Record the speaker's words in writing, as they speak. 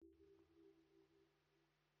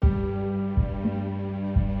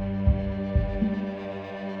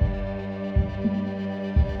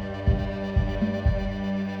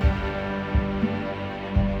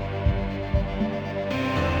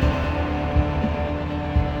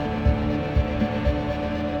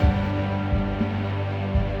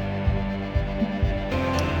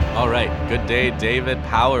right. Good day, David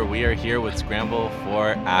Power. We are here with Scramble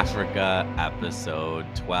for Africa, episode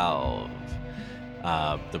 12.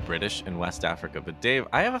 The British in West Africa. But Dave,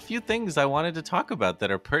 I have a few things I wanted to talk about that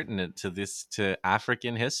are pertinent to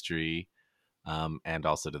African history, and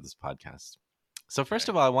also to this podcast. So first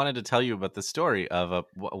of all, I wanted to tell you about the story of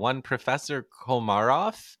one Professor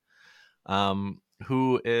Komarov,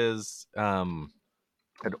 who is an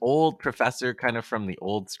old professor, kind of from the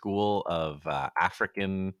old school of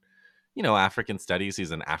African studies.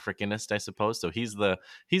 He's an Africanist, I suppose. So he's the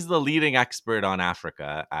leading expert on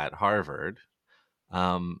Africa at Harvard.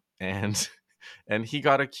 And and he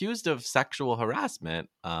got accused of sexual harassment,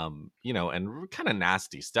 and kind of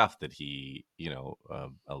nasty stuff that he,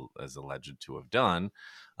 is alleged to have done.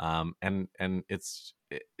 And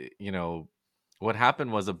what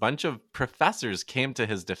happened was a bunch of professors came to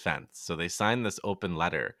his defense. So they signed this open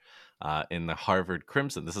letter in the Harvard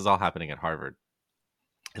Crimson. This is all happening at Harvard,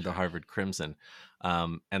 in the Harvard Crimson.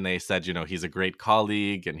 And they said, he's a great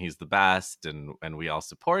colleague and he's the best, and we all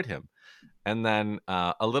support him. And then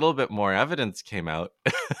a little bit more evidence came out,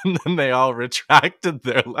 and then they all retracted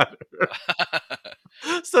their letter.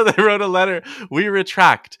 So they wrote a letter. We are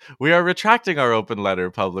retracting our open letter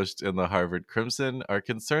published in the Harvard Crimson. Our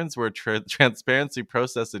concerns were transparency,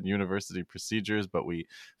 process, and university procedures, but we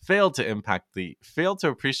failed to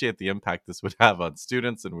appreciate the impact this would have on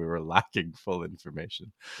students, and we were lacking full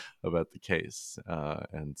information about the case,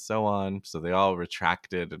 and so on. So they all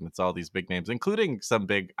retracted, and it's all these big names, including some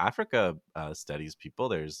big Africa studies people.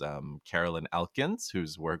 There's Carolyn Elkins,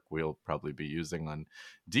 whose work we'll probably be using on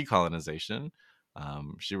decolonization.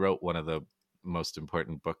 She wrote one of the most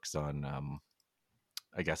important books on, on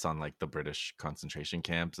like the British concentration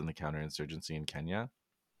camps and the counterinsurgency in Kenya.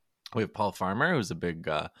 We have Paul Farmer, who's a big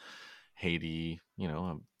Haiti,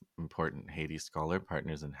 important Haiti scholar,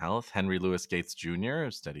 Partners in Health. Henry Louis Gates Jr.,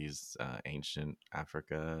 who studies ancient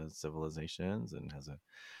Africa civilizations and has a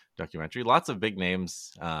documentary. Lots of big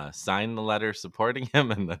names signed the letter supporting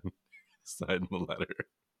him, and then signed the letter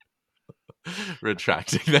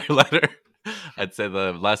retracting their letter. I'd say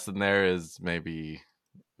the lesson there is maybe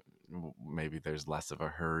there's less of a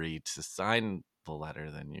hurry to sign the letter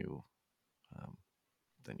than you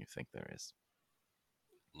think there is.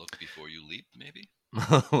 Look before you leap, maybe.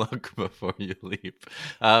 Look before you leap.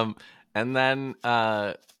 And then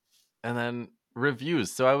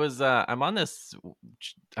reviews. So I was I'm on this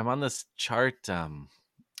chart. I'm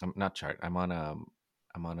on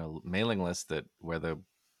a mailing list where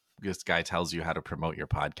this guy tells you how to promote your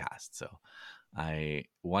podcast. So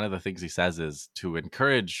one of the things he says is to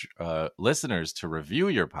encourage listeners to review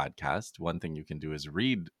your podcast. One thing you can do is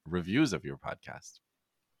read reviews of your podcast.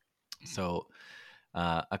 So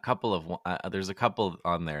there's a couple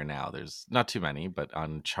on there now. There's not too many, but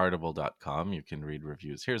on chartable.com you can read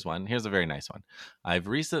reviews. Here's one. Here's a very nice one.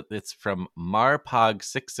 It's from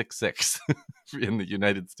Marpog666 in the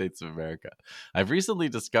United States of America. I've recently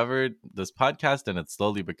discovered this podcast, and it's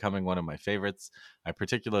slowly becoming one of my favorites. I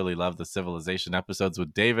particularly love the civilization episodes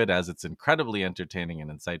with David, as it's incredibly entertaining and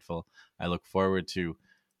insightful. I look forward to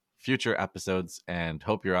future episodes and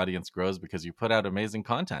hope your audience grows because you put out amazing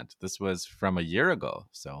content. This was from a year ago,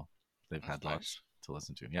 so they've had lots to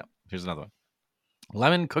listen to. Yep. Here's another one.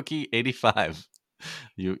 Lemon Cookie 85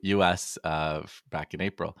 US back in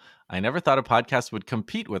April. I never thought a podcast would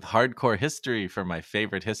compete with Hardcore History for my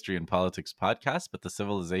favorite history and politics podcast, but the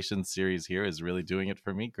Civilization series here is really doing it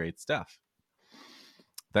for me. Great stuff.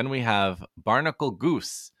 Then we have Barnacle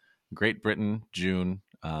Goose, Great Britain, June,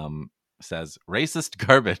 says racist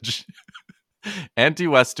garbage.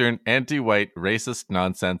 Anti-Western, anti-white, racist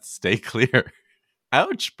nonsense. Stay clear.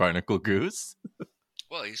 Ouch, Barnacle Goose.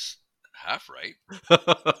 Well, he's half right.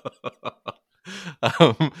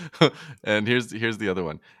 And here's the other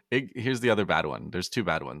one. Here's the other bad one. There's two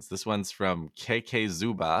bad ones. This one's from KK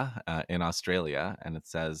Zuba in Australia, and it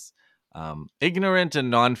says, ignorant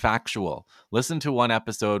and non-factual. Listened to one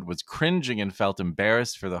episode, was cringing and felt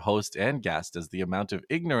embarrassed for the host and guest as the amount of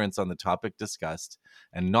ignorance on the topic discussed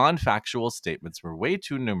and non-factual statements were way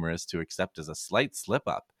too numerous to accept as a slight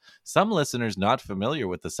slip-up. Some listeners not familiar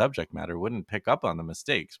with the subject matter wouldn't pick up on the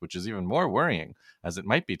mistakes, which is even more worrying, as it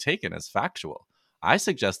might be taken as factual. I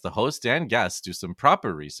suggest the host and guests do some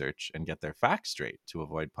proper research and get their facts straight to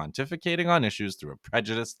avoid pontificating on issues through a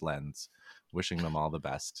prejudiced lens. Wishing them all the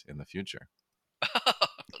best in the future.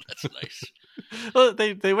 That's nice. Well,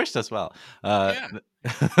 they wished us well. Yeah.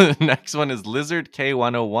 Next one is Lizard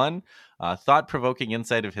K101. thought-provoking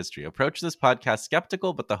insight of history. Approach this podcast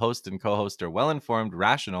skeptical, but the host and co-host are well-informed,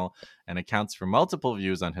 rational, and accounts for multiple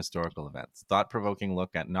views on historical events. Thought-provoking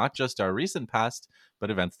look at not just our recent past,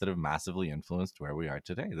 but events that have massively influenced where we are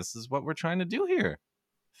today. This is what we're trying to do here.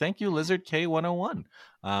 Thank you, Lizard K101.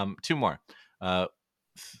 Two more.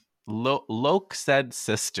 Loke said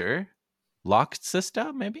sister. Locked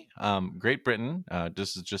Sister, maybe? Great Britain.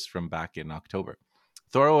 This is just from back in October.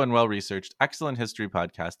 Thorough and well researched, excellent history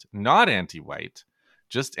podcast, not anti white,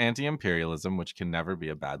 just anti imperialism, which can never be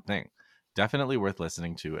a bad thing. Definitely worth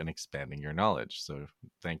listening to and expanding your knowledge. So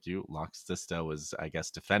thank you. Locked Sister was, I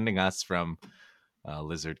guess, defending us from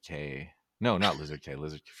Lizard K. No, not Lizard K.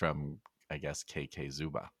 Lizard from, I guess, KK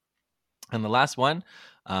Zuba. And the last one,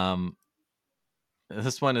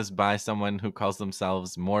 this one is by someone who calls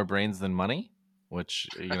themselves More Brains Than Money, which,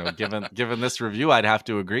 given this review, I'd have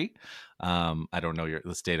to agree. I don't know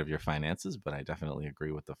the state of your finances, but I definitely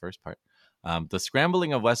agree with the first part. The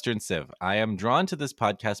Scrambling of Western Civ. I am drawn to this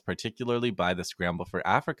podcast particularly by the Scramble for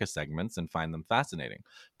Africa segments and find them fascinating.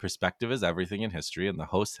 Perspective is everything in history, and the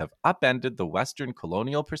hosts have upended the Western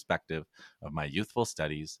colonial perspective of my youthful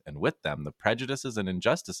studies, and with them, the prejudices and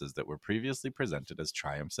injustices that were previously presented as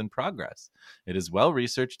triumphs and progress. It is well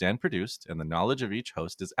researched and produced, and the knowledge of each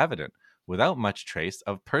host is evident, without much trace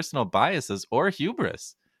of personal biases or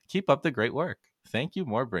hubris. Keep up the great work. Thank you,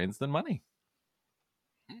 More Brains Than Money.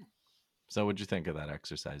 So, what'd you think of that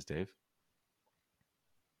exercise, Dave?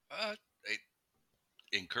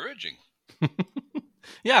 Encouraging.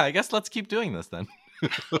 Yeah, I guess let's keep doing this then.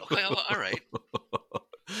 Okay, all right.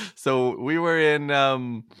 So we were in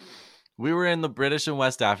the British and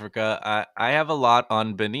West Africa. I have a lot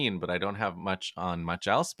on Benin, but I don't have much on much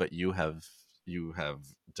else. But you have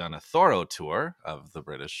done a thorough tour of the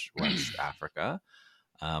British West Africa.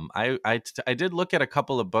 I did look at a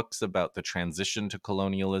couple of books about the transition to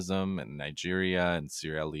colonialism in Nigeria and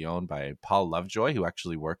Sierra Leone by Paul Lovejoy, who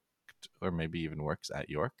actually worked, or maybe even works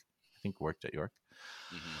at York. I think worked at York.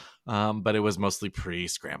 Mm-hmm. But it was mostly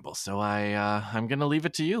pre-Scramble, so I'm gonna leave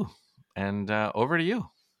it to you, and over to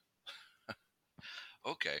you.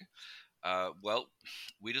 Okay. Well,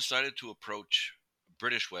 we decided to approach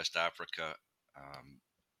British West Africa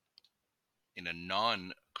in a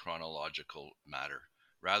non-chronological matter,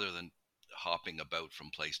 rather than hopping about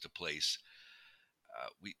from place to place.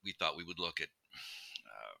 We thought we would look at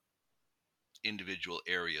individual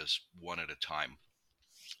areas one at a time,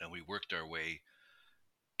 and we worked our way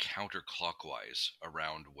counterclockwise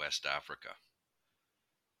around West Africa.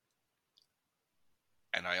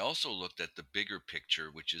 And I also looked at the bigger picture,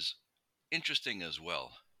 which is interesting as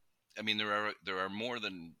well. I mean, there are more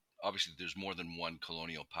than, obviously there's more than one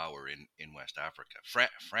colonial power in West Africa.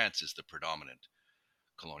 France is the predominant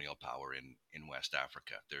colonial power in West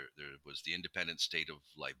Africa. There was the independent state of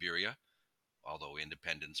Liberia, although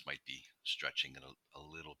independence might be stretching it a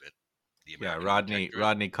little bit. The American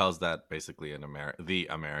Rodney calls that basically the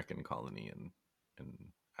American colony in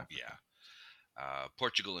Africa. Yeah.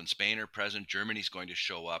 Portugal and Spain are present. Germany's going to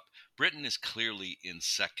show up. Britain is clearly in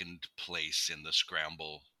second place in the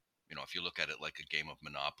scramble. You know, if you look at it like a game of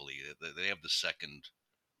Monopoly, they have the second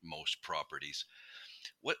most properties.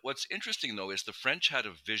 What's interesting, though, is the French had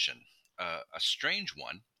a vision, a strange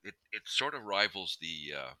one. It sort of rivals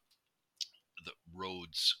the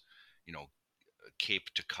roads, Cape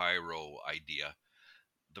to Cairo idea.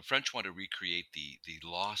 The French want to recreate the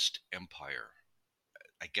lost empire,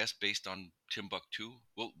 I guess, based on Timbuktu.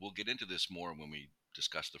 We'll get into this more when we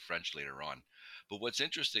discuss the French later on. But what's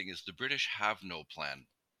interesting is the British have no plan.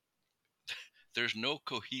 There's no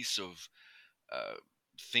cohesive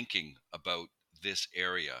thinking about this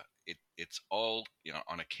area. It's all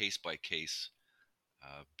on a case by case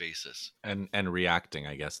basis, and reacting,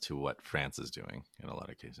 I guess, to what France is doing in a lot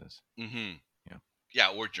of cases. Mm-hmm. Yeah,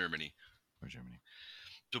 or Germany.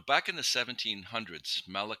 So back in the 1700s,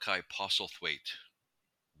 Malachi Postlethwaite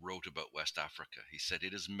wrote about West Africa. He said,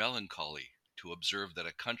 "It is melancholy to observe that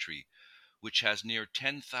a country which has near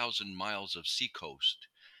 10,000 miles of seacoast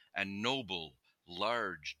and noble,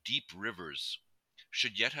 large, deep rivers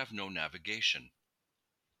should yet have no navigation,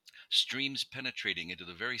 streams penetrating into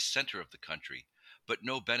the very center of the country, but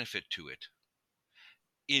no benefit to it,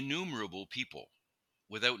 innumerable people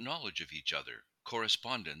without knowledge of each other,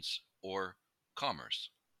 correspondence, or commerce."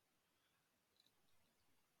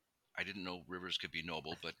 I didn't know rivers could be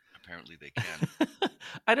noble, but apparently they can.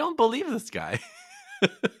 I don't believe this guy.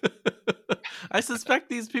 I suspect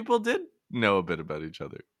these people did know a bit about each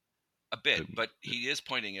other. A bit, but he is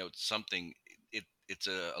pointing out something. It's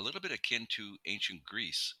a little bit akin to ancient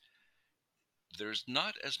Greece. There's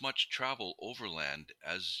not as much travel overland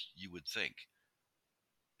as you would think.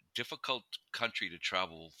 difficult country to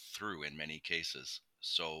travel through in many cases.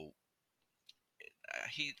 So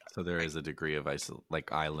he, So there I is a degree of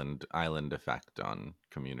like island effect on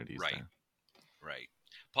communities right, there. right.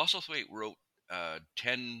 Postlethwaite wrote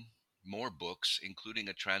 10 more books, including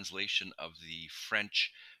a translation of the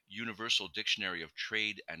French Universal Dictionary of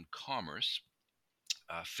Trade and Commerce,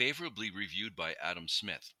 favorably reviewed by Adam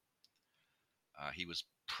Smith. He was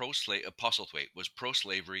pro-slave. Postlethwaite was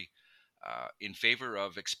pro-slavery, in favor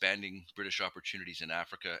of expanding British opportunities in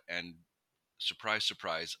Africa, and surprise,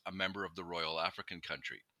 surprise, a member of the Royal African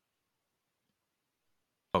Country.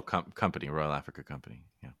 Oh, company, Royal Africa Company.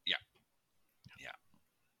 Yeah. Yeah, yeah.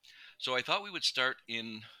 So I thought we would start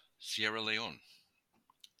in Sierra Leone.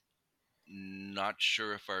 Not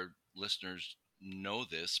sure if our listeners know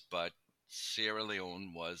this, but Sierra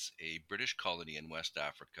Leone was a British colony in West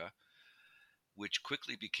Africa, which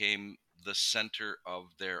quickly became the center of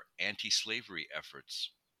their anti slavery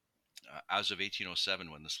efforts as of 1807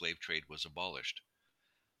 when the slave trade was abolished.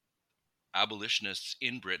 Abolitionists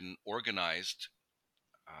in Britain organized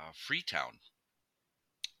Freetown,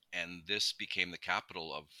 and this became the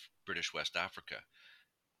capital of British West Africa.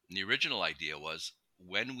 And the original idea was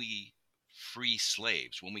when we free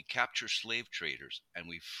slaves, when we capture slave traders and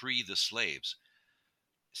we free the slaves,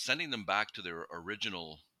 sending them back to their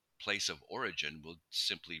original place of origin will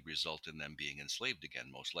simply result in them being enslaved again,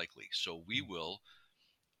 most likely. So we will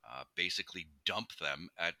basically dump them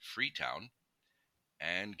at Freetown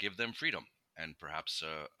and give them freedom and perhaps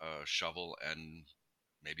a shovel and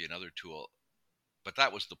maybe another tool. But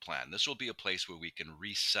that was the plan. This will be a place where we can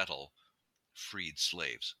resettle freed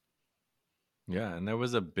slaves. Yeah, and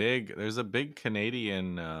there's a big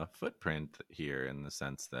Canadian footprint here in the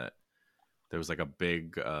sense that there was like a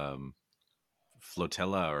big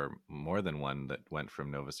flotilla or more than one that went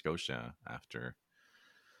from Nova Scotia after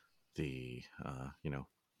the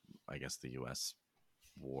I guess the U.S.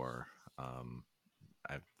 war. Um,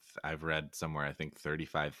 I've I've read somewhere I think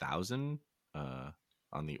 35,000 uh,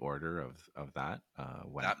 on the order of that That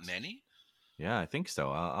went. many? Yeah, I think so.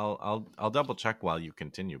 I'll double check while you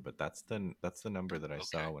continue, but that's the number that I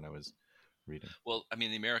saw Okay. when I was reading. Well, I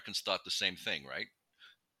mean, the Americans thought the same thing, right?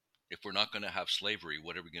 If we're not going to have slavery,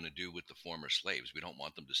 what are we going to do with the former slaves? We don't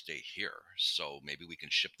want them to stay here. So maybe we can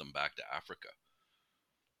ship them back to Africa.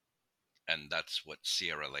 And that's what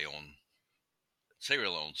Sierra Leone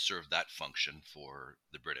served that function for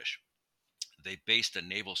the British. They based a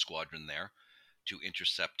naval squadron there to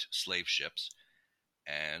intercept slave ships,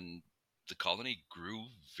 and the colony grew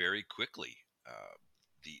very quickly.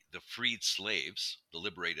 The freed slaves, the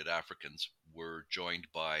liberated Africans, were joined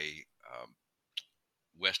by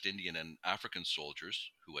West Indian and African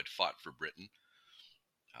soldiers who had fought for Britain,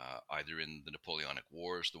 either in the Napoleonic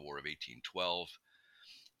Wars, the War of 1812.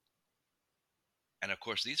 And of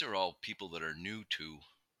course, these are all people that are new to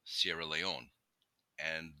Sierra Leone,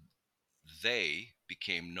 and they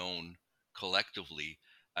became known collectively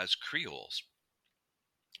as Creoles.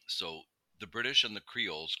 So the British and the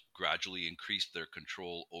Creoles gradually increased their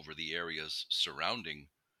control over the areas surrounding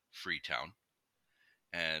Freetown,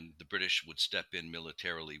 and the British would step in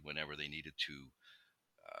militarily whenever they needed to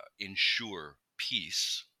ensure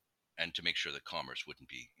peace and to make sure that commerce wouldn't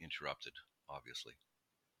be interrupted, obviously.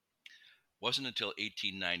 It wasn't until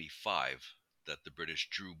 1895 that the British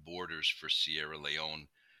drew borders for Sierra Leone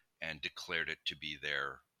and declared it to be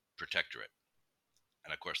their protectorate.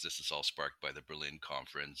 And of course, this is all sparked by the Berlin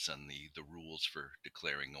Conference and the rules for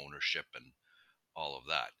declaring ownership and all of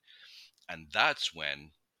that. And that's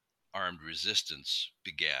when armed resistance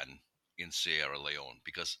began in Sierra Leone,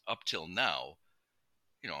 because up till now,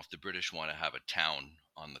 if the British want to have a town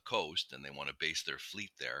on the coast and they want to base their fleet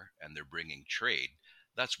there and they're bringing trade,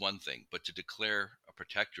 that's one thing. But to declare a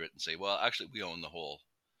protectorate and say, well, actually, we own the whole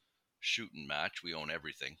shooting match, we own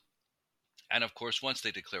everything. And of course, once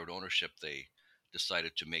they declared ownership, they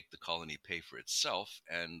decided to make the colony pay for itself,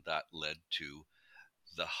 and that led to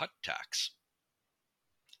the hut tax.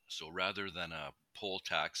 So rather than a poll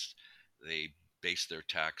tax, they based their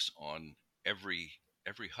tax on every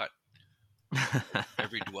hut,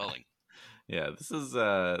 every dwelling. Yeah, this is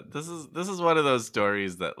one of those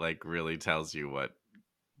stories that like really tells you what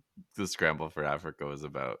the scramble for Africa was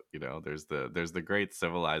about. There's the great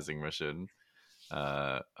civilizing mission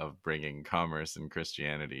of bringing commerce and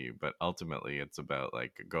Christianity, but ultimately it's about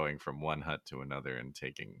like going from one hut to another and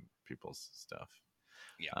taking people's stuff.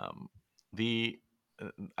 Yeah. Um, the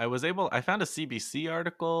I found a CBC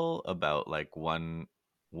article about like one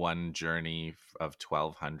journey of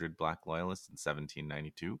 1,200 Black loyalists in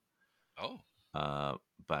 1792. Oh,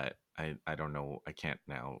 But I don't know. I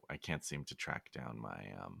can't seem to track down my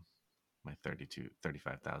my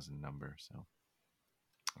 35,000 number. So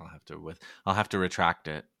I'll have to retract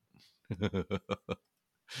it.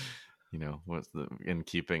 What's the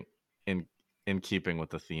in in keeping with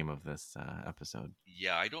the theme of this episode.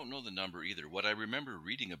 Yeah, I don't know the number either. What I remember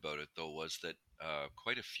reading about it though was that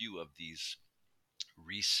quite a few of these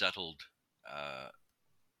resettled uh,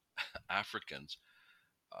 Africans,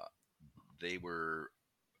 uh, they were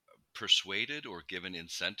persuaded or given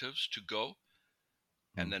incentives to go,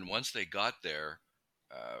 Hmm. and then once they got there,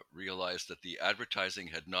 realized that the advertising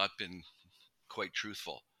had not been quite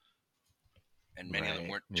truthful, and many of them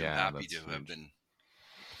Right. weren't too Yeah, happy that's to have huge. been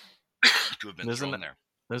There's an thrown there.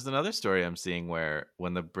 there's another story I'm seeing where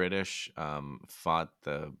when the British fought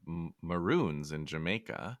the Maroons in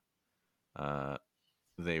Jamaica, uh,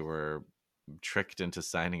 they were tricked into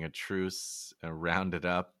signing a truce and rounded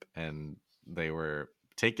up, and they were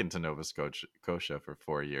taken to Nova Scotia for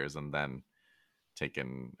 4 years, and then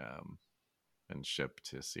taken and shipped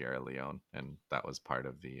to Sierra Leone, and that was part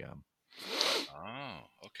of the Oh,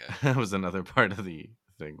 okay. that was another part of the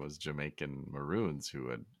thing was Jamaican Maroons who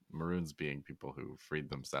had Maroons being people who freed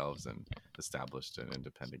themselves and established an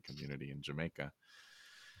independent community in Jamaica.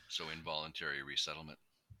 So involuntary resettlement.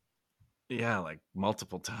 Yeah, like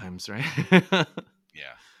multiple times, right? Yeah,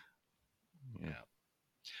 Yeah. yeah.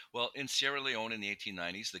 Well, in Sierra Leone in the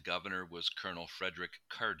 1890s, the governor was Colonel Frederick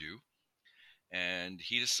Cardew, and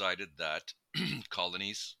he decided that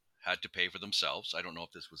colonies had to pay for themselves. I don't know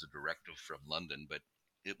if this was a directive from London, but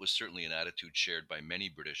it was certainly an attitude shared by many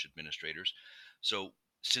British administrators. So,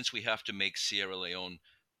 since we have to make Sierra Leone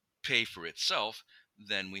pay for itself,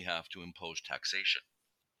 then we have to impose taxation.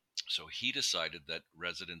 So he decided that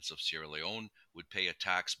residents of Sierra Leone would pay a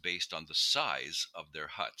tax based on the size of their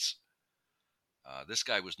huts. This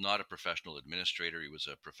guy was not a professional administrator, he was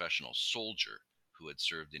a professional soldier who had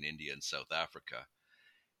served in India and South Africa.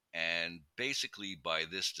 And basically, by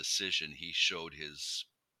this decision, he showed his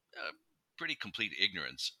uh, pretty complete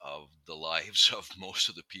ignorance of the lives of most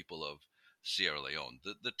of the people of Sierra Leone.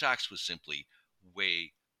 The tax was simply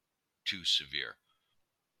way too severe.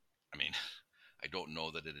 I mean, I don't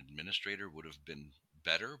know that an administrator would have been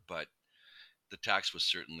better, but the tax was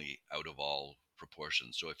certainly out of all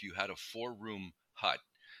proportion. So if you had a 4 room hut,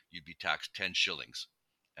 you'd be taxed 10 shillings,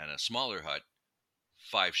 and a smaller hut,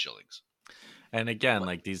 5 shillings. And again, What?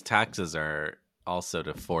 like these taxes are also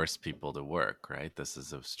to force people to work, right? This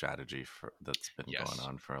is a strategy that's been going Yes.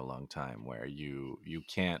 on for a long time where you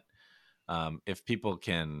can't if people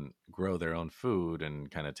can grow their own food and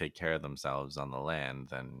kind of take care of themselves on the land,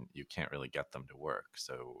 then you can't really get them to work.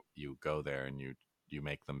 So you go there and you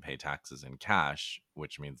make them pay taxes in cash,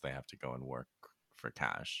 which means they have to go and work for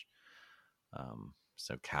cash.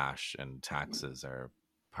 So cash and taxes are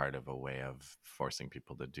part of a way of forcing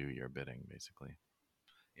people to do your bidding, basically.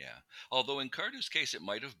 Yeah. Although in Carter's case, it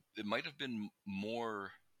might have been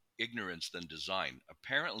more ignorance than design.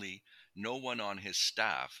 Apparently, no one on his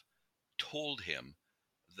staff told him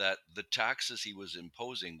that the taxes he was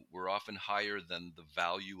imposing were often higher than the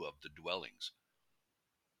value of the dwellings.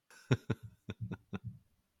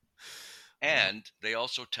 Wow. And they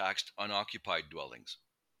also taxed unoccupied dwellings.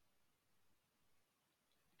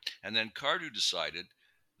 And then Cardew decided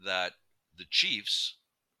that the chiefs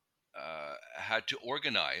had to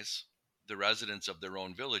organize the residents of their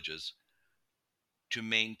own villages to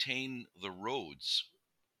maintain the roads,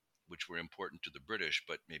 which were important to the British,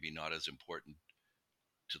 but maybe not as important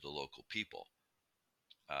to the local people.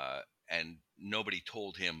 Uh, and nobody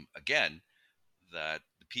told him again that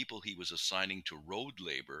the people he was assigning to road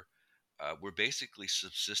labor were basically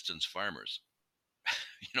subsistence farmers,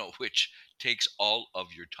 which takes all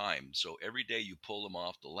of your time. So every day you pull them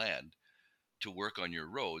off the land to work on your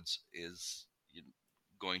roads is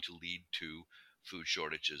going to lead to food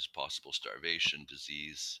shortages, possible starvation,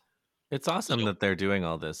 disease. It's awesome So, that they're doing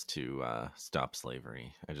all this to stop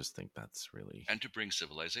slavery. I just think and to bring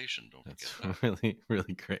civilization, don't forget that's that. really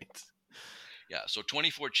really great. Yeah, so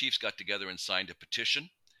 24 chiefs got together and signed a petition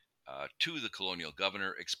to the colonial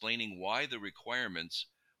governor explaining why the requirements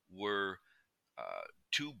were uh,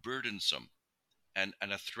 too burdensome and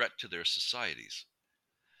a threat to their societies.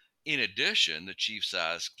 In addition, the chiefs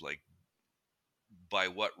asked, like, by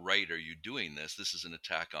what right are you doing this? This is an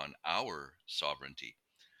attack on our sovereignty.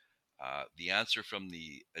 The answer from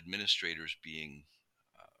the administrators being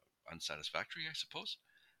unsatisfactory, I suppose.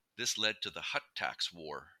 This led to the Hut Tax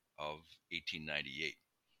War of 1898.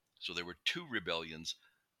 So there were two rebellions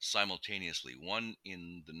simultaneously, one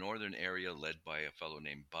in the northern area led by a fellow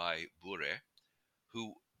named Bai Bure,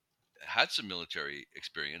 who had some military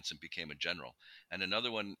experience and became a general, and another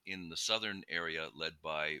one in the southern area led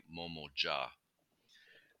by Momo Ja.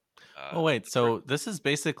 Oh wait, The so this is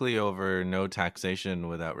basically over no taxation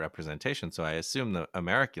without representation. So I assume the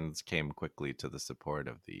Americans came quickly to the support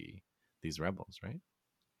of these rebels, right?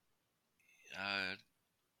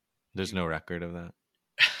 There's you no record of that.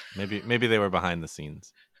 Maybe they were behind the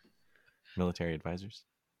scenes, military advisors,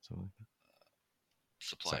 something like that.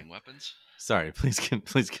 Sorry, supplying weapons. sorry.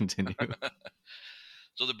 Please continue.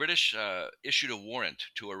 So the British issued a warrant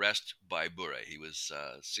to arrest Baibure. He was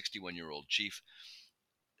a 61-year-old chief.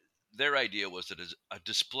 Their idea was that a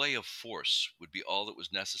display of force would be all that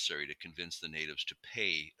was necessary to convince the natives to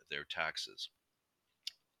pay their taxes.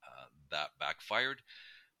 That backfired.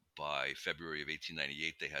 By February of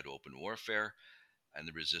 1898, they had open warfare, and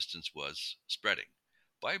the resistance was spreading.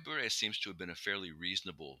 Baibure seems to have been a fairly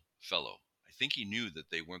reasonable fellow. I think he knew that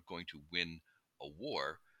they weren't going to win a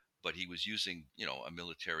war, but he was using, a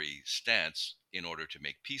military stance in order to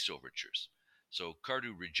make peace overtures. So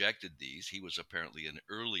Cardew rejected these. He was apparently an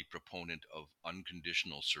early proponent of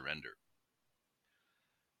unconditional surrender.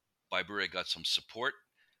 Baibure got some support.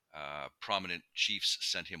 Prominent chiefs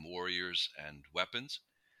sent him warriors and weapons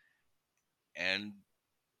and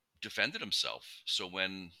defended himself. So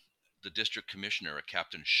when the district commissioner, a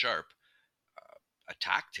Captain Sharp,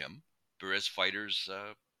 attacked him, Bure's fighters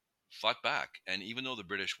fought back. And even though the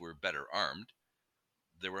British were better armed,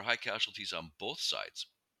 there were high casualties on both sides.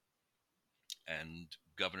 And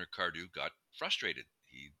Governor Cardew got frustrated.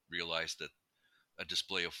 He realized that a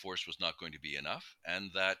display of force was not going to be enough,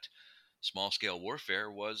 and that small scale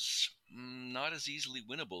warfare was not as easily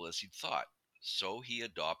winnable as he'd thought. So he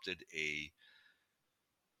adopted a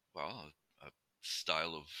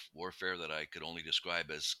style of warfare that I could only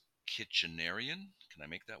describe as Kitchenarian. Can I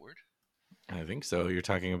make that word? I think so. You're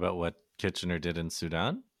talking about what Kitchener did in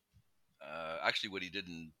Sudan, Actually, what he did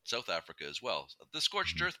in South Africa as well, the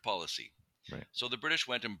scorched hmm earth policy. right? So the British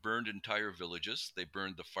went and burned entire villages. They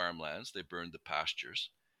burned the farmlands. They burned the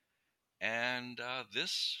pastures, and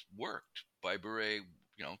this worked. Baibure,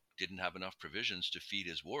 didn't have enough provisions to feed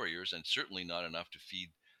his warriors, and certainly not enough to feed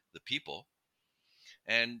the people.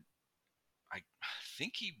 And I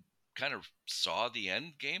think he kind of saw the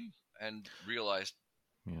end game and realized,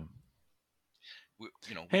 Yeah. we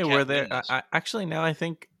Hey, were can't win there? this. Actually, now I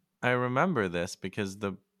think I remember this because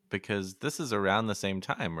this is around the same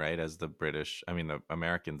time, right, as the British. I mean, the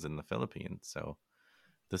Americans in the Philippines. So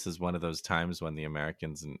this is one of those times when the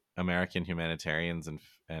Americans and American humanitarians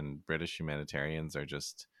and British humanitarians are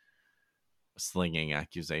just slinging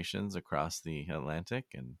accusations across the Atlantic,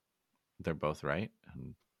 and they're both right,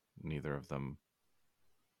 and neither of them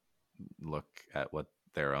look at what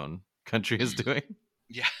their own country is doing.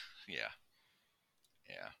 Yeah, yeah,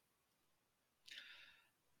 yeah.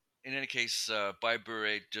 In any case,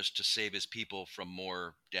 Baibure, just to save his people from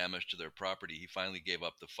more damage to their property, he finally gave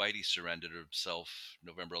up the fight. He surrendered himself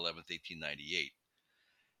November 11th, 1898.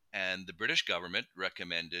 And the British government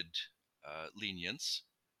recommended lenience,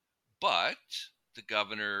 but the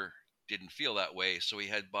governor didn't feel that way, so he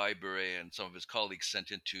had Baibure and some of his colleagues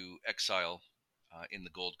sent into exile in the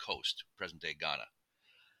Gold Coast, present day Ghana.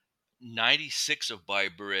 96 of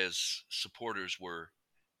Baibure's supporters were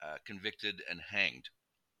convicted and hanged,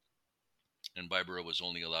 and Baibure was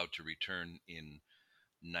only allowed to return in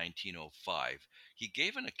 1905. He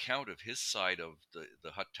gave an account of his side of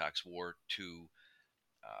the Hut Tax War to,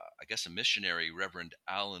 I guess, a missionary, Reverend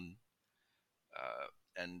Allen,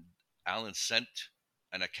 and Allen sent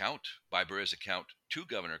an account, Baibure's account, to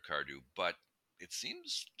Governor Cardew, but it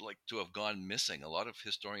seems like to have gone missing. A lot of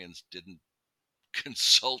historians didn't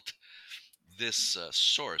consult this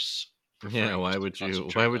source, Yeah, preferring why just to would you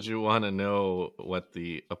why concentrate would on. you want to know what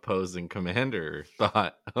the opposing commander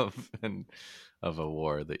thought of a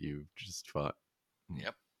war that you just fought? Mm.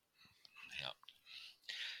 Yep. Yep.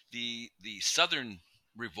 The southern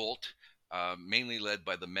revolt, mainly led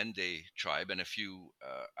by the Mende tribe and a few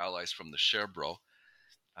allies from the Sherbro,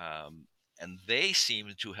 um, and they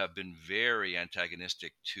seem to have been very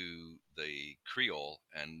antagonistic to the Creole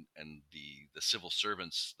and the civil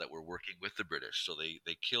servants that were working with the British. So they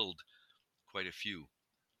killed quite a few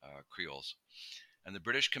Creoles. And the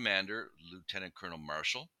British commander, Lieutenant Colonel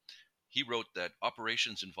Marshall, he wrote that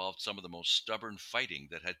operations involved some of the most stubborn fighting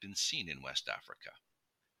that had been seen in West Africa.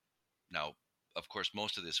 Now, of course,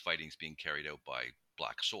 most of this fighting is being carried out by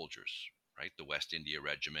black soldiers, right? The West India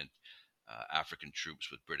Regiment, African troops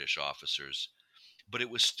with British officers. But it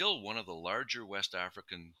was still one of the larger West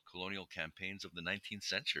African colonial campaigns of the 19th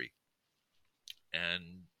century.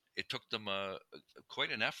 And it took them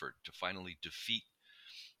quite an effort to finally defeat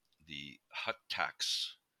the Hut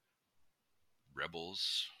tax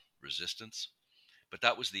rebels resistance. But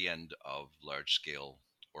that was the end of large scale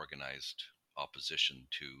organized opposition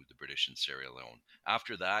to the British in Sierra Leone.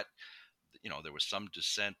 After that, there was some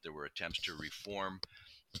dissent. There were attempts to reform,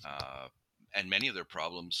 uh, and many of their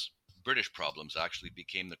problems, British problems, actually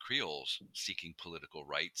became the Creoles seeking political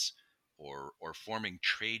rights or forming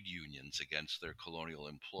trade unions against their colonial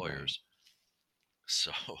Right. employers.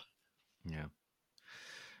 So, Yeah.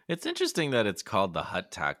 It's interesting that it's called the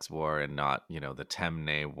Hut Tax War and not, the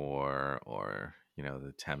Temne War or,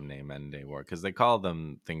 the Temne Mende War, because they call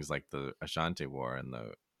them things like the Ashanti War and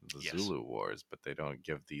the yes. Zulu Wars, but they don't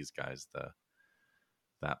give these guys the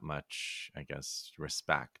that much, I guess,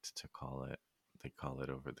 respect to call it. They call it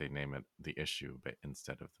over. They name it the issue, but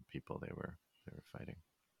instead of the people they were fighting.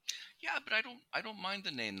 Yeah, but I don't mind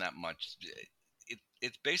the name that much.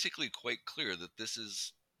 It's basically quite clear that this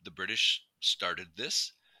is the British started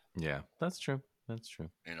this, Yeah, that's true. That's true.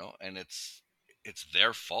 and it's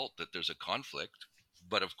their fault that there's a conflict.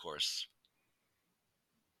 But of course,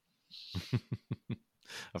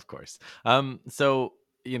 Of course. So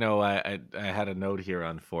I had a note here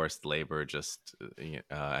on forced labor. Just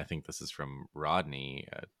I think this is from Rodney,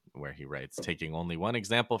 where he writes, taking only one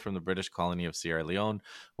example from the British colony of Sierra Leone,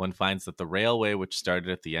 one finds that the railway, which started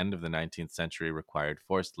at the end of the 19th century, required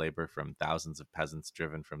forced labor from thousands of peasants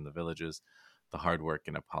driven from the villages. The hard work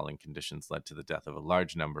and appalling conditions led to the death of a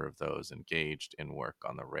large number of those engaged in work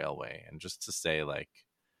on the railway. And just to say, like,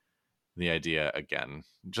 the idea again,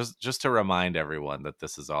 just to remind everyone that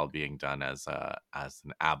this is all being done as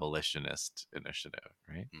an abolitionist initiative,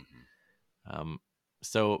 right? hmm um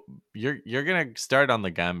so you're gonna start on the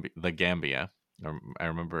Gambia. I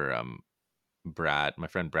remember Brad, my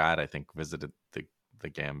friend Brad, I think, visited the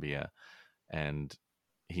Gambia, and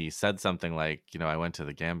he said something like, I went to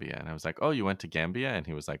the Gambia, and I was like, oh, you went to Gambia? And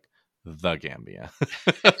he was like, the Gambia.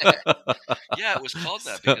 yeah, it was called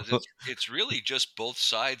that So because it's really just both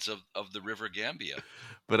sides of the River Gambia.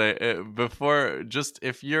 but before, just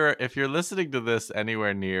if you're listening to this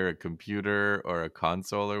anywhere near a computer or a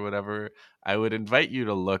console or whatever, I would invite you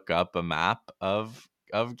to look up a map of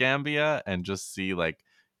Gambia and just see, like,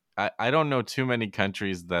 I don't know too many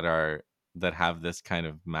countries that have this kind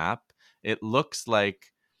of map. It looks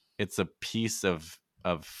like it's a piece of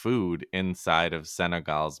food inside of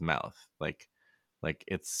Senegal's mouth. Like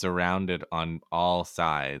it's surrounded on all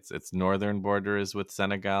sides. Its northern border is with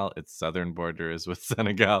Senegal, its southern border is with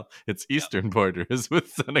Senegal, its Yeah, eastern border is with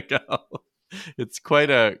Senegal. It's quite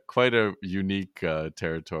yeah, a unique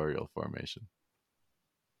territorial formation.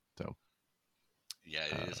 So yeah.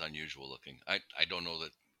 It uh, is unusual looking. I don't know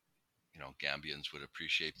that Gambians would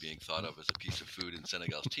appreciate being thought of as a piece of food in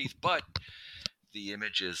Senegal's teeth, but the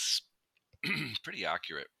image is pretty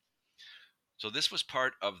accurate. So this was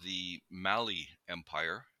part of the Mali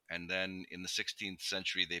Empire, and then in the 16th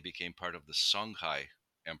century they became part of the Songhai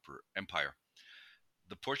Empire.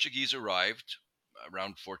 The Portuguese arrived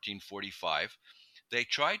around 1445. They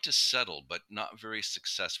tried to settle, but not very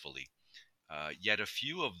successfully. Yet a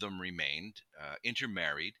few of them remained,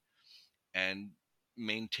 intermarried, and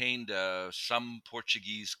maintained some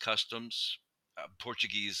Portuguese customs,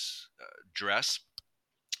 Portuguese dress,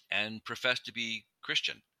 and professed to be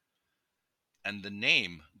Christian. And the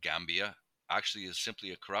name Gambia actually is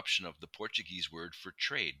simply a corruption of the Portuguese word for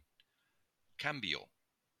trade, cambio.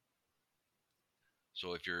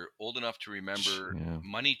 So if you're old enough to remember yeah,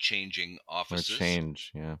 money changing or offices,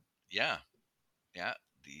 change, yeah. yeah, yeah,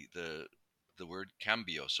 the word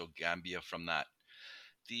cambio, so Gambia from that.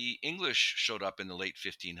 The English showed up in the late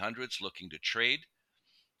 1500s looking to trade.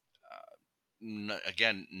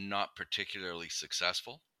 Again, not particularly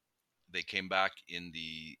successful. They came back in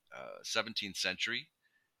the 17th century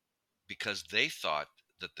because they thought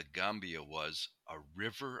that the Gambia was a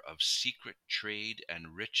river of secret trade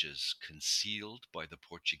and riches concealed by the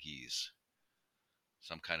Portuguese.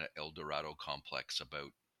 Some kind of El Dorado complex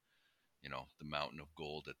about, the mountain of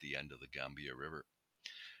gold at the end of the Gambia River.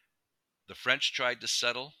 The French tried to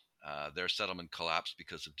settle. Their settlement collapsed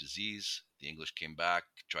because of disease. The English came back,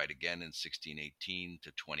 tried again in 1618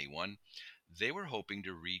 to 21. They were hoping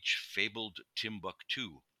to reach fabled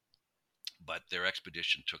Timbuktu, but their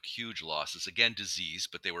expedition took huge losses. Again, disease,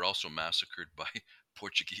 but they were also massacred by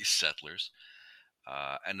Portuguese settlers.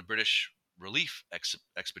 And the British relief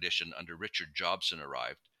expedition under Richard Jobson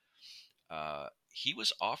arrived. He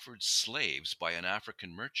was offered slaves by an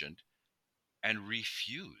African merchant and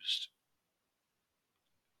refused.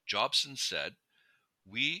 Jobson said,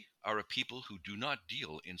 "We are a people who do not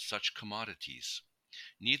deal in such commodities.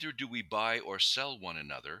 Neither do we buy or sell one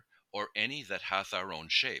another, or any that hath our own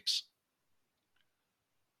shapes."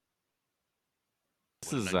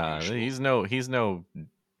 This What an is unusual. he's no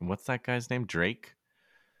what's that guy's name? Drake?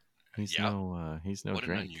 Yeah, He's no what an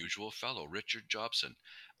Drake. unusual fellow, Richard Jobson.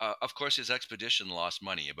 Of course, his expedition lost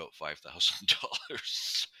money, about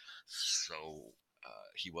 $5,000, so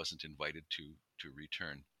he wasn't invited to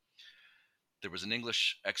return. There was an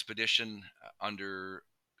English expedition under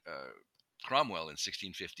uh, Cromwell in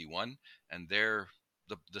 1651, and the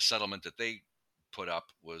settlement that they put up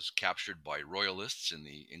was captured by royalists in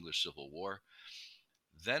the English Civil War.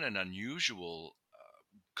 Then an unusual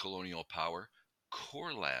colonial power,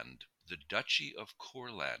 Courland, the Duchy of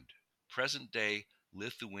Courland, present day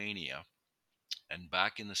Lithuania, and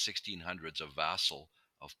back in the 1600s, a vassal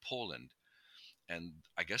of Poland. And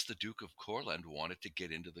I guess the Duke of Courland wanted to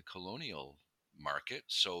get into the colonial market,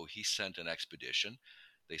 so he sent an expedition.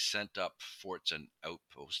 They sent up forts and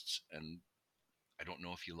outposts, and I don't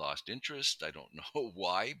know if he lost interest. I don't know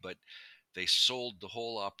why, but they sold the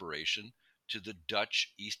whole operation to the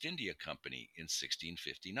Dutch East India Company in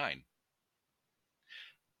 1659.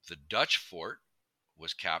 The Dutch fort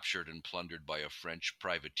was captured and plundered by a French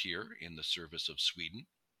privateer in the service of Sweden,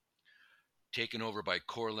 taken over by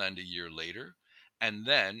Courland a year later, and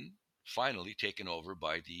then finally taken over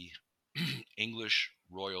by the English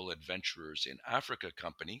Royal Adventurers in Africa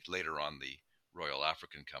Company, later on the Royal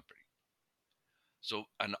African Company. So,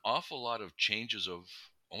 an awful lot of changes of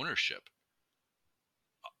ownership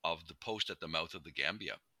of the post at the mouth of the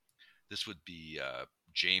Gambia. This would be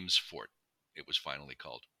James Fort, it was finally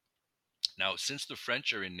called. Now, since the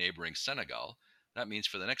French are in neighboring Senegal, that means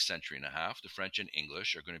for the next century and a half, the French and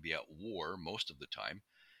English are going to be at war most of the time,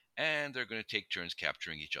 and they're going to take turns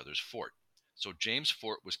capturing each other's fort. So James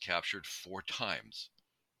Fort was captured 4 times.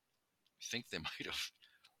 I think they might have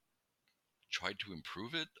tried to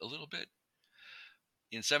improve it a little bit.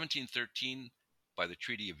 In 1713, by the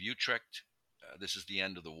Treaty of Utrecht, this is the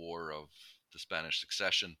end of the War of the Spanish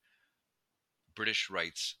Succession, British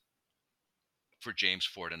rights for James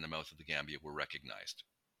Fort and the mouth of the Gambia were recognized.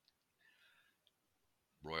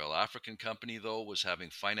 Royal African Company, though, was having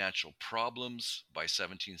financial problems. By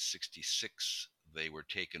 1766, they were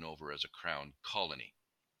taken over as a crown colony.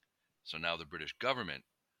 So now the British government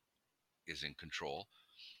is in control.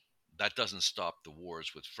 That doesn't stop the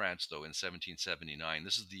wars with France, though. In 1779,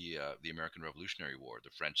 this is the American Revolutionary War. The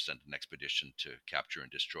French sent an expedition to capture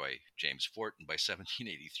and destroy James Fort, and by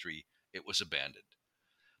 1783, it was abandoned.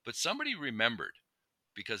 But somebody remembered,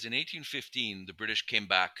 because in 1815, the British came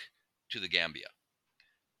back to the Gambia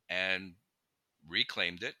and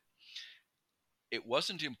reclaimed it. It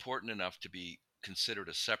wasn't important enough to be considered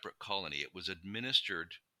a separate colony. It was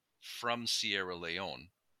administered from Sierra Leone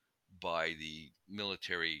by the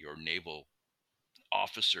military or naval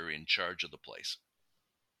officer in charge of the place.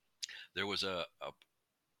 There was a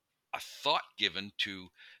thought given to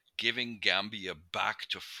giving Gambia back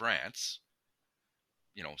to France,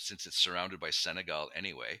 since it's surrounded by Senegal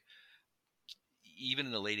anyway. Even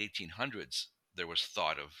in the late 1800s, there was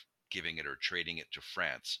thought of giving it or trading it to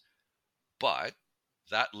France. But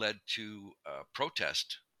that led to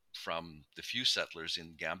protest from the few settlers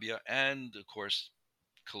in Gambia and, of course,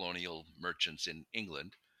 colonial merchants in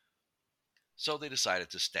England. So they decided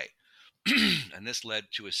to stay. And this led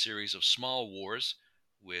to a series of small wars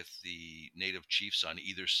with the native chiefs on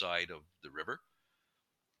either side of the river,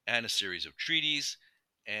 and a series of treaties,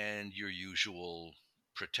 and your usual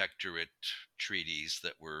protectorate treaties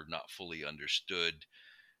that were not fully understood,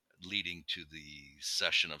 leading to the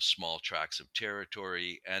cession of small tracts of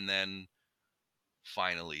territory, and then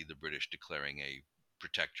finally the British declaring a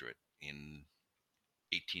protectorate in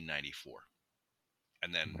 1894,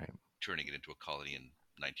 and then Right. turning it into a colony in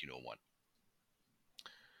 1901.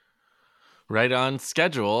 Right on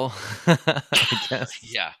schedule, I guess.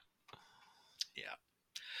 Yeah, yeah.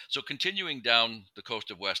 So continuing down the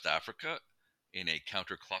coast of West Africa in a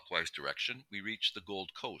counterclockwise direction, we reach the Gold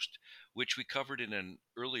Coast, which we covered in an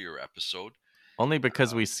earlier episode. Only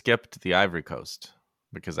because Uh, we skipped the Ivory Coast,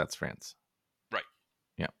 because that's France. right,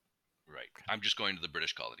 Yeah. right. I'm just going to the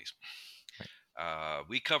British colonies. Right.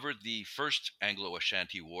 We covered the first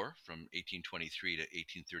Anglo-Ashanti War from 1823 to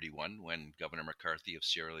 1831, when Governor McCarthy of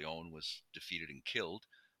Sierra Leone was defeated and killed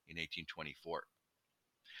in 1824.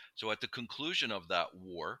 So at the conclusion of that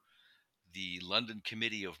war, the London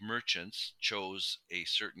Committee of Merchants chose a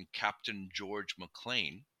certain Captain George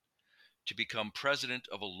McLean to become president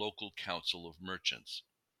of a local council of merchants.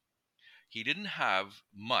 He didn't have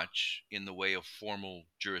much in the way of formal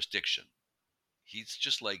jurisdiction. He's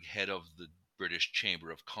just like head of the British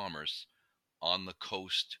Chamber of Commerce on the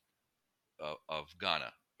coast of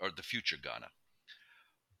Ghana, or the future Ghana.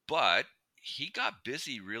 But he got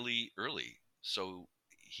busy really early. So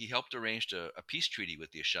he helped arrange a peace treaty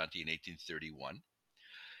with the Ashanti in 1831.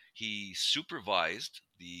 He supervised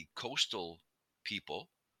the coastal people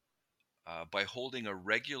by holding a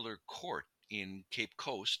regular court in Cape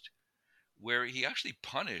Coast, where he actually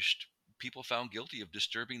punished people found guilty of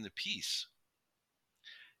disturbing the peace.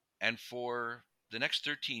 And for the next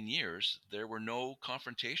 13 years, there were no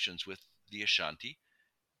confrontations with the Ashanti,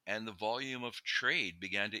 and the volume of trade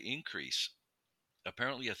began to increase.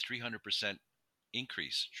 Apparently, a 300%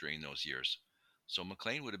 increase during those years. So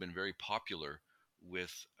Maclean would have been very popular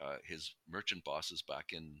with his merchant bosses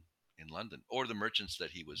back in London, or the merchants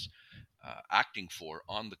that he was acting for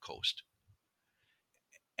on the coast.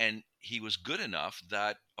 And he was good enough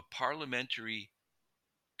that a parliamentary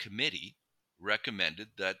committee recommended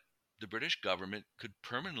that the British government could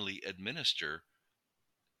permanently administer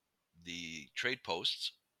the trade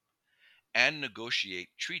posts and negotiate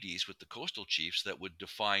treaties with the coastal chiefs that would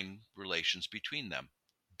define relations between them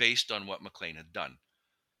based on what Maclean had done.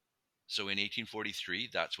 So in 1843,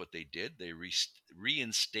 that's what they did. They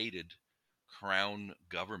reinstated crown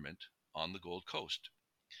government on the Gold Coast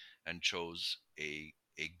and chose a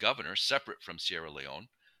governor separate from Sierra Leone.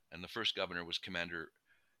 And the first governor was Commander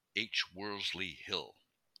H. Worsley Hill.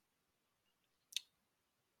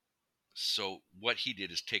 So what he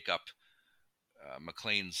did is take up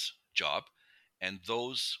Maclean's job, and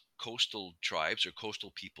those coastal tribes or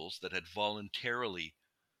coastal peoples that had voluntarily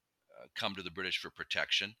come to the British for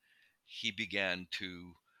protection, he began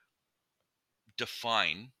to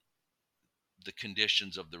define the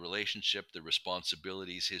conditions of the relationship, the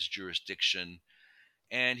responsibilities, his jurisdiction,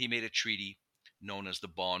 and he made a treaty known as the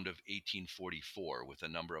Bond of 1844 with a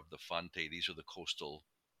number of the Fante. These are the coastal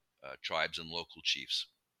tribes and local chiefs.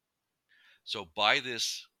 So by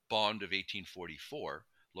this Bond of 1844,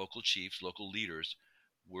 local chiefs, local leaders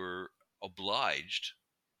were obliged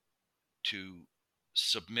to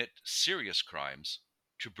submit serious crimes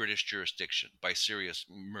to British jurisdiction. By serious,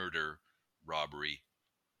 murder, robbery.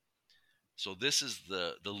 So this is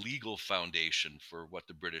the legal foundation for what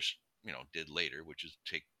the British, did later, which is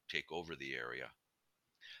take over the area.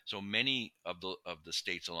 So many of the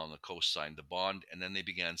states along the coast signed the bond, and then they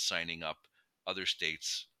began signing up other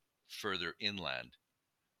states further inland.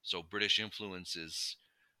 So British influence is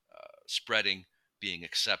spreading, being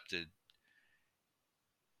accepted.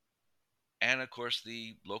 And of course,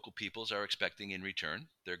 the local peoples are expecting in return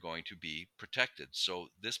they're going to be protected. So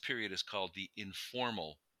this period is called the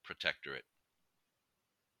informal protectorate.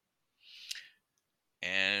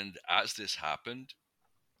 And as this happened,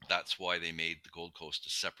 that's why they made the Gold Coast a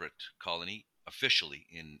separate colony officially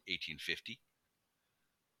in 1850.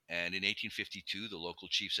 And in 1852, the local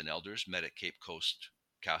chiefs and elders met at Cape Coast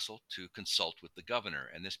Castle to consult with the governor,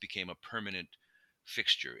 and this became a permanent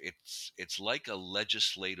fixture. It's like a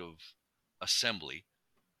legislative assembly,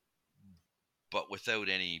 but without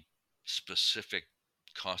any specific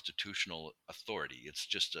constitutional authority. It's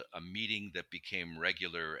just a meeting that became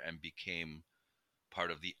regular and became part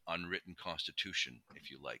of the unwritten constitution, if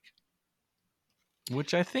you like.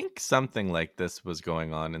 Which I think something like this was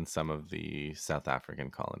going on in some of the South African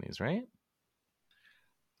colonies, right?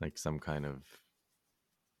 Like some kind of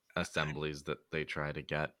assemblies that they try to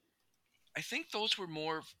get I think those were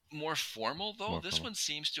more formal, though. more This formal. one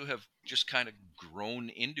seems to have just kind of grown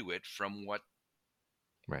into it from what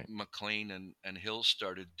Right, Maclean and Hill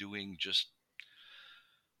started doing. Just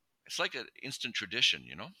it's like an instant tradition.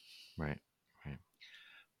 right, right.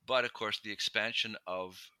 But of course, the expansion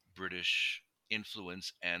of British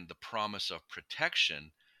influence and the promise of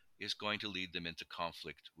protection is going to lead them into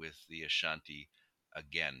conflict with the Ashanti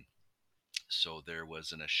again. So there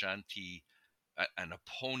was an Ashanti, an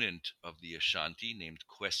opponent of the Ashanti named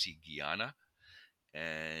Kwesi Guyana,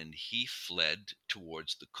 and he fled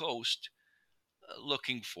towards the coast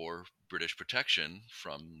looking for British protection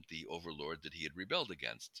from the overlord that he had rebelled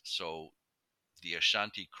against. So the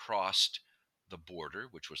Ashanti crossed the border,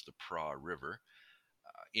 which was the Pra River,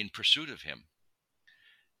 in pursuit of him.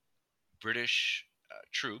 British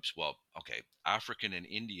troops, African and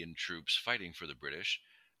Indian troops fighting for the British,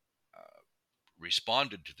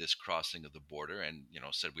 responded to this crossing of the border and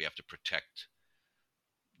said we have to protect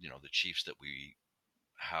the chiefs that we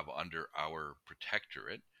have under our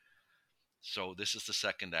protectorate. So this is the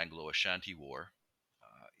Second Anglo-Ashanti War.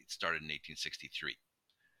 It started in 1863.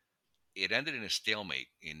 It ended in a stalemate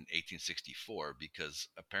in 1864 because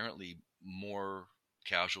apparently more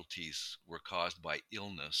casualties were caused by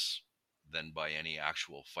illness than by any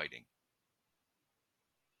actual fighting.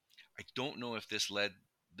 I don't know if this led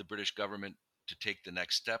the British government to take the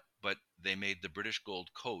next step, but they made the British Gold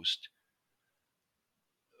Coast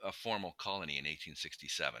a formal colony in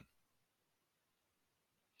 1867.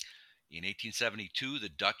 In 1872, the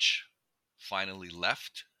Dutch finally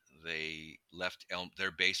left they left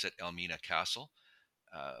their base at Elmina Castle.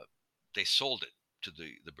 Uh, they sold it to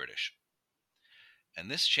the British. And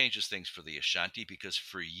this changes things for the Ashanti because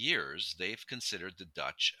for years they've considered the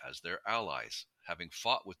Dutch as their allies. Having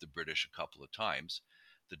fought with the British a couple of times,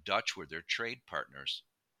 the Dutch were their trade partners.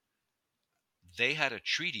 They had a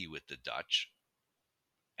treaty with the Dutch,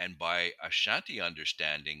 and by Ashanti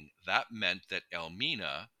understanding, that meant that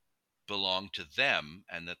Elmina belonged to them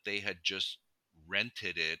and that they had just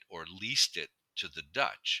rented it or leased it to the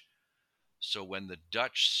Dutch. So when the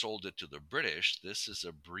Dutch sold it to the British, this is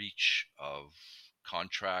a breach of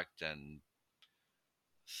contract and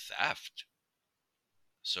theft.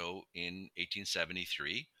 So in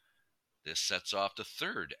 1873, this sets off the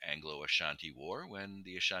Third Anglo Ashanti War when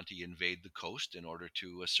the Ashanti invade the coast in order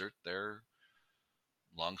to assert their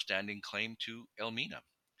long-standing claim to Elmina.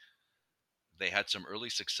 They had some early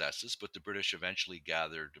successes, but the British eventually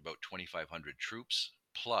gathered about 2,500 troops,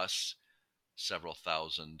 plus several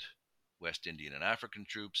thousand West Indian and African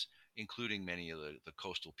troops, including many of the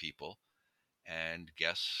coastal people. And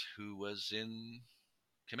guess who was in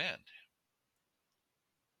command?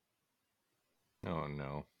 Oh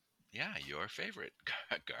no. Yeah, your favorite,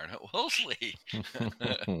 Garnet Wolseley.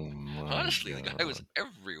 Oh my Honestly, the guy was god.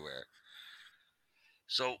 everywhere.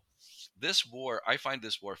 So this war, I find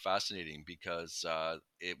this war fascinating because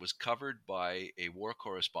it was covered by a war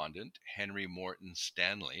correspondent, Henry Morton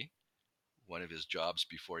Stanley, one of his jobs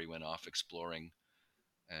before he went off exploring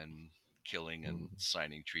and killing and Mm.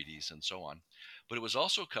 signing treaties and so on. But it was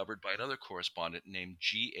also covered by another correspondent named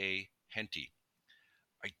G.A. Henty.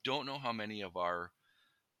 I don't know how many of our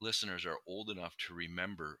listeners are old enough to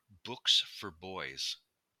remember Books for Boys.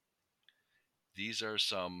 These are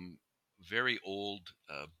some very old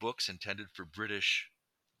books intended for British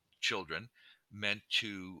children, meant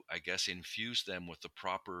to, I guess, infuse them with the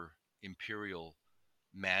proper imperial,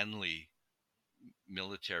 manly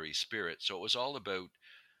military spirit. So it was all about,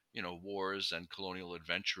 wars and colonial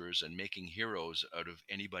adventurers and making heroes out of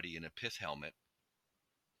anybody in a pith helmet.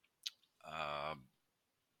 Um,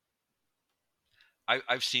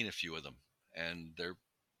 I've seen a few of them, and they're,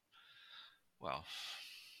 well,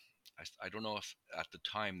 I don't know if at the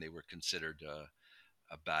time they were considered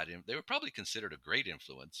a bad. They were probably considered a great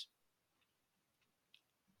influence,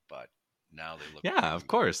 but now they look Yeah, of pretty.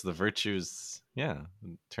 course, the virtues, yeah,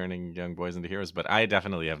 turning young boys into heroes, but I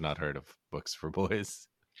definitely have not heard of Books for Boys.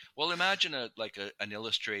 Well, imagine an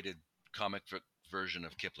illustrated comic version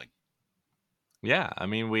of Kipling. Yeah, I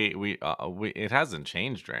mean, we it hasn't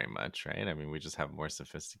changed very much, right? I mean, we just have more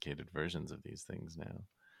sophisticated versions of these things now.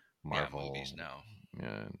 Yeah, movies Marvel,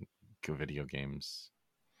 now. and video games.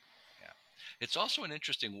 Yeah. It's also an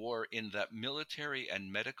interesting war in that military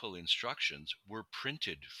and medical instructions were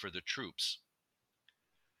printed for the troops.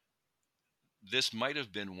 This might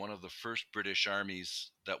have been one of the first British armies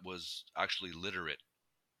that was actually literate,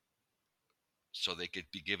 so they could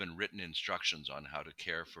be given written instructions on how to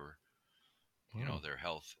care for, Oh, their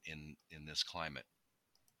health in this climate.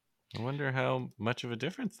 I wonder how much of a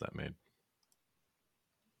difference that made.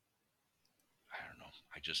 I don't know.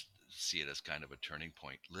 I just see it as kind of a turning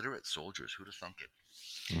point. Literate soldiers, who'd have thunk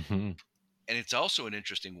it? Hmm. And it's also an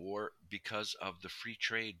interesting war because of the free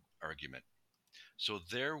trade argument. So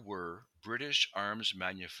there were British arms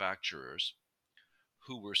manufacturers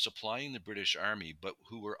who were supplying the British Army, but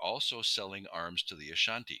who were also selling arms to the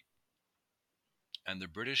Ashanti. And the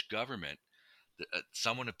British government,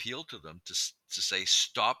 someone appealed to them to say,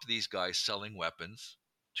 stop these guys selling weapons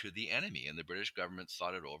to the enemy. And the British government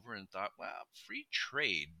thought it over and thought, well, free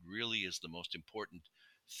trade really is the most important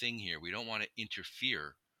thing here. We don't want to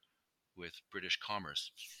interfere with British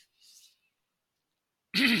commerce.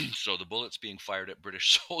 So the bullets being fired at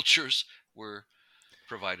British soldiers were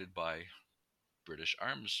provided by British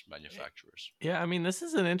arms manufacturers. Yeah, I mean, this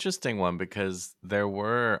is an interesting one because there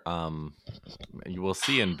were, you will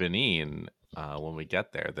see in Benin, when we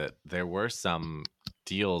get there, that there were some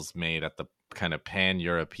deals made at the kind of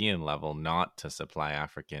pan-European level not to supply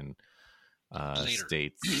African Later,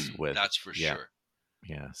 states with, that's for yeah, sure.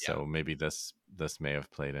 yeah. Yeah. So maybe this may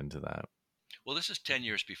have played into that. Well, this is 10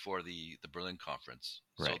 years before the Berlin Conference.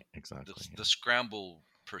 So Right, exactly. the Yeah. scramble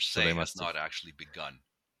per So se has not actually begun.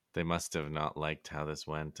 they must have not liked how this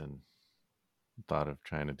went and thought of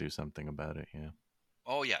trying to do something about it. Yeah.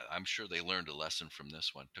 Oh, yeah, I'm sure they learned a lesson from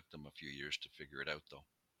this one. Took them a few years to figure it out, though.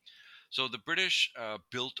 So the British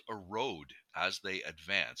built a road as they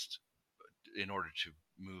advanced in order to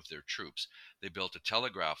move their troops. They built a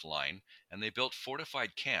telegraph line and they built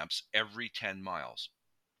fortified camps every 10 miles.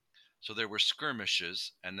 So there were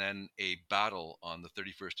skirmishes and then a battle on the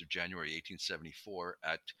 31st of January 1874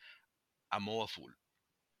 at Amoaful.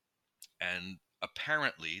 And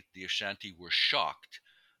apparently, the Ashanti were shocked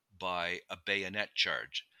by a bayonet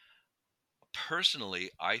charge.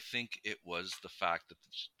 Personally, I think it was the fact that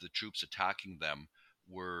the troops attacking them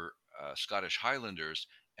were Scottish Highlanders,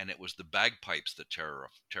 and it was the bagpipes that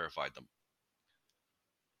terrified them.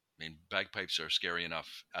 I mean, bagpipes are scary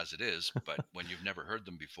enough as it is, but when you've never heard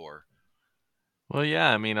them before, Well,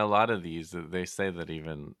 yeah, I mean, a lot of these, they say that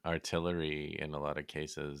even artillery in a lot of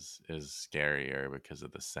cases is scarier because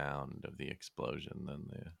of the sound of the explosion than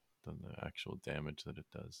the actual damage that it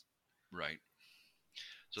does. right?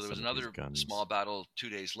 So there was Some of these another small guns. battle 2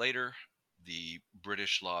 days later. The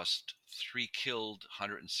British lost 3 killed,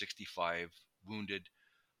 165 wounded.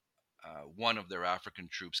 One of their African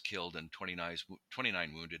troops killed and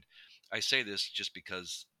 29 wounded. I say this just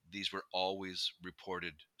because these were always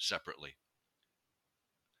reported separately.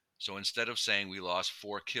 So instead of saying we lost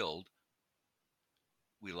 4 killed,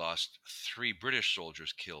 we lost 3 British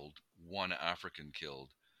soldiers killed, 1 African killed.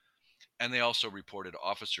 And they also reported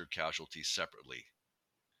officer casualties separately,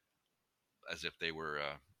 as if they were,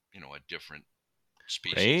 a different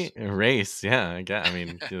species. Right? Race, yeah. I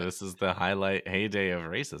mean, this is the highlight heyday of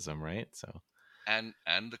racism, right? So, And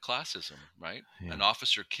the classism, right? yeah, An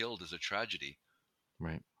officer killed is a tragedy.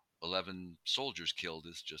 right. 11 soldiers killed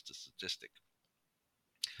is just a statistic.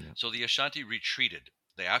 Yeah. So the Ashanti retreated.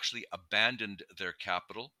 They actually abandoned their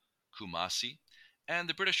capital, Kumasi, and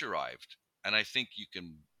the British arrived. And I think you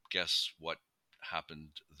can guess what happened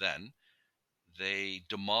then. They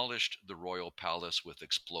demolished the royal palace with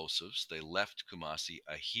explosives. They left Kumasi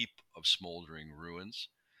a heap of smoldering ruins.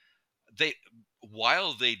 They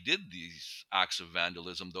While they did these acts of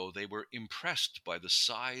vandalism, though, they were impressed by the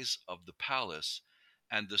size of the palace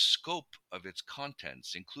and the scope of its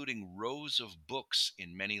contents, including rows of books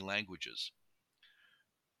in many languages,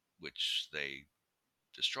 which they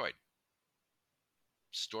destroyed.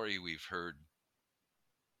 Story we've heard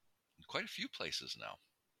in quite a few places now.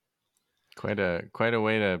 Quite a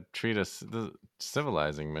way to treat the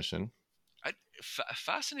civilizing mission.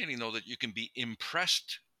 Fascinating, though, that you can be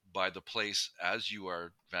impressed by the place as you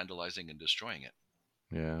are vandalizing and destroying it.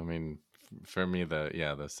 Yeah, I mean, for me,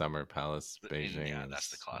 the Summer Palace, Yeah, Beijing that's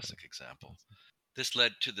the is classic example. classic. This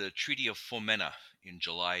led to the Treaty of Fomena in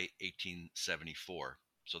July 1874.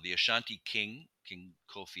 So the Ashanti king, King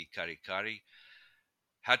Kofi Karikari,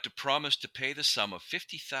 had to promise to pay the sum of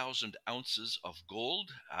 50,000 ounces of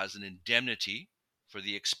gold as an indemnity for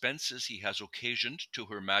the expenses he has occasioned to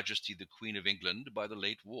Her Majesty the Queen of England by the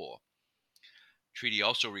late war. Treaty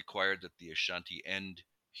also required that the Ashanti end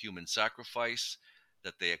human sacrifice,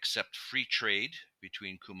 that they accept free trade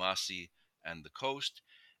between Kumasi and the coast,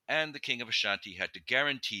 and the King of Ashanti had to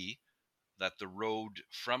guarantee that the road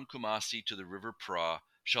from Kumasi to the River Pra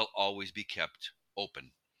shall always be kept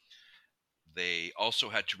open. They also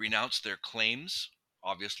had to renounce their claims,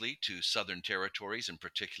 obviously, to southern territories and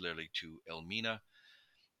particularly to Elmina.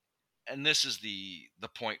 And this is the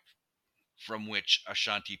point from which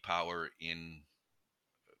Ashanti power in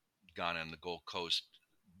Ghana and the Gold Coast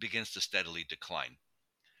begins to steadily decline.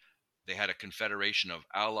 They had a confederation of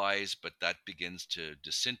allies, but that begins to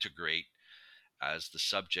disintegrate as the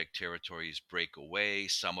subject territories break away.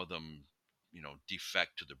 Some of them,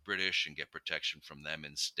 defect to the British and get protection from them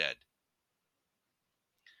instead.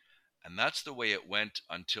 And that's the way it went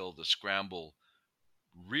until the scramble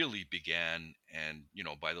really began. And,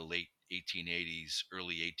 by the late 1880s,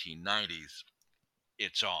 early 1890s,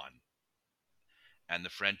 it's on. And the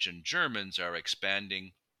French and Germans are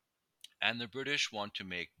expanding. And the British want to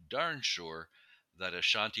make darn sure that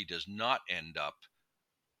Ashanti does not end up,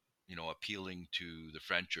 appealing to the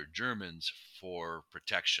French or Germans for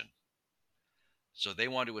protection. So they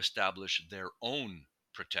want to establish their own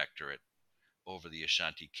protectorate over the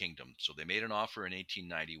Ashanti kingdom. So they made an offer in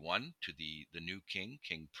 1891 to the new king,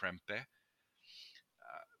 King Prempeh,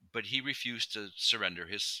 but he refused to surrender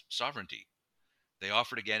his sovereignty. They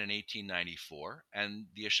offered again in 1894, and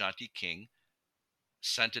the Ashanti king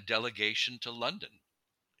sent a delegation to London.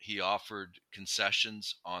 He offered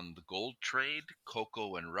concessions on the gold trade,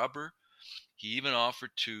 cocoa, and rubber. He even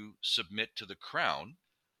offered to submit to the crown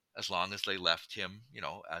as long as they left him,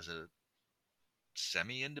 as a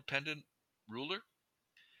semi independent ruler.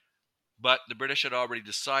 But the British had already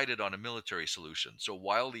decided on a military solution. So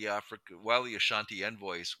while the Ashanti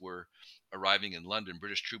envoys were arriving in London,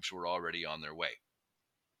 British troops were already on their way.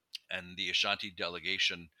 And the Ashanti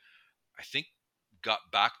delegation, I think,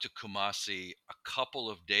 got back to Kumasi a couple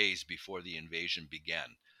of days before the invasion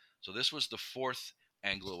began. So this was the Fourth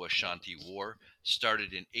Anglo-Ashanti War,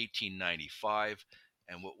 started in 1895.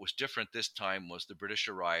 And what was different this time was the British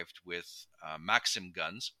arrived with Maxim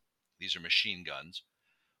guns. These are machine guns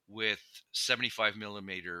with 75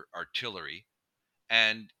 millimeter artillery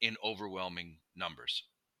and in overwhelming numbers.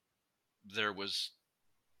 There was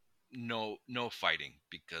no fighting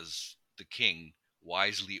because the king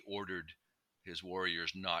wisely ordered his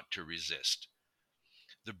warriors not to resist.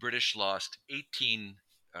 The British lost 18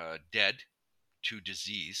 dead to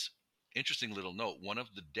disease. Interesting little note, one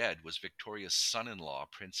of the dead was Victoria's son in law,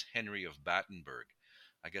 Prince Henry of Battenberg.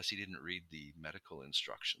 I guess he didn't read the medical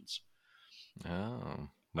instructions. Oh,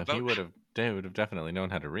 but About, they would have definitely known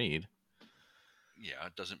how to read. yeah,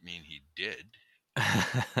 it doesn't mean he did.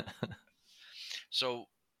 So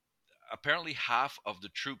apparently, half of the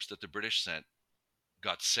troops that the British sent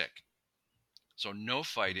got sick. So no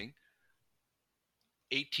fighting,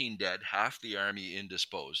 18 dead, half the army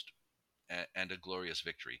indisposed, and a glorious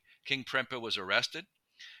victory. King Prempa was arrested.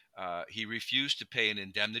 He refused to pay an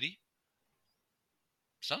indemnity.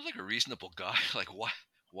 Sounds like a reasonable guy. Like, why?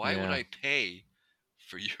 Why would Yeah. I pay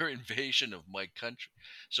for your invasion of my country?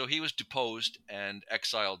 So he was deposed and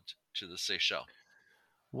exiled to the Seychelles.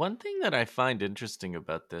 One thing that I find interesting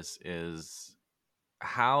about this is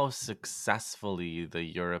how successfully the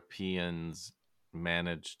Europeans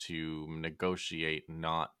managed to negotiate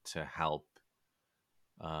not to help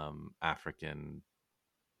African,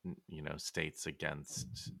 states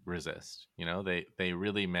against resist. They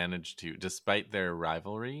really managed to, despite their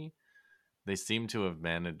rivalry, they seem to have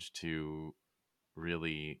managed to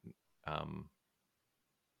really um,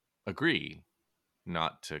 agree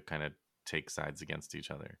not to kind of take sides against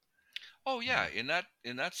each other. Oh yeah, Um,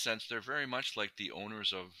 in that sense, they're very much like the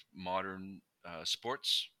owners of modern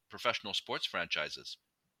sports, professional sports franchises.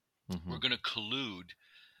 We're mhm. going to collude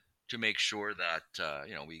to make sure that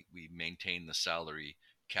we maintain the salary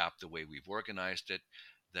cap the way we've organized it,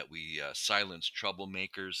 that we silence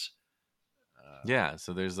troublemakers. Uh, Yeah,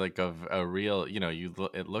 so there's like a real,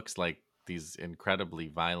 it looks like these incredibly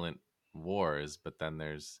violent wars, but then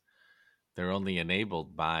they're only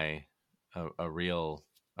enabled by a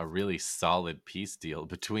really solid peace deal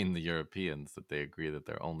between the Europeans, that they agree that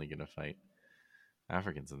they're only going to fight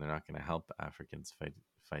Africans and they're not going to help Africans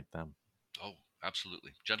fight them. oh,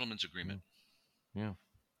 absolutely, gentlemen's agreement. Yeah.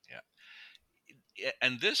 Yeah. Yeah,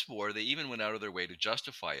 and this war they even went out of their way to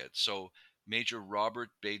justify it. So Major Robert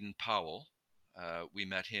Baden Powell, we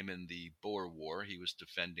met him in the Boer War. He was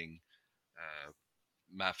defending uh,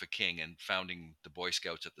 Mafeking and founding the Boy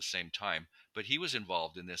Scouts at the same time. But he was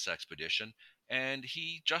involved in this expedition and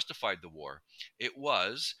he justified the war. It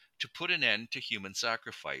was to put an end to human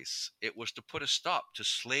sacrifice, it was to put a stop to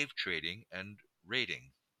slave trading and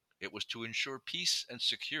raiding, it was to ensure peace and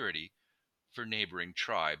security for neighboring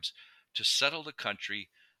tribes, to settle the country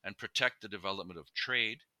and protect the development of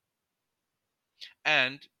trade,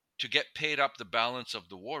 and to get paid up the balance of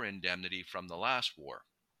the war indemnity from the last war.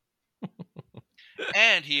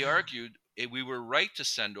 And he argued we were right to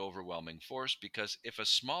send overwhelming force because if a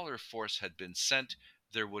smaller force had been sent,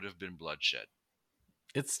 there would have been bloodshed.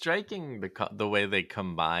 It's striking the way they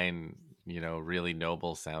combine, really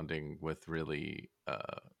noble sounding with really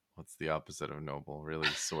what's the opposite of noble?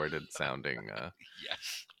 Really sordid sounding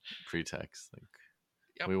Yes. pretext. Like,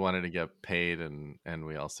 Yep. we wanted to get paid, and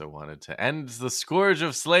we also wanted to end the scourge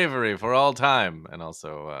of slavery for all time, and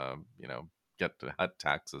also get to hut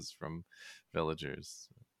taxes from villagers.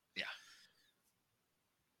 Yeah.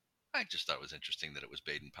 I just thought it was interesting that it was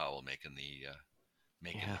Baden Powell making the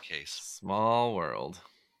Yeah, case. small world.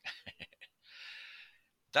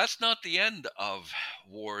 That's not the end of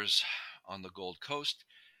wars on the Gold Coast.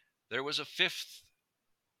 There was a fifth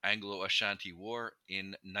Anglo Ashanti War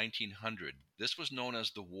in 1900. This was known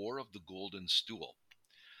as the War of the Golden Stool.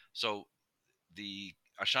 So the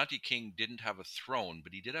Ashanti king didn't have a throne,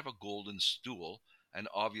 but he did have a golden stool. And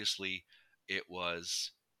obviously, it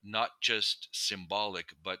was not just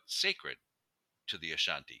symbolic, but sacred to the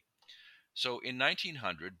Ashanti. So in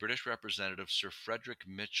 1900, British Representative Sir Frederick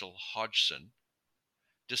Mitchell Hodgson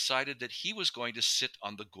decided that he was going to sit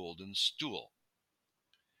on the golden stool.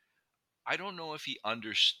 I don't know if he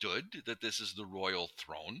understood that this is the royal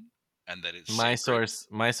throne and that it's My sacred.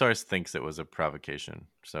 source thinks it was a provocation.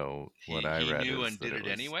 So what I He read knew is and that did it it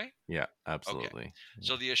was, anyway. yeah, Okay. absolutely.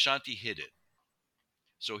 So the Ashanti hid it.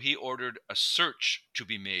 So he ordered a search to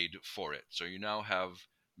be made for it. So you now have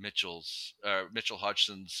Mitchell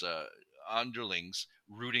Hodgson's underlings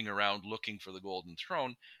rooting around looking for the golden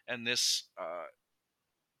throne, and this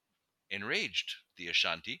enraged the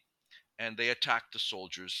Ashanti, and they attacked the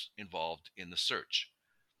soldiers involved in the search.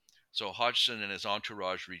 So Hodgson and his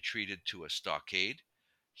entourage retreated to a stockade.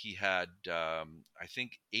 He had, I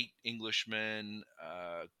think, 8 Englishmen,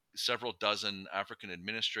 several dozen African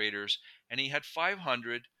administrators, and he had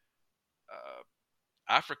 500 uh,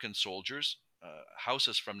 African soldiers,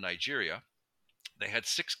 houses from Nigeria. They had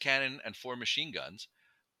 6 cannon and 4 machine guns,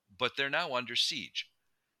 but they're now under siege.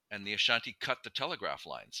 And the Ashanti cut the telegraph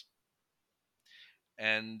lines.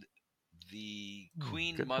 And the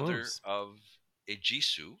queen Good mother moves. of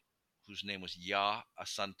Ejisu, whose name was Ya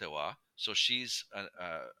Asantewa, so she's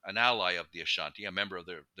an ally of the Ashanti, a member of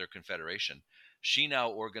their confederation. She now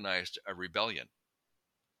organized a rebellion.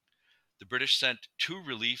 The British sent 2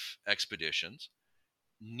 relief expeditions,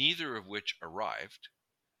 neither of which arrived.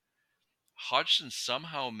 Hodgson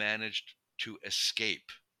somehow managed to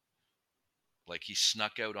escape, like he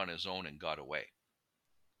snuck out on his own and got away.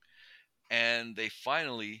 And they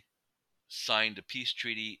finally signed a peace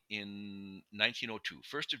treaty in 1902,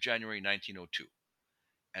 1st of January 1902.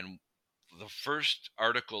 And the first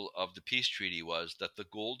article of the peace treaty was that the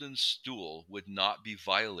golden stool would not be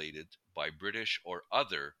violated by British or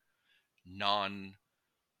other non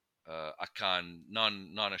Akan,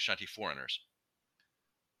 non Ashanti foreigners.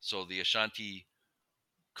 So the Ashanti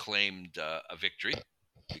claimed a victory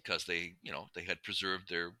because they had preserved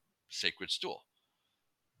their sacred stool.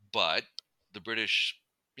 But the British,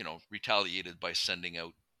 retaliated by sending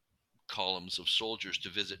out columns of soldiers to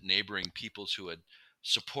visit neighboring peoples who had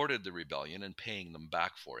supported the rebellion and paying them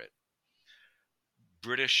back for it.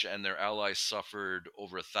 British and their allies suffered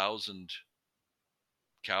over 1,000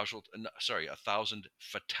 1,000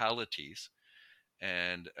 fatalities,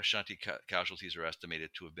 and Ashanti casualties are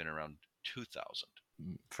estimated to have been around 2,000.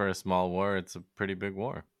 For a small war, it's a pretty big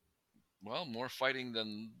war. Well, more fighting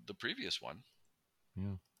than the previous one.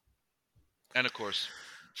 Yeah. And of course,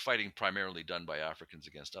 fighting primarily done by Africans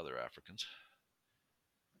against other Africans.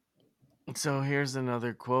 So here's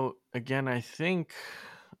another quote. Again, I think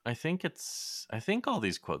all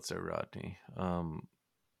these quotes are Rodney.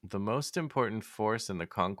 The most important force in the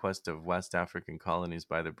conquest of West African colonies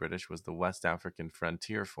by the British was the West African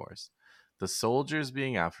Frontier Force, the soldiers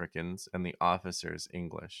being Africans and the officers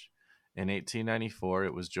English. In 1894,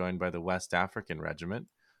 it was joined by the West African Regiment,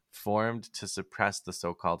 formed to suppress the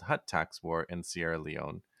so called Hut Tax War in Sierra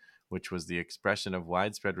Leone, which was the expression of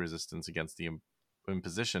widespread resistance against the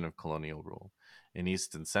imposition of colonial rule. In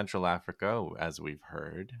East and Central Africa, as we've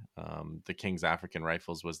heard, the King's African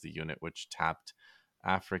Rifles was the unit which tapped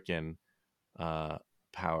African uh,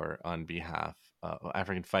 power on behalf,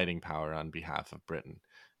 African fighting power on behalf of Britain.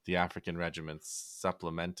 The African regiments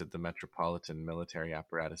supplemented the metropolitan military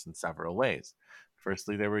apparatus in several ways.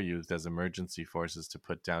 Firstly, they were used as emergency forces to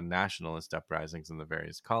put down nationalist uprisings in the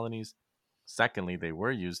various colonies. Secondly, they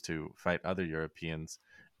were used to fight other Europeans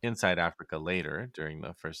inside Africa later during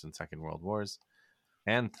the First and Second World Wars.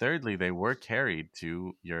 And thirdly, they were carried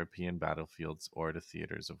to European battlefields or to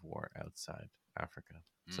theaters of war outside Africa.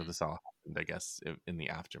 So Mm, this all happened, I guess, in the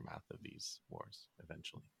aftermath of these wars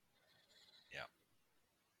eventually. yeah.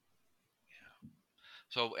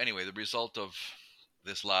 So anyway, the result of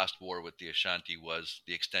this last war with the Ashanti was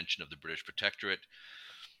the extension of the British protectorate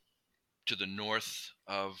to the north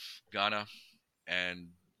of Ghana and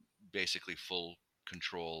basically full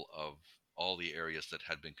control of all the areas that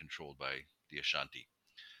had been controlled by the Ashanti.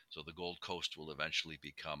 So the Gold Coast will eventually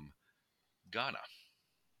become Ghana.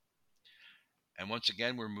 And once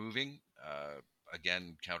again, we're moving,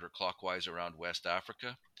 again, counterclockwise around West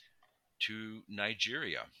Africa to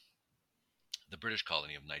Nigeria, the British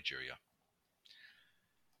colony of Nigeria.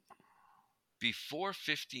 Before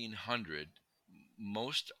 1500,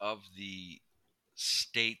 most of the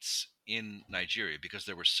states in Nigeria, because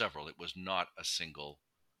there were several, it was not a single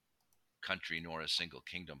country nor a single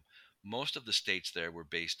kingdom. Most of the states there were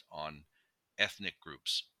based on ethnic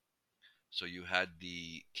groups. So you had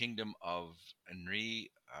the kingdom of Nri,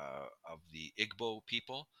 of the Igbo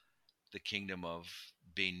people, the kingdom of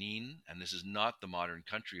Benin, and this is not the modern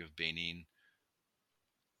country of Benin.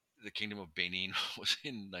 The kingdom of Benin was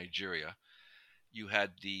in Nigeria. You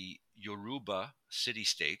had the Yoruba city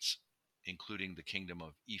states, including the kingdom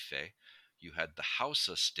of Ife. You had the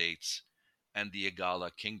Hausa states and the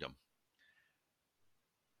Igala kingdom.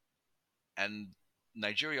 And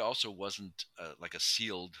Nigeria also wasn't like a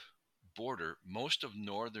sealed border. Most of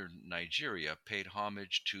northern Nigeria paid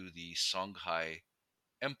homage to the Songhai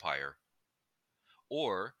Empire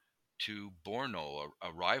or to Borno,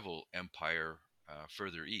 a rival empire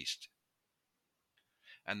further east.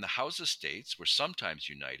 And the Hausa states were sometimes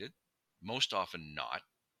united, most often not.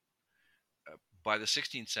 By the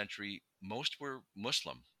 16th century, most were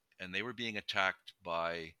Muslim, and they were being attacked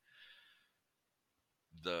by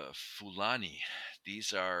the Fulani.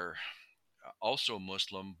 These are also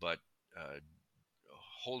Muslim, but uh,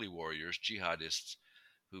 holy warriors, jihadists,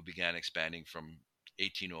 who began expanding from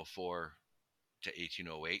 1804 to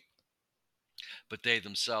 1808. but they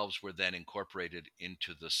themselves were then incorporated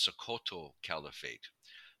into the Sokoto Caliphate.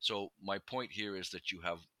 So, my point here is that you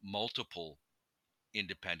have multiple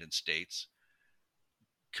independent states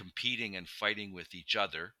competing and fighting with each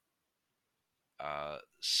other,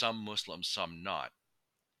 some Muslim, some not.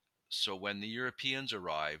 So, when the Europeans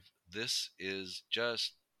arrive, this is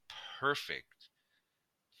just perfect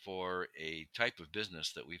for a type of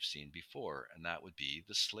business that we've seen before, and that would be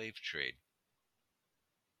the slave trade.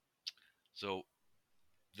 So,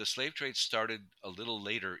 the slave trade started a little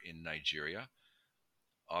later in Nigeria.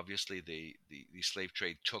 Obviously, the slave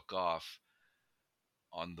trade took off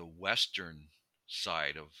on the western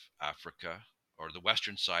side of Africa, or the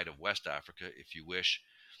western side of West Africa, if you wish.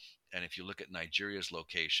 And if you look at Nigeria's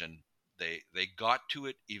location, they got to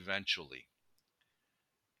it eventually.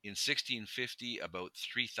 In 1650, about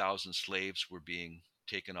 3,000 slaves were being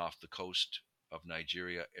taken off the coast of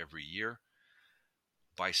Nigeria every year.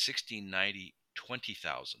 By 1690,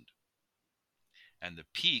 20,000. And the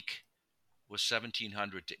peak was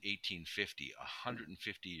 1700 to 1850, a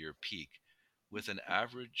 150-year peak, with an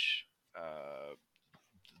average,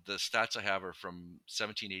 the stats I have are from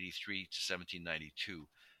 1783 to 1792,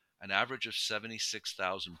 an average of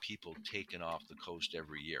 76,000 people taken off the coast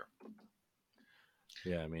every year.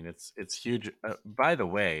 Yeah, I mean it's huge. By the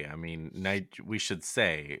way, I mean we should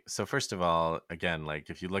say so. First of all, again, like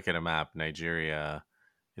if you look at a map, Nigeria,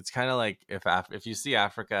 it's kind of like if you see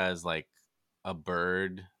Africa as like a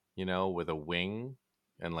bird, you know, with a wing,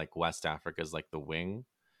 and like West Africa is like the wing,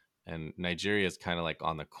 and Nigeria is kind of like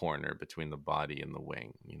on the corner between the body and the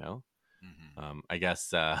wing, you know. Mm-hmm. I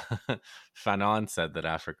guess Fanon said that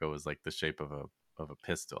Africa was like the shape of a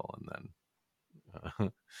pistol, and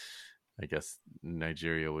then I guess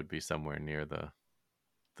Nigeria would be somewhere near The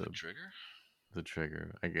the trigger? the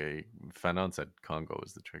trigger. Okay, Fanon said Congo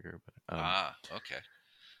was the trigger, Ah, okay.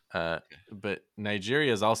 uh, Okay. but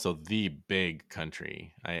Nigeria is also the big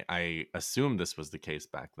country. I assume this was the case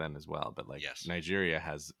back then as well, but like Yes. Nigeria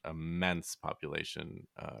has immense population.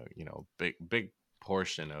 You know, big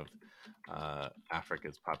portion of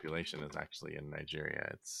Africa's population is actually in Nigeria.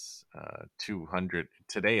 It's 200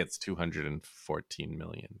 today. It's 214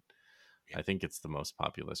 million. Yeah. I think it's the most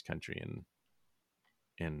populous country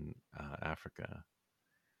in Africa.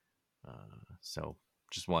 So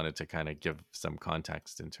just wanted to kind of give some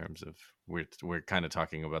context in terms of we're kind of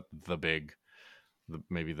talking about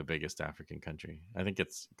maybe the biggest African country. I think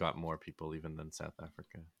it's got more people even than South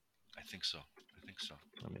Africa. I think so. I think so.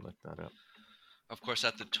 Let me look that up. Of course,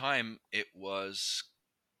 at the time, it was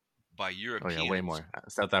by Oh yeah, way Europeans. more.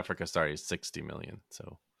 South Africa, sorry, is 60 million.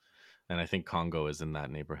 So, and I think Congo is in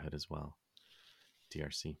that neighborhood as well.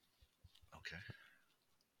 DRC. Okay.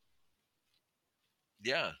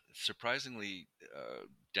 Yeah, surprisingly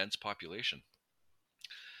dense population.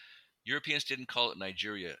 Europeans didn't call it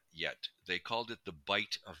Nigeria yet. They called it the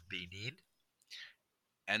Bight of Benin,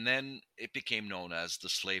 and then it became known as the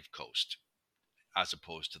Slave Coast, as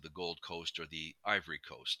opposed to the Gold Coast or the Ivory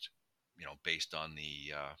Coast, based on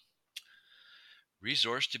the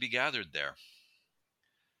resource to be gathered there.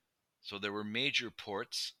 So there were major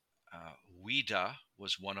ports. Ouidah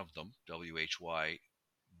was one of them, Whydah,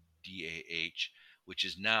 which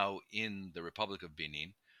is now in the Republic of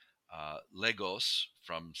Benin. Lagos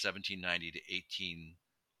from 1790 to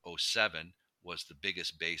 1807 was the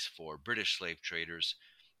biggest base for British slave traders,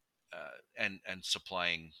 and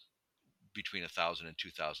supplying between 1,000 and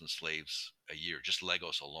 2,000 slaves a year, just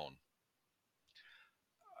Lagos alone.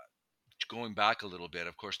 Going back a little bit,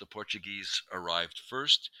 of course, the Portuguese arrived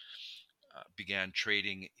first, began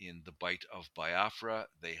trading in the Bight of Biafra.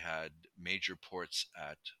 They had major ports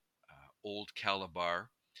at Old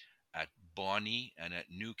Calabar, at Bonny, and at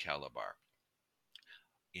New Calabar.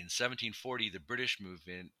 In 1740, the British moved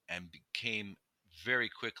in and became very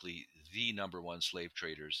quickly the number one slave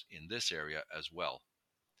traders in this area as well.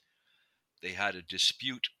 They had a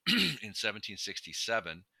dispute in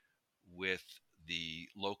 1767 with the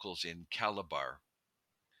locals in Calabar.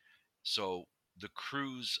 So the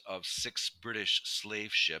crews of 6 British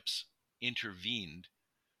slave ships intervened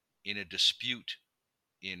in a dispute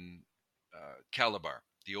in Calabar,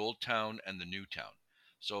 the old town and the new town.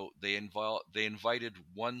 So they invited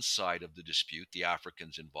one side of the dispute, the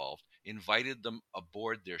Africans involved, invited them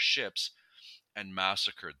aboard their ships and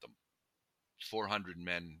massacred them. 400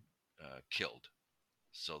 men killed.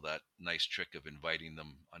 So that nice trick of inviting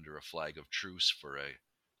them under a flag of truce for a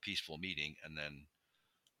peaceful meeting and then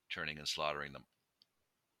turning and slaughtering them.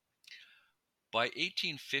 By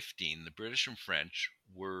 1815, the British and French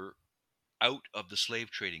were out of the slave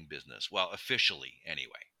trading business. Well, officially,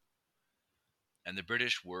 anyway. And the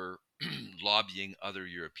British were lobbying other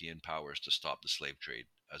European powers to stop the slave trade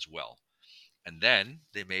as well. And then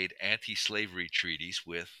they made anti slavery treaties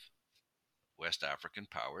with West African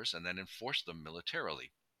powers and then enforced them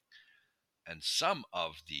militarily. And some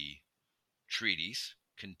of the treaties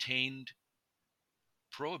contained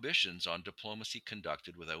prohibitions on diplomacy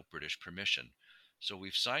conducted without British permission. So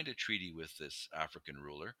we've signed a treaty with this African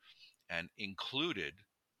ruler and included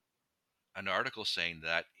an article saying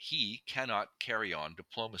that he cannot carry on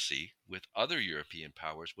diplomacy with other European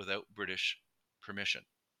powers without British permission.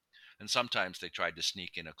 And sometimes they tried to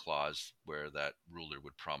sneak in a clause where that ruler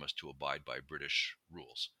would promise to abide by British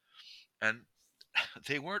rules. And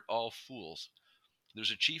they weren't all fools.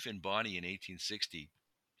 There's a chief in Bonny in 1860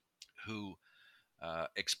 who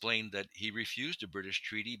explained that he refused a British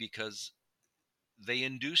treaty because they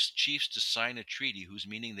induced chiefs to sign a treaty whose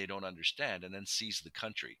meaning they don't understand and then seize the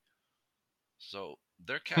country. So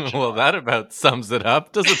they're catching Well, on. that about sums it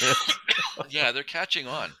up, doesn't it? Yeah, they're catching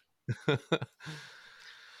on.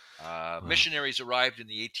 Wow. Missionaries arrived in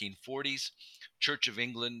the 1840s. Church of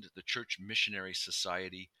England, the Church Missionary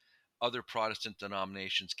Society, other Protestant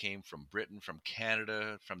denominations came from Britain, from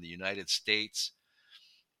Canada, from the United States.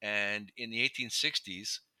 And in the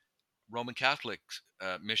 1860s, Roman Catholic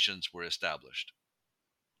missions were established.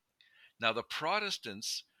 Now, the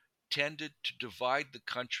Protestants tended to divide the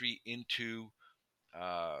country into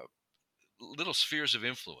uh, little spheres of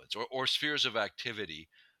influence or spheres of activity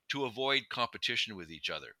to avoid competition with each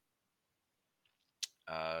other.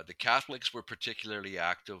 The Catholics were particularly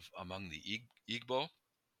active among the Igbo.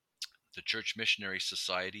 The Church Missionary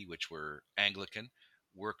Society, which were Anglican,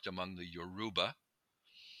 worked among the Yoruba.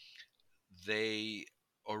 They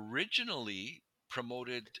originally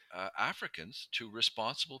promoted Africans to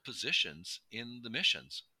responsible positions in the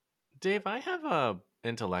missions. Dave, I have a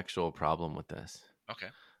intellectual problem with this. Okay.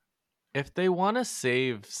 If they want to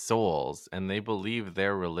save souls and they believe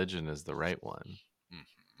their religion is the right one,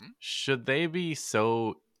 Hmm. should they be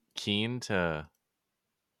so keen to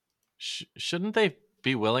shouldn't they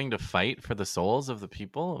be willing to fight for the souls of the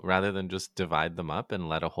people rather than just divide them up and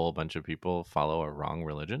let a whole bunch of people follow a wrong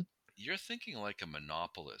religion? You're thinking like a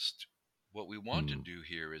monopolist. What we want to Hmm. do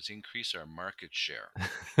here is increase our market share,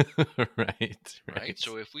 Right, right? right,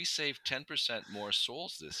 So if we save 10% more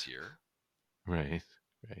souls this year, right,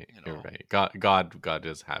 right. you You're know, right. God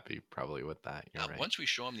is happy probably with that. You're right. once we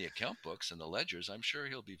show him the account books and the ledgers, I'm sure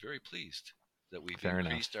he'll be very pleased that we've Fair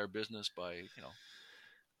increased enough. our business by,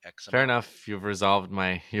 X Fair amount. enough. You've resolved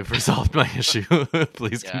my issue.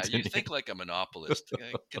 Please Yeah, you continue. think like a monopolist.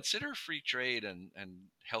 Consider free trade and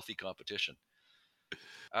healthy competition.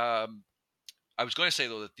 Um, I was going to say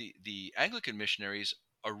though that the Anglican missionaries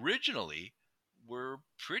originally were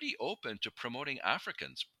pretty open to promoting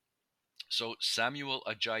Africans. So Samuel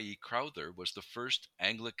Ajayi Crowther was the first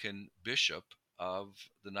Anglican bishop of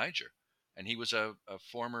the Niger, and he was a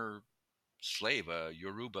former slave, a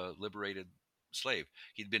Yoruba liberated slave.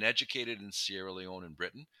 He'd been educated in Sierra Leone and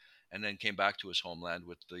Britain, and then came back to his homeland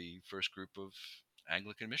with the first group of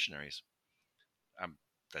Anglican missionaries. Um,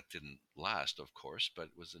 that didn't last, of course, but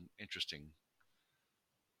it was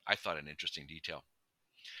I thought, an interesting detail.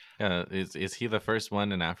 Is he the first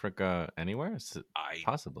one in Africa anywhere? I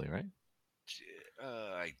Possibly, right?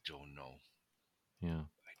 I don't know. Yeah,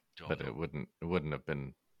 Don't but know. it wouldn't have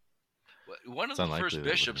been. Well, one It's of the unlikely first that it would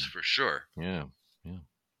have bishops been. for sure. Yeah, yeah.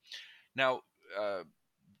 Now, uh,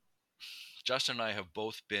 Justin and I have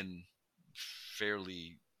both been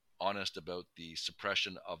fairly honest about the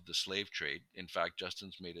suppression of the slave trade. In fact,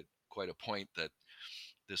 Justin's made it quite a point that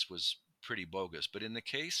this was pretty bogus. But in the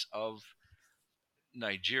case of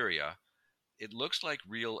Nigeria, it looks like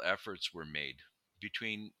real efforts were made.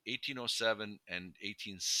 Between 1807 and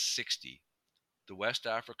 1860, the West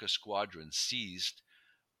Africa Squadron seized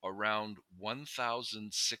around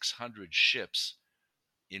 1,600 ships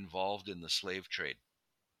involved in the slave trade.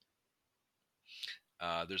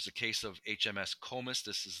 There's the case of HMS Comus.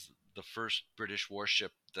 This is the first British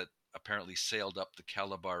warship that apparently sailed up the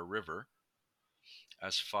Calabar River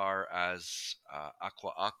as far as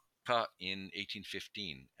Aqua Aqua in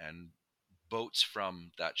 1815. And boats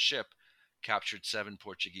from that ship captured 7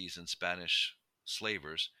 Portuguese and Spanish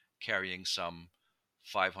slavers carrying some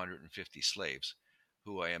 550 slaves,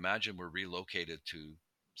 who I imagine were relocated to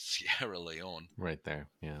Sierra Leone. Right there.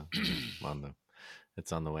 Yeah, yeah. On the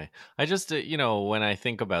It's on the way. I just when I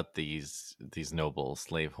think about these noble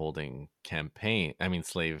slaveholding campaign, I mean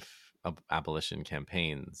abolition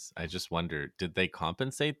campaigns, I just wonder, did they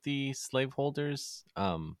compensate the slaveholders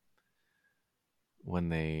when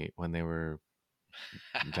they were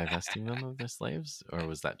divesting them of their slaves, or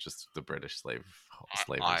was that just the British slave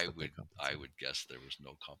slavers I that they would I compensated. would guess there was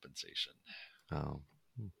no compensation. Oh,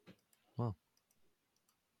 hmm. Well,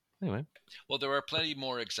 anyway. Well, there are plenty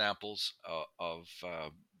more examples of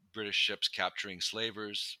British ships capturing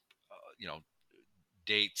slavers. You know,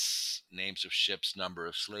 dates, names of ships, number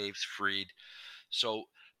of slaves freed. So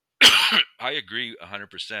I agree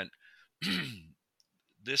 100%.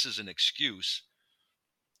 This is an excuse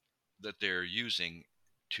that they're using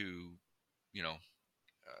to, you know,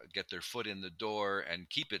 get their foot in the door and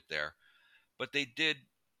keep it there. But they did,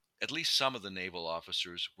 at least some of the naval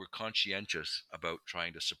officers were conscientious about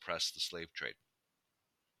trying to suppress the slave trade.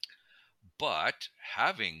 But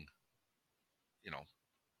having, you know,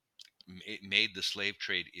 made the slave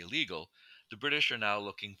trade illegal, the British are now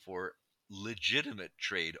looking for legitimate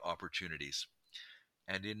trade opportunities.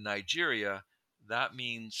 And in Nigeria, that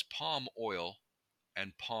means palm oil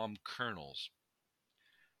and palm kernels.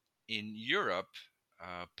 In Europe,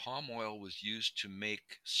 palm oil was used to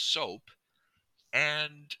make soap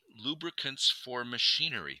and lubricants for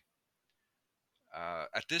machinery.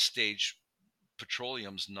 At this stage,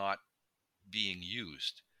 petroleum's not being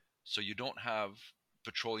used, so you don't have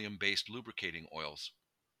petroleum based lubricating oils.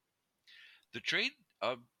 The trade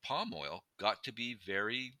of palm oil got to be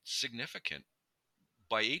very significant.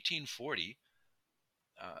 By 1840,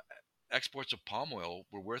 uh, exports of palm oil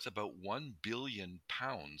were worth about 1 billion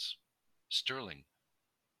pounds sterling.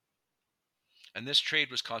 And this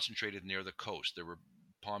trade was concentrated near the coast. There were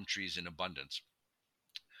palm trees in abundance.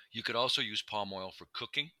 You could also use palm oil for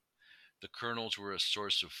cooking. The kernels were a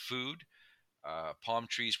source of food. Palm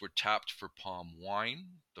trees were tapped for palm wine.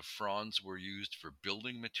 The fronds were used for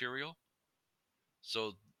building material.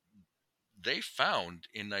 So they found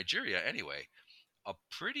in Nigeria, anyway, a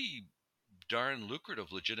pretty darn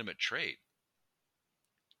lucrative, legitimate trade.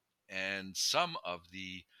 And some of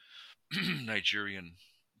the Nigerian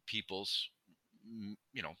peoples,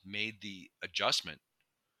 made the adjustment.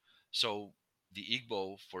 So the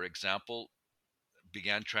Igbo, for example,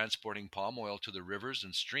 began transporting palm oil to the rivers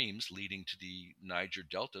and streams leading to the Niger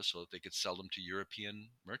Delta so that they could sell them to European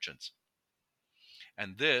merchants.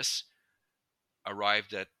 And this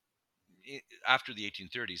arrived at, after the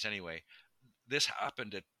 1830s anyway, this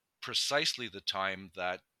happened at precisely the time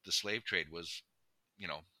that the slave trade was,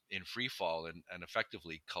 in free fall and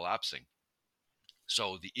effectively collapsing.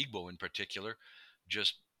 So the Igbo in particular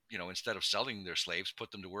just, instead of selling their slaves,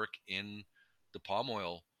 put them to work in the palm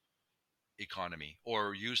oil economy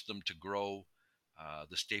or used them to grow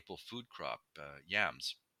the staple food crop,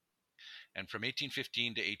 yams. And from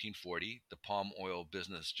 1815 to 1840, the palm oil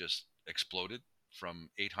business just exploded from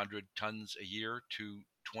 800 tons a year to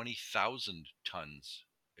 20,000 tons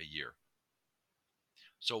a year.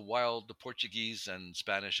 So while the Portuguese and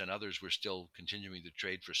Spanish and others were still continuing to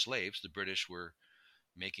trade for slaves, the British were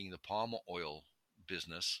making the palm oil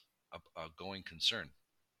business a going concern.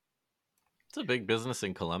 It's a big business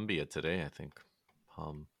in Colombia today, I think.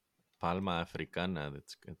 Palm, Palma Africana,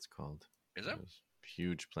 it's called. Is that There's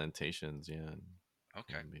huge plantations, yeah, in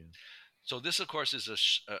okay? Colombia. So this, of course, is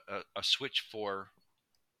a switch for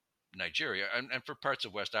Nigeria and for parts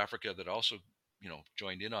of West Africa that also,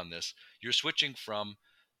 joined in on this. You're switching from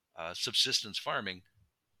subsistence farming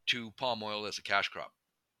to palm oil as a cash crop.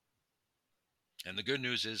 And the good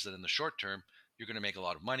news is that in the short term, you're going to make a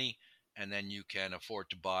lot of money, and then you can afford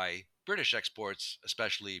to buy British exports,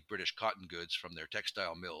 especially British cotton goods from their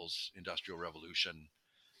textile mills, Industrial Revolution,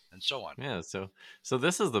 and so on. Yeah, so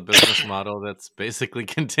this is the business model that's basically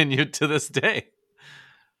continued to this day.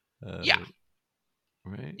 Yeah, Uh,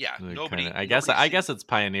 right? yeah. The kind Nobody, of nobody I sees. guess it's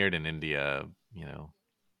pioneered in India,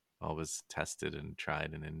 always tested and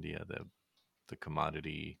tried in India, the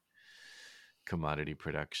commodity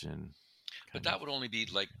production But kind of that would only be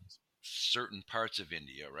like programs. certain parts of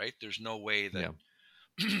India, right? There's no way that Yeah,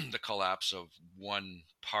 the collapse of one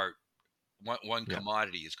part, one yeah,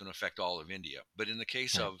 commodity is going to affect all of India. But in the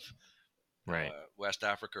case right, of right. West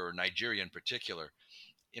Africa or Nigeria in particular,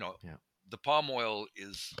 you know, Yeah, the palm oil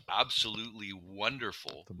is absolutely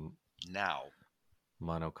wonderful the now.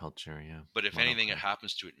 monoculture, yeah, But if anything that monocrop.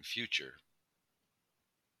 happens to it in future,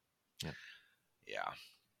 Yeah, yeah.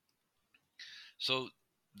 So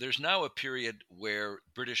there's now a period where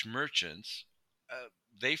British merchants,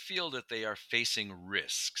 they feel that they are facing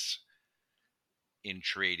risks in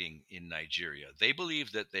trading in Nigeria. They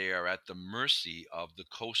believe that they are at the mercy of the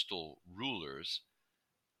coastal rulers,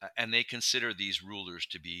 and they consider these rulers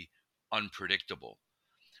to be unpredictable.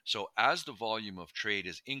 So, as the volume of trade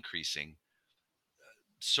is increasing,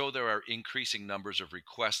 so there are increasing numbers of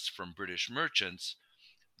requests from British merchants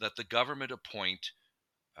that the government appoint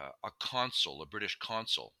a consul, a British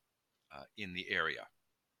consul, in the area.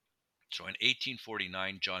 So in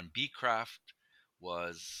 1849, John Beecraft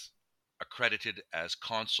was accredited as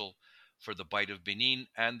consul for the Bight of Benin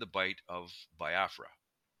and the Bight of Biafra.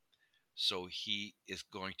 So he is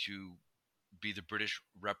going to be the British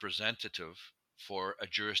representative for a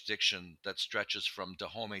jurisdiction that stretches from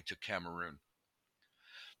Dahomey to Cameroon.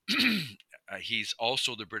 He's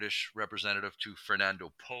also the British representative to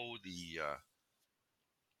Fernando Po, the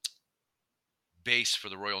base for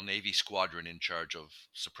the Royal Navy squadron in charge of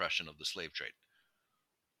suppression of the slave trade.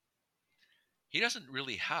 He doesn't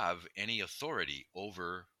really have any authority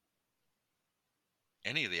over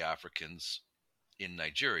any of the Africans in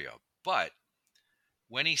Nigeria, but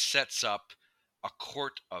when he sets up a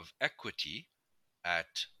court of equity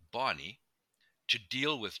at Bonny to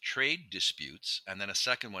deal with trade disputes, and then a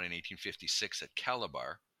second one in 1856 at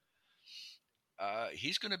Calabar,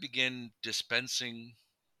 he's going to begin dispensing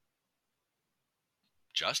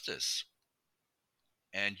justice.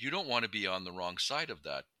 And you don't want to be on the wrong side of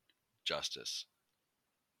that justice.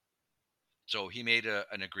 So he made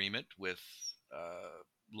an agreement with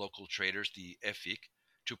local traders, the Efik,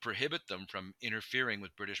 to prohibit them from interfering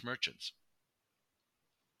with British merchants.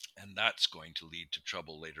 And that's going to lead to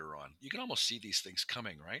trouble later on. You can almost see these things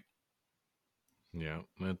coming, right? Yeah,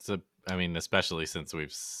 I mean, especially since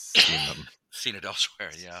we've seen them Seen it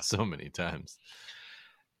elsewhere, yeah. so many times.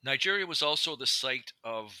 Nigeria was also the site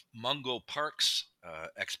of Mungo Park's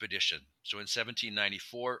expedition. So in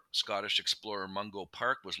 1794, Scottish explorer Mungo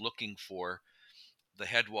Park was looking for the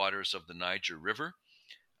headwaters of the Niger River,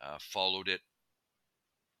 followed it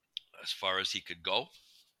as far as he could go.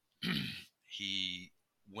 He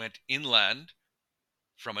went inland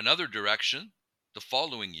from another direction the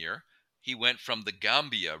following year. He went from the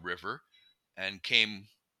Gambia River and came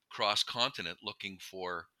cross continent looking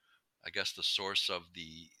for, I guess, the source of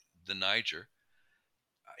the Niger.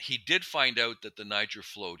 He did find out that the Niger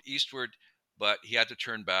flowed eastward, but he had to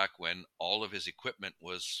turn back when all of his equipment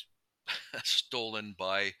was stolen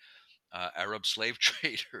by Arab slave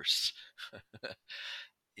traders.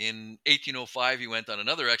 In 1805, he went on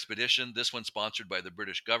another expedition, this one sponsored by the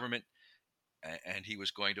British government, and he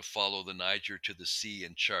was going to follow the Niger to the sea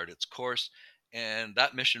and chart its course. And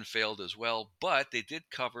that mission failed as well, but they did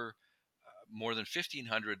cover more than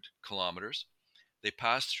 1,500 kilometers. They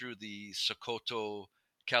passed through the Sokoto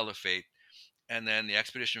Caliphate, and then the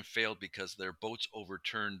expedition failed because their boats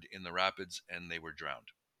overturned in the rapids and they were drowned.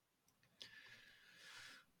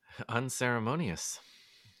 Unceremonious.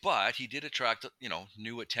 But he did attract,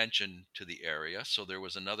 new attention to the area. So there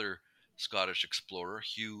was another Scottish explorer,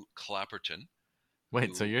 Hugh Clapperton.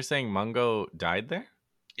 Wait, so you're saying Mungo died there?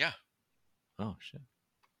 Yeah. Oh shit.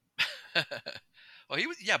 Well,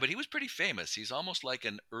 but he was pretty famous. He's almost like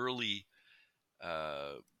an early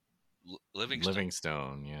Livingstone.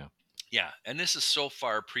 Livingstone, yeah. Yeah, and this is so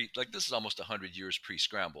far this is almost 100 years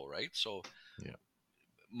pre-Scramble, right? So yeah.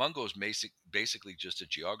 Mungo's basically just a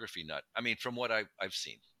geography nut. I mean, from what I've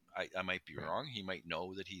seen, I might be wrong. He might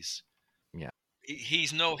know that he's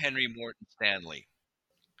no Henry Morton Stanley.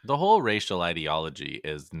 The whole racial ideology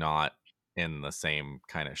is not in the same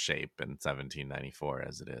kind of shape in 1794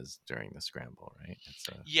 as it is during the Scramble, right?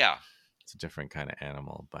 It's a different kind of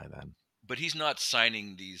animal by then. But he's not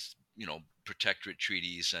signing these, protectorate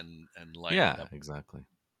treaties and lining up. Yeah, exactly.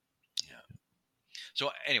 Yeah. So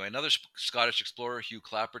anyway, another Scottish explorer, Hugh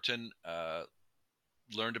Clapperton,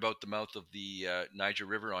 learned about the mouth of the Niger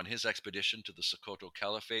River on his expedition to the Sokoto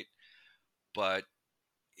Caliphate, but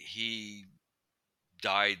he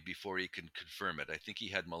died before he could confirm it. I think he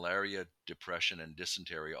had malaria, depression, and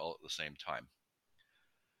dysentery all at the same time.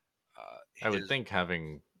 I would think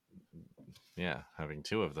having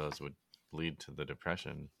two of those would lead to the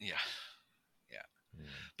depression. Yeah.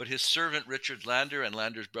 But his servant Richard Lander and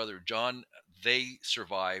Lander's brother John, they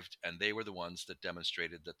survived, and they were the ones that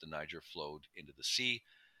demonstrated that the Niger flowed into the sea.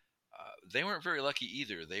 They weren't very lucky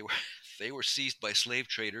either. They were seized by slave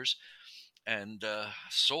traders and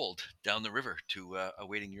sold down the river to a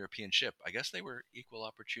waiting European ship. I guess they were equal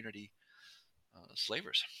opportunity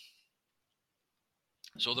slavers.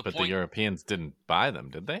 So the Europeans didn't buy them,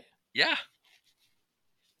 did they? Yeah.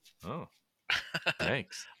 Oh,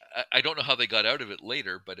 thanks. I don't know how they got out of it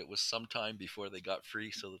later, but it was some time before they got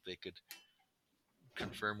free so that they could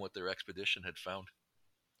confirm what their expedition had found.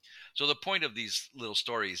 So the point of these little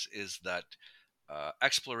stories is that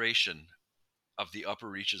exploration of the upper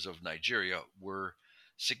reaches of Nigeria were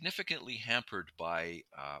significantly hampered by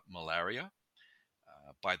malaria,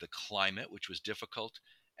 by the climate, which was difficult,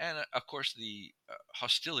 and of course the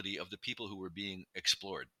hostility of the people who were being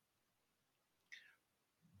explored.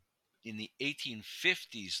 In the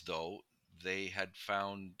 1850s, though, they had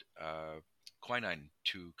found quinine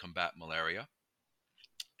to combat malaria.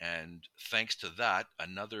 And thanks to that,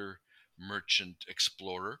 another merchant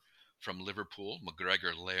explorer from Liverpool,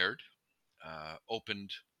 MacGregor Laird,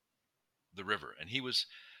 opened the river. And he was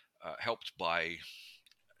helped by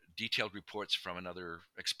detailed reports from another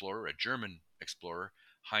explorer, a German explorer,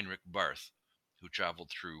 Heinrich Barth, who traveled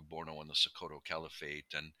through Borno and the Sokoto Caliphate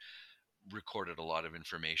and recorded a lot of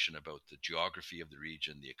information about the geography of the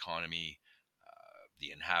region, the economy,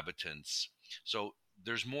 the inhabitants. So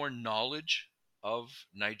there's more knowledge of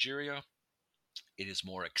Nigeria. It is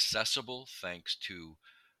more accessible thanks to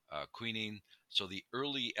quinine. So the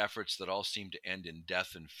early efforts that all seemed to end in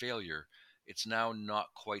death and failure, it's now not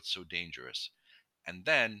quite so dangerous. And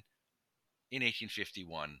then in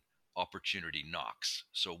 1851, opportunity knocks.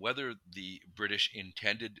 So whether the British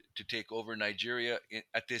intended to take over Nigeria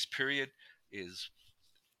at this period is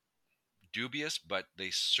dubious, but they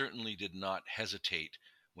certainly did not hesitate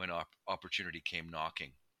when opportunity came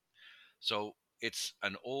knocking. So it's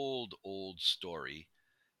an old story.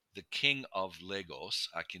 The king of Lagos,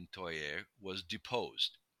 Akintoye, was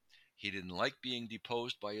deposed. He didn't like being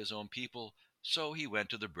deposed by his own people, so he went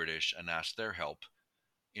to the British and asked their help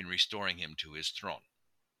in restoring him to his throne.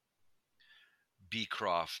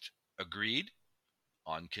 Beecroft agreed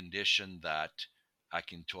on condition that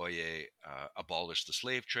Akintoye abolish the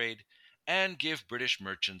slave trade and give British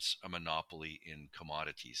merchants a monopoly in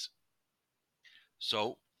commodities.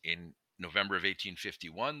 So, in November of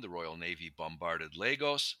 1851, the Royal Navy bombarded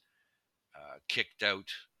Lagos, kicked out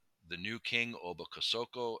the new king, Oba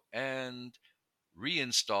Kosoko, and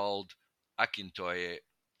reinstalled Akintoye,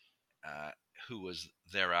 uh, who was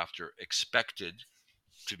thereafter expected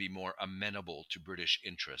to be more amenable to British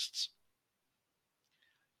interests.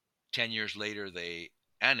 10 years later, they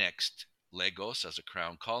annexed Lagos as a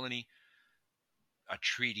crown colony, a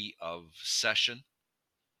treaty of cession.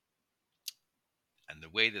 And the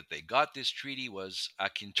way that they got this treaty was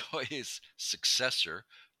Akintoye's successor,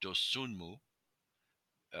 Dosunmu,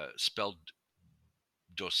 spelled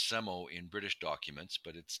Dosemo in British documents,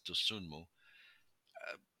 but it's Dosunmu.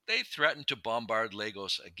 They threatened to bombard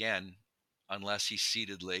Lagos again unless he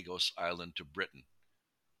ceded Lagos Island to Britain.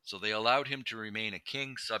 So they allowed him to remain a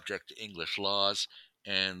king subject to English laws,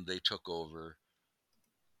 and they took over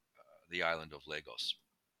the island of Lagos.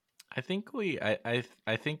 I think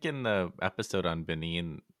in the episode on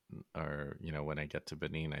Benin, or when I get to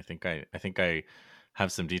Benin, I think I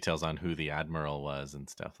have some details on who the admiral was and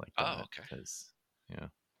stuff like Oh, that, okay. because yeah,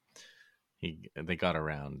 they got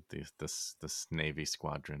around this navy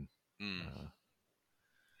squadron. Mm, Uh,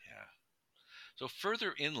 yeah. So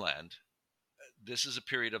further inland, this is a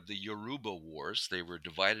period of the Yoruba Wars. They were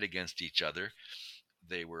divided against each other.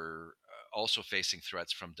 They were also facing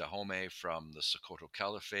threats from Dahomey, from the Sokoto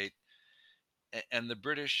Caliphate, and the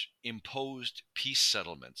British imposed peace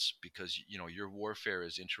settlements because your warfare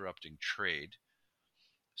is interrupting trade.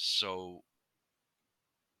 So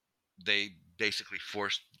they basically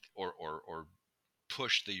forced or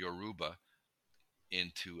pushed the Yoruba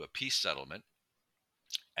into a peace settlement,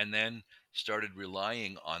 and then started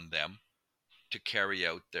relying on them to carry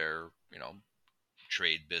out their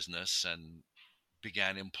trade business, and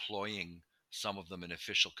began employing some of them in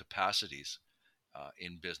official capacities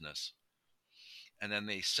in business. And then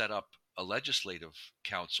they set up a legislative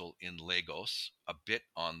council in Lagos, a bit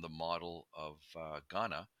on the model of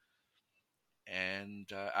Ghana,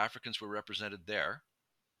 and Africans were represented there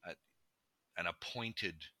at an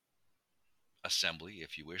appointed assembly,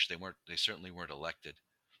 if you wish. They certainly weren't elected.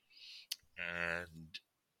 And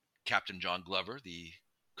Captain John Glover, the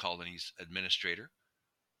colony's administrator,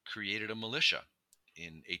 created a militia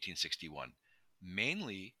in 1861,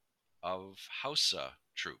 mainly of Hausa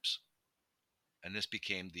troops. And this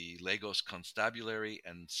became the Lagos Constabulary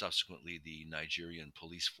and subsequently the Nigerian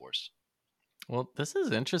police force. well, this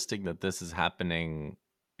is interesting that this is happening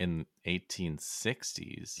in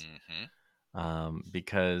 1860s. Mm-hmm.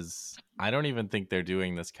 Because I don't even think they're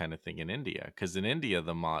doing this kind of thing in India. Because in India,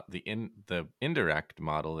 the indirect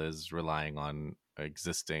model is relying on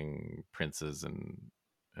existing princes and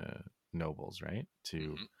nobles, right, to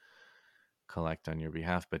Mm-hmm. collect on your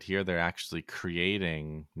behalf. But here, they're actually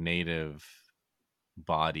creating native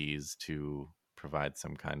bodies to provide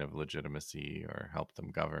some kind of legitimacy or help them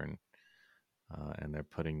govern. And they're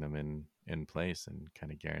putting them in place and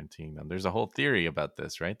kind of guaranteeing them. There's a whole theory about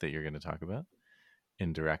this, right, that you're going to talk about.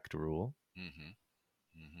 Indirect rule. Mm-hmm.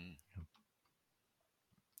 Mm-hmm.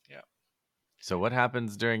 Yeah. So what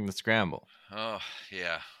happens during the scramble? Oh,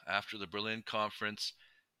 yeah. After the Berlin Conference,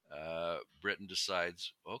 Britain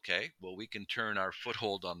decides, okay, well, we can turn our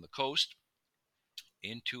foothold on the coast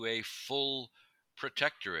into a full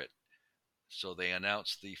protectorate. So they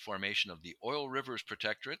announced the formation of the Oil Rivers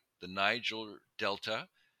Protectorate, the Niger Delta,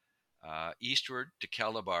 eastward to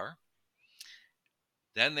Calabar.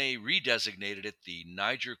 Then they redesignated it the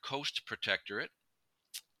Niger Coast Protectorate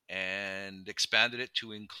and expanded it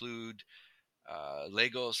to include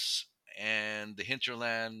Lagos and the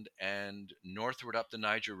hinterland and northward up the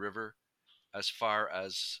Niger River as far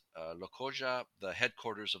as Lokoja, the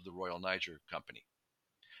headquarters of the Royal Niger Company.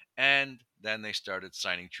 And then they started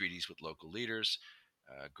signing treaties with local leaders,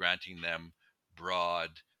 granting them broad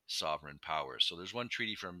sovereign powers. So there's one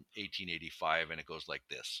treaty from 1885, and it goes like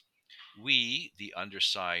this: We, the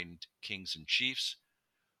undersigned kings and chiefs,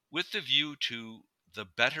 with the view to the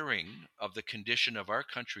bettering of the condition of our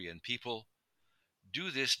country and people,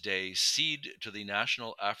 do this day cede to the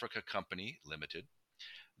National Africa Company Limited,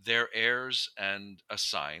 their heirs and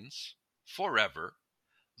assigns, forever,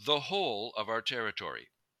 the whole of our territory.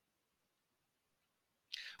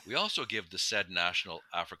 We also give the said National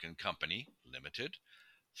African Company Limited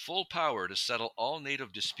full power to settle all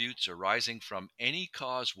native disputes arising from any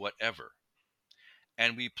cause whatever,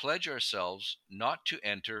 and we pledge ourselves not to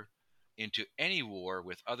enter into any war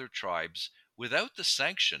with other tribes without the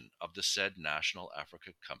sanction of the said National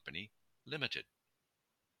Africa Company Limited.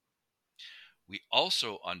 We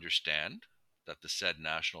also understand that the said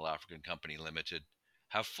National African Company Limited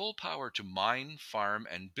have full power to mine, farm,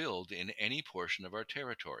 and build in any portion of our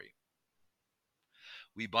territory.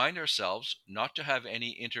 We bind ourselves not to have any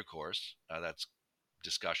intercourse, that's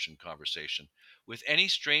discussion, conversation, with any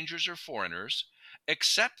strangers or foreigners,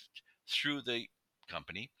 except through the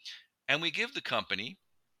company, and we give the company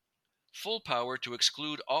full power to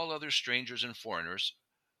exclude all other strangers and foreigners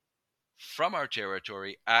from our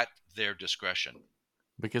territory at their discretion.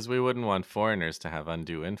 Because we wouldn't want foreigners to have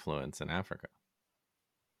undue influence in Africa.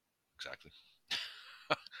 Exactly.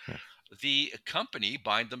 Yeah. The company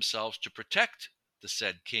bind themselves to protect the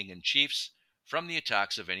said king and chiefs from the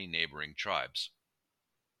attacks of any neighboring tribes.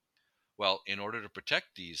 Well, in order to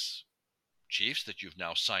protect these chiefs that you've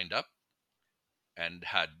now signed up and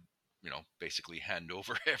had, basically hand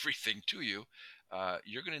over everything to you,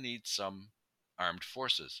 you're going to need some armed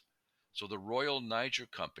forces. So the Royal Niger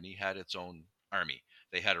Company had its own army.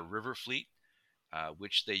 They had a river fleet,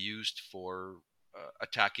 which they used for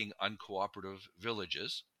attacking uncooperative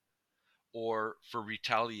villages or for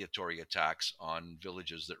retaliatory attacks on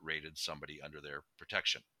villages that raided somebody under their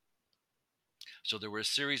protection. So there were a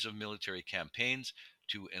series of military campaigns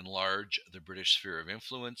to enlarge the British sphere of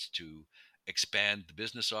influence, to expand the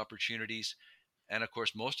business opportunities, and of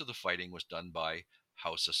course, most of the fighting was done by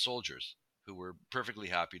Hausa soldiers who were perfectly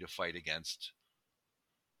happy to fight against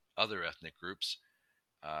other ethnic groups,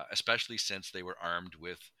 especially since they were armed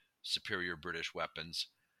with superior British weapons.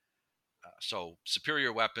 So,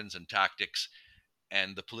 superior weapons and tactics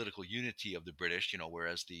and the political unity of the British,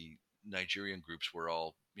 whereas the Nigerian groups were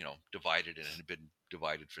all, divided and had been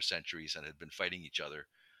divided for centuries and had been fighting each other.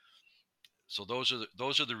 So those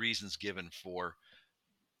are the reasons given for,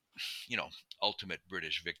 you know, ultimate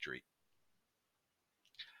British victory.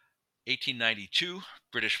 1892,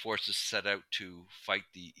 British forces set out to fight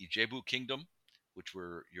the Ijebu Kingdom, which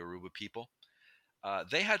were Yoruba people.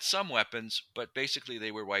 They had some weapons, but basically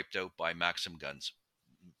they were wiped out by Maxim guns,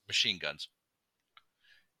 machine guns.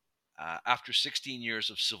 After 16 years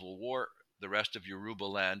of civil war, the rest of Yoruba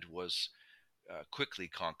land was quickly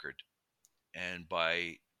conquered. And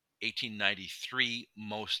by 1893,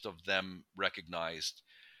 most of them recognized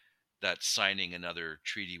that signing another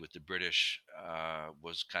treaty with the British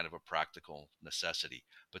was kind of a practical necessity.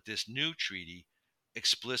 But this new treaty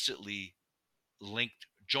explicitly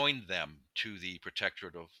joined them to the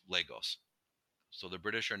Protectorate of Lagos. So the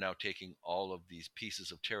British are now taking all of these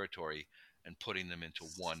pieces of territory and putting them into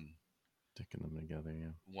Sticking them together,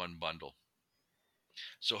 yeah. one bundle.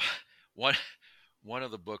 So one one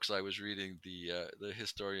of the books I was reading, the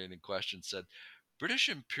historian in question said British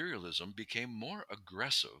imperialism became more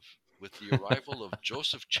aggressive with the arrival of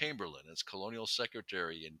Joseph Chamberlain as colonial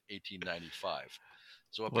secretary in 1895.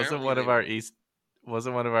 So Wasn't apparently one they of our were, East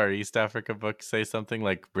wasn't one of our East Africa books say something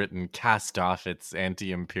like Britain cast off its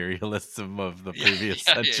anti-imperialism of the yeah, previous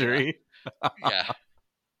yeah, yeah, yeah, century? yeah,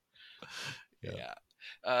 Yeah.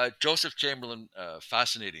 yeah. Joseph Chamberlain,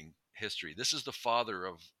 fascinating history. This is the father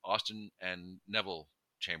of Austin and Neville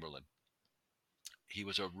Chamberlain. He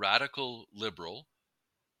was a radical liberal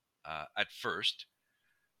at first,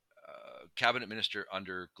 cabinet minister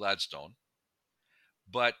under Gladstone,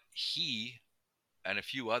 but he and a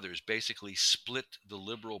few others basically split the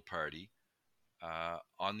Liberal Party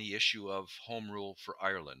on the issue of home rule for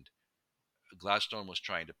Ireland. Gladstone was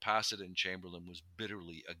trying to pass it, and Chamberlain was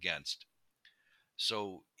bitterly against.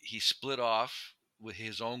 So he split off with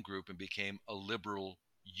his own group and became a liberal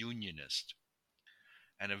unionist,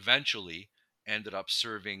 and eventually ended up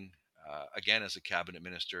serving again as a cabinet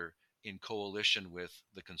minister in coalition with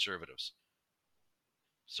the conservatives.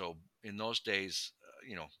 So in those days,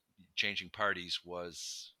 changing parties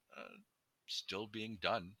was still being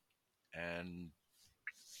done, and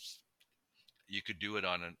you could do it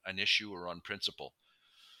on an issue or on principle.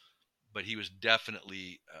 But he was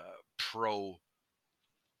definitely pro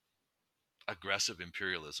aggressive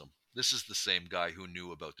imperialism. This is the same guy who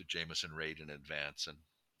knew about the Jameson raid in advance, and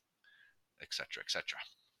etc. etc.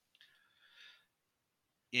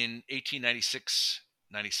 In 1896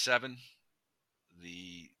 97,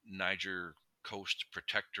 the Niger Coast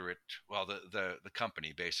Protectorate, well, the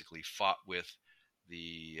company basically fought with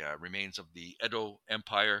the remains of the Edo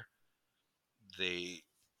Empire. They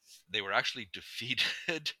they were actually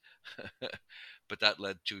defeated, but that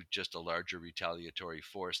led to just a larger retaliatory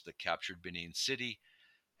force that captured Benin City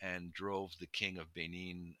and drove the king of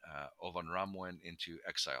Benin, Ovanramwen, into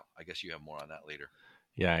exile. I guess you have more on that later.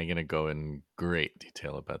 Yeah, I'm gonna go in great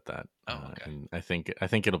detail about that, Oh, okay. and I think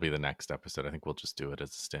it'll be the next episode. I think we'll just do it as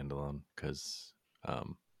a standalone because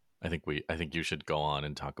um, I think you should go on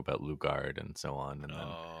and talk about Lugard and so on, and then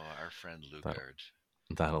Oh, our friend that'll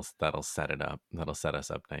Lugard. that'll set it up. That'll set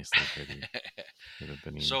us up nicely for the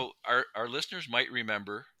Benin. So our listeners might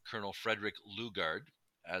remember Colonel Frederick Lugard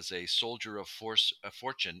as a soldier of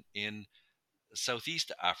fortune in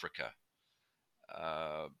Southeast Africa,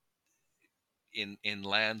 uh, in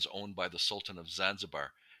lands owned by the Sultan of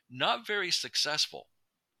Zanzibar. Not very successful.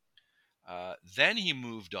 Then he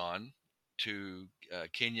moved on to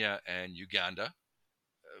Kenya and Uganda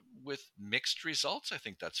with mixed results. I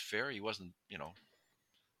think that's fair. He wasn't,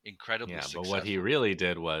 incredibly Yeah, but what he successful. really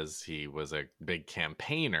did was he was a big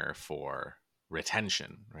campaigner for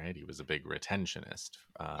retention, right? He was a big retentionist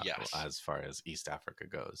Yes. as far as East Africa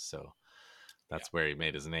goes. So Yeah. that's where he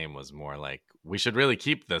made his name, was more like we should really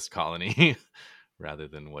keep this colony rather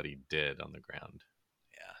than what he did on the ground.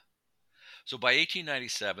 Yeah. So by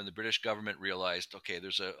 1897, the British government realized, okay,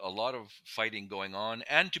 there's a lot of fighting going on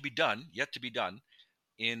and to be done, yet to be done,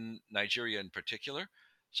 in Nigeria in particular.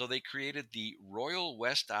 So they created the Royal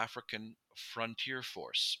West African Frontier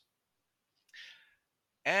Force.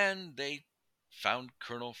 And they found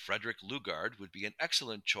Colonel Frederick Lugard would be an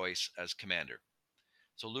excellent choice as commander.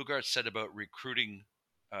 So Lugard set about recruiting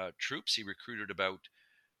troops. He recruited about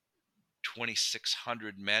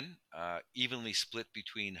 2,600 men, evenly split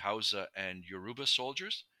between Hausa and Yoruba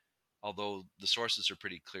soldiers. Although the sources are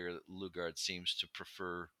pretty clear that Lugard seemed to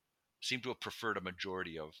have preferred a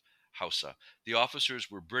majority of Hausa. The officers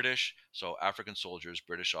were British, so African soldiers,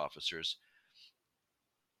 British officers.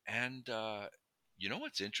 And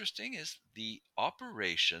what's interesting is the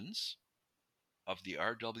operations of the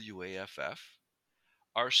RWAFF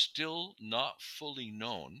are still not fully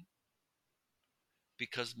known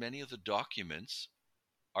because many of the documents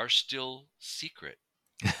are still secret.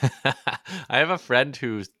 I have a friend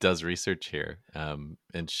who does research here, and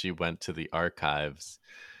she went to the archives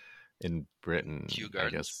in Britain, Kew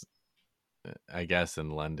Gardens? I guess in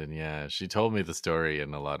London, yeah. She told me the story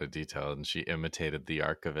in a lot of detail and she imitated the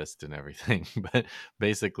archivist and everything. But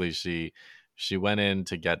basically she went in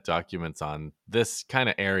to get documents on this kind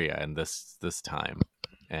of area and this time.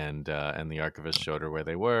 And the archivist showed her where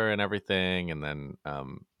they were and everything. And then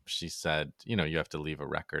she said, you have to leave a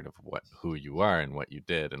record of who you are and what you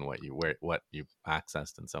did and what you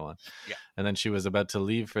accessed and so on. Yeah. And then she was about to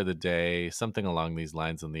leave for the day, something along these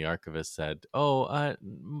lines, and the archivist said, "Oh,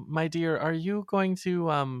 my dear, are you going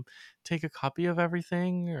to take a copy of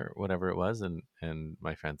everything or whatever it was?" And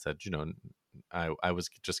my friend said, I was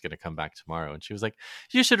just going to come back tomorrow. And she was like,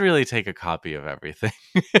 "You should really take a copy of everything."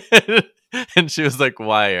 And she was like,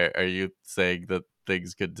 "Why? Are you saying that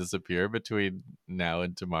things could disappear between now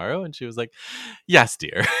and tomorrow?" And she was like, "Yes,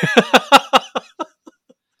 dear."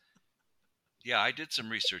 Yeah, I did some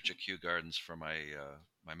research at Kew Gardens for my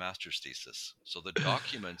master's thesis. So the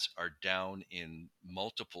documents are down in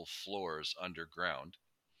multiple floors underground,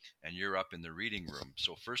 and you're up in the reading room.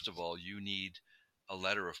 So first of all, you need a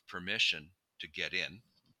letter of permission to get in,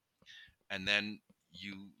 and then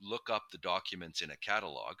you look up the documents in a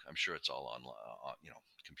catalog. I'm sure it's all on,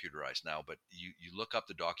 computerized now, but you look up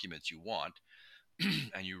the documents you want,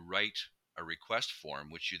 and you write a request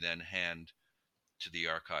form, which you then hand to the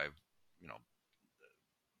archive, you know,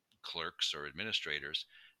 clerks or administrators,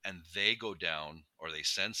 and they go down or they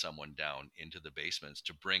send someone down into the basements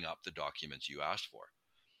to bring up the documents you asked for.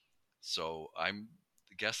 So I'm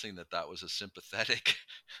guessing that was a sympathetic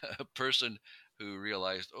person who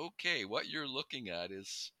realized, okay, what you're looking at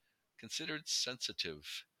is considered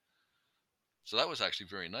sensitive. So that was actually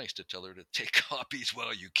very nice to tell her to take copies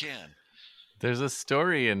while you can. There's a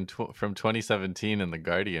story from 2017 in The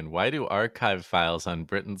Guardian. Why do archive files on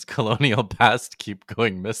Britain's colonial past keep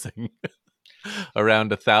going missing?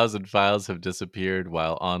 Around 1,000 files have disappeared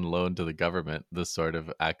while on loan to the government. This sort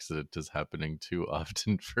of accident is happening too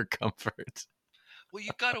often for comfort. Well,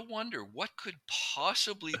 you got to wonder what could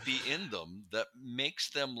possibly be in them that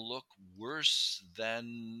makes them look worse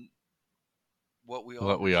than what we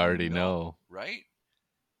What we already already know, know. right?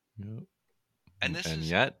 Yep. And this And is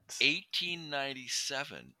yet,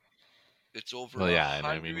 1897. It's over well, a yeah, and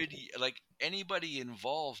I mean, hundred. Like anybody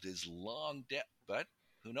involved is long dead, but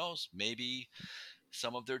who knows? Maybe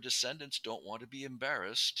some of their descendants don't want to be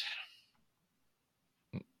embarrassed.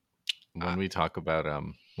 when Uh, we talk about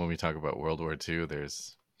World War II,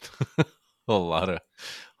 there's a whole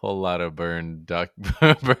lot of burned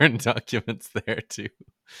documents there too.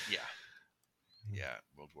 yeah, yeah,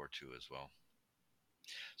 World War II as well.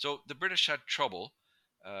 So the British had trouble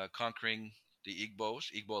conquering the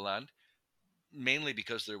Igbo land, mainly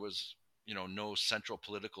because there was, no central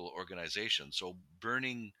political organization. So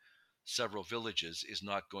burning several villages is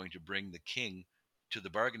not going to bring the king to the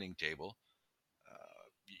bargaining table.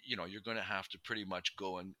 You're going to have to pretty much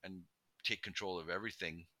go and take control of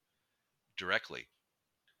everything directly.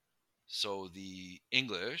 So the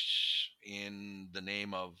English, in the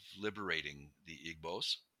name of liberating the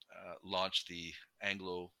Igbos, launched the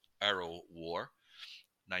Anglo-Arrow War,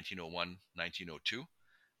 1901, 1902,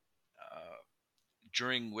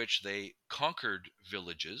 during which they conquered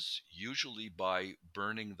villages, usually by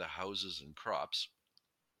burning the houses and crops.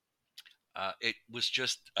 It was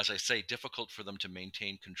just, as I say, difficult for them to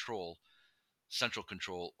maintain central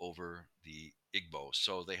control over the Igbo.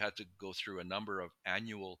 So they had to go through a number of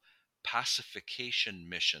annual pacification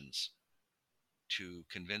missions to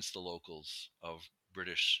convince the locals of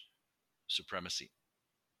British supremacy.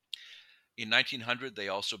 In 1900, they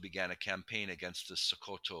also began a campaign against the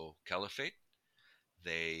Sokoto Caliphate.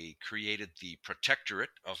 They created the Protectorate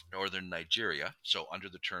of Northern Nigeria. So, under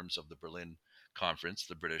the terms of the Berlin Conference,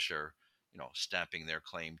 the British are, stamping their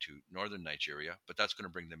claim to Northern Nigeria, but that's going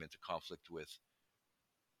to bring them into conflict with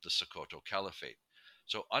the Sokoto Caliphate.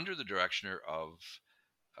 So, under the direction of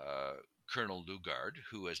Colonel Lugard,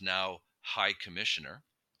 who is now High Commissioner,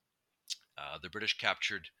 the British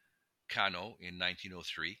captured Kano in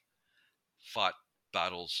 1903, fought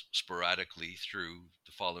battles sporadically through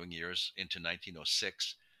the following years into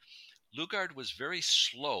 1906. Lugard was very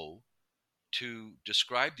slow to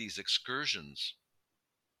describe these excursions.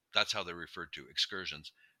 That's how they're referred to,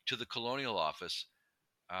 excursions, to the colonial office.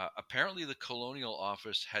 Apparently, the colonial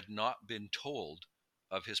office had not been told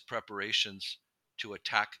of his preparations to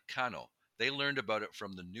attack Kano. They learned about it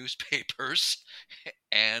from the newspapers,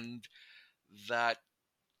 and that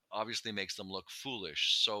obviously makes them look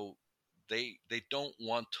foolish. So they don't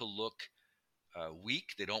want to look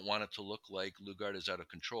weak. They don't want it to look like Lugard is out of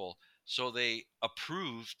control. So they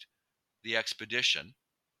approved the expedition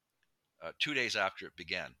 2 days after it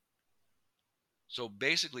began. So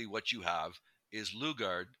basically, what you have is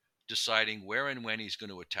Lugard deciding where and when he's going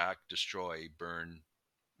to attack, destroy, burn,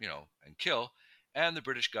 and kill, and the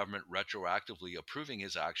British government retroactively approving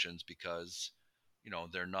his actions because,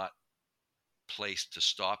 they're not placed to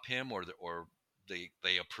stop him, or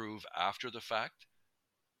they approve after the fact.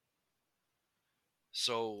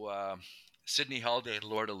 So Sidney Halliday and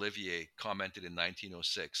Lord Olivier commented in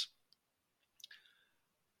 1906,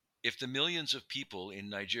 if the millions of people in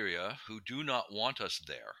Nigeria who do not want us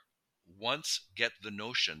there once get the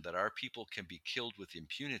notion that our people can be killed with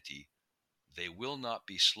impunity, they will not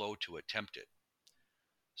be slow to attempt it.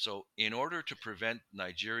 So, in order to prevent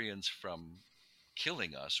Nigerians from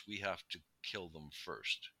killing us, we have to kill them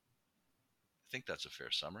first. I think that's a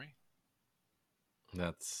fair summary.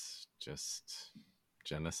 that's just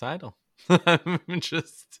genocidal.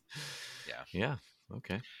 Just, Yeah. yeah,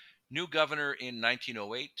 okay. New governor in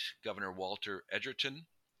 1908, Governor Walter Edgerton.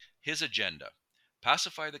 His agenda: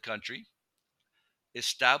 pacify the country,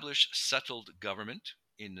 establish settled government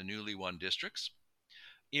in the newly won districts,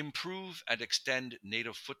 improve and extend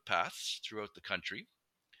native footpaths throughout the country,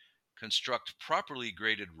 construct properly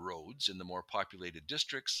graded roads in the more populated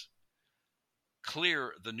districts,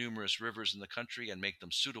 clear the numerous rivers in the country and make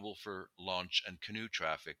them suitable for launch and canoe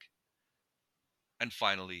traffic, and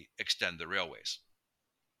finally, extend the railways.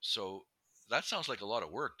 So that sounds like a lot of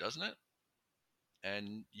work, doesn't it?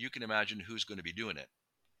 And you can imagine who's going to be doing it.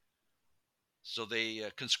 So they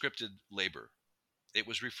conscripted labor. It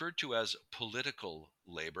was referred to as political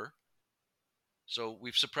labor. So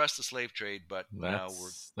we've suppressed the slave trade, but now we're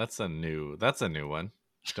That's a new one.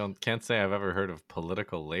 Can't say I've ever heard of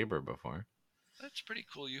political labor before. That's a pretty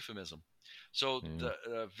cool euphemism. So Yeah.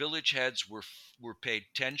 the village heads were paid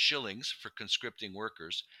 10 shillings for conscripting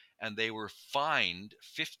workers, and they were fined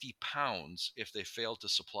 £50 if they failed to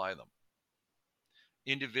supply them.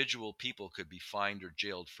 Individual people could be fined or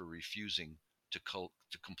jailed for refusing to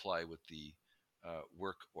comply with the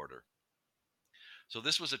work order. So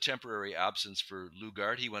this was a temporary absence for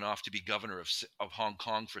Lugard. He went off to be governor of Hong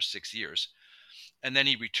Kong for 6 years, and then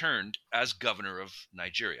he returned as governor of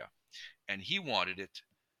Nigeria. And he wanted it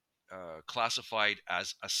classified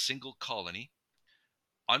as a single colony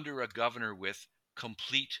under a governor with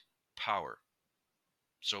complete power.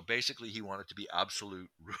 So basically, he wanted to be absolute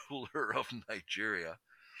ruler of Nigeria.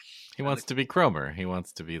 He And the wants to be Cromer. He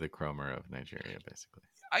wants to be the Cromer of Nigeria, basically.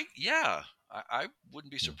 I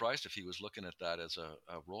wouldn't be Yeah. surprised if he was looking at that as a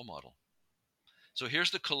role model. So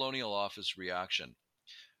here's the Colonial Office reaction.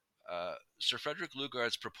 Sir Frederick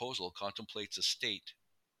Lugard's proposal contemplates a state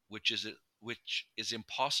which is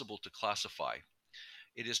impossible to classify.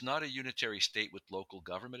 It is not a unitary state with local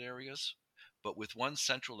government areas, but with one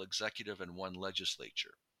central executive and one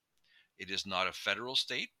legislature. It is not a federal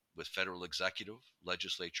state with federal executive,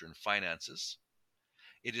 legislature, and finances.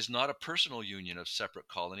 It is not a personal union of separate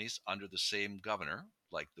colonies under the same governor,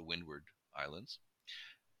 like the Windward Islands.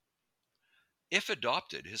 If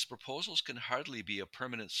adopted, his proposals can hardly be a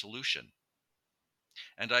permanent solution,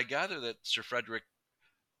 and I gather that Sir Frederick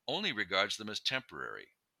only regards them as temporary.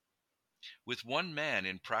 With one man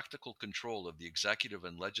in practical control of the executive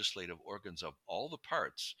and legislative organs of all the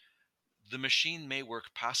parts, the machine may work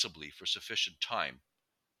passably for sufficient time.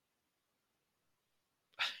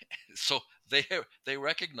 So they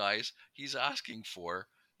recognize he's asking for,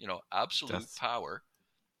 absolute Des- power,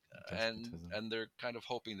 and despotism. and they're kind of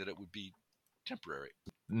hoping that it would be temporary.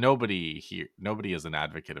 Nobody is an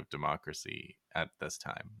advocate of democracy at this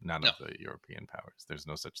time. None No, of the European powers. There's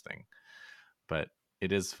no such thing. But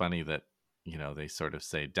it is funny that they sort of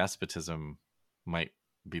say despotism might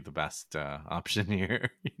be the best option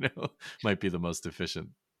here. Might be the most efficient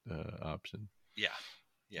option. yeah,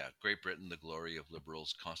 yeah. Great Britain, the glory of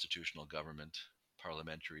liberals, constitutional government,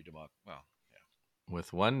 parliamentary democracy. Well, yeah.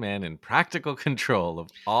 With one man in practical control of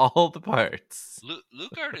all the parts.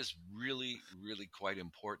 Lugard is really, really quite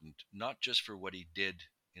important, not just for what he did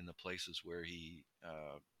in the places where he,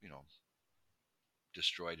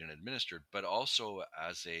 destroyed and administered, but also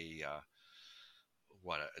as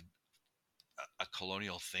what a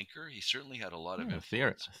colonial thinker. He certainly had a lot of Yeah,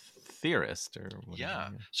 influence. theorist or whatever. Yeah.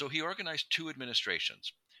 Yeah. So he organized two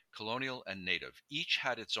administrations, colonial and native. Each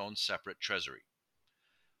had its own separate treasury.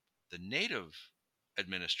 The native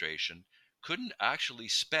administration couldn't actually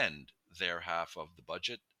spend their half of the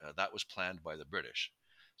budget. That was planned by the British.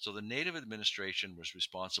 So the native administration was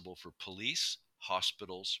responsible for police,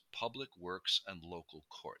 hospitals, public works, and local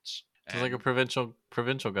courts. So it's like a And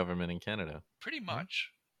provincial government in Canada, pretty right? much,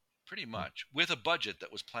 pretty Yeah. much, with a budget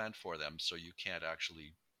that was planned for them, so you can't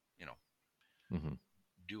actually, you know, Mm-hmm.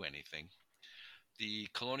 do anything. The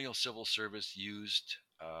colonial civil service used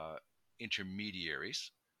intermediaries,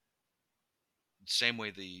 same way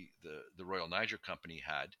the Royal Niger Company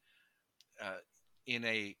had, uh, in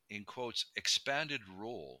a in quotes expanded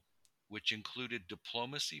role, which included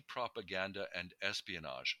diplomacy, propaganda, and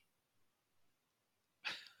espionage.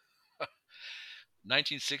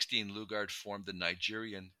 1916, Lugard formed the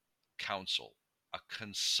Nigerian Council, a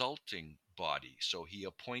consulting body. So he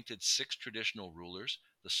appointed 6 traditional rulers: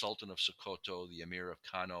 the Sultan of Sokoto, the Emir of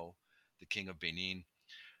Kano, the King of Benin,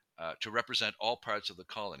 to represent all parts of the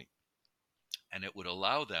colony. And it would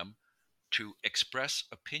allow them to express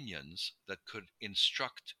opinions that could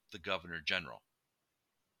instruct the Governor General.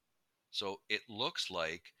 So it looks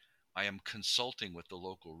like I am consulting with the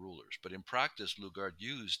local rulers, but in practice, Lugard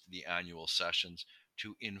used the annual sessions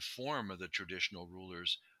to inform the traditional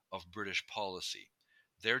rulers of British policy.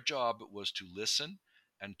 Their job was to listen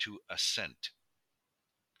and to assent.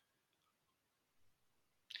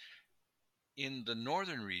 In the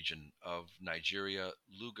northern region of Nigeria,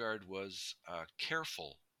 Lugard was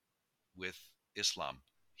careful with Islam.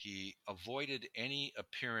 He avoided any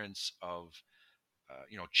appearance of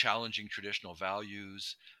challenging traditional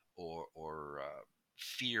values or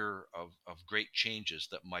fear of great changes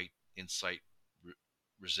that might incite re-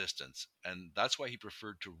 resistance, and that's why he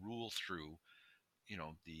preferred to rule through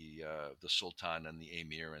the sultan and the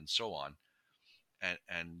emir and so on,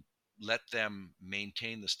 and let them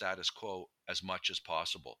maintain the status quo as much as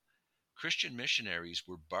possible. Christian missionaries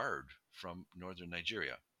were barred from northern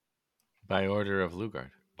Nigeria By order of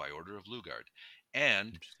Lugard. by order of Lugard,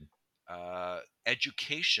 and Interesting.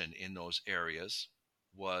 education in those areas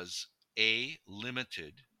was A,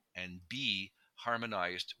 limited, and B,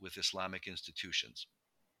 harmonized with Islamic institutions.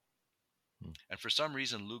 Hmm. And for some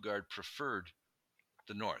reason, Lugard preferred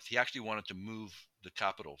the north. He actually wanted to move the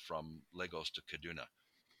capital from Lagos to Kaduna.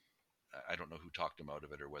 I don't know who talked him out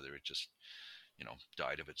of it or whether it just,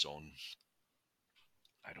 died of its own.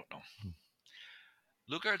 I don't know.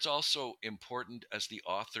 Lugard's also important as the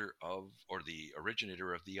author of, or the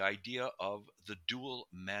originator of, the idea of the dual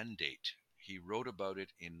mandate. He wrote about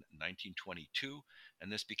it in 1922,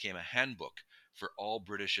 and this became a handbook for all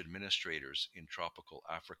British administrators in tropical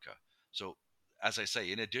Africa. So, as I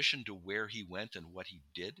say, in addition to where he went and what he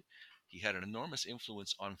did, he had an enormous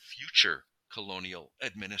influence on future colonial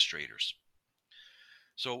administrators.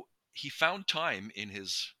 So, he found time in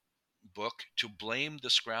his book to blame the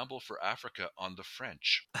scramble for Africa on the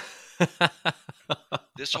French.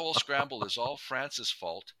 This whole scramble is all France's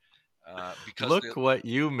fault because they, Look what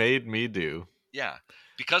you made me do. yeah,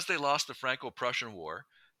 because they lost the Franco-Prussian War.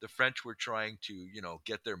 The French were trying to,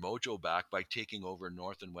 get their mojo back by taking over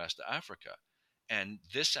North and West Africa, and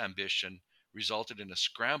this ambition resulted in a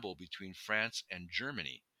scramble between France and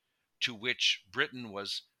Germany, to which Britain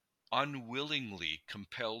was unwillingly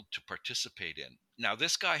compelled to participate in. Now,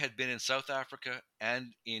 this guy had been in South Africa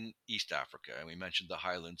and in East Africa, and we mentioned the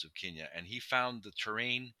highlands of Kenya, and he found the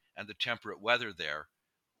terrain and the temperate weather there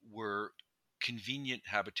were convenient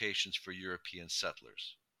habitations for European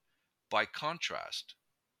settlers. By contrast,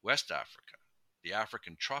 West Africa, the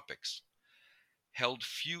African tropics, held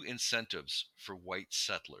few incentives for white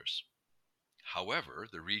settlers. However,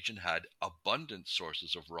 the region had abundant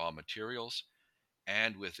sources of raw materials,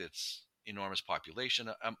 and with its enormous population,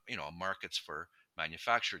 markets for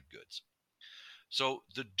manufactured goods. So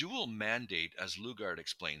the dual mandate, as Lugard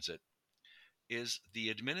explains it, is the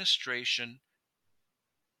administration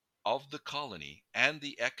of the colony and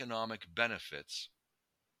the economic benefits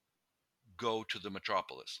go to the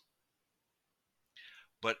metropolis.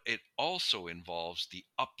 But it also involves the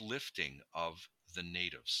uplifting of the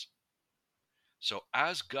natives. So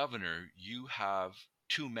as governor, you have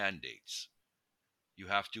two mandates. You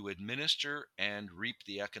have to administer and reap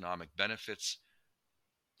the economic benefits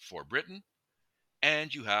for Britain,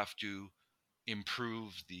 and you have to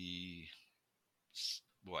improve the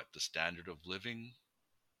standard of living,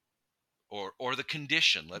 or the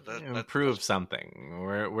condition. Improve something.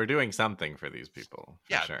 We're doing something for these people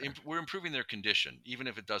for Yeah, sure we're improving their condition, even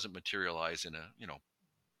if it doesn't materialize in a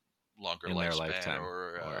longer in their lifespan lifetime.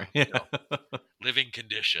 or Or yeah. living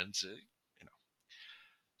conditions.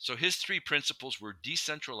 So his three principles were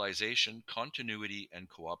decentralization, continuity, and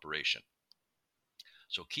cooperation.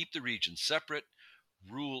 So keep the region separate,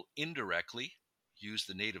 rule indirectly, use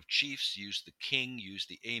the native chiefs, use the king, use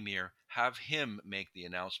the emir, have him make the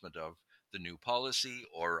announcement of the new policy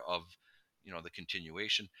or of the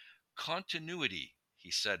continuation. Continuity, he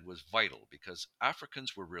said, was vital because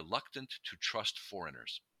Africans were reluctant to trust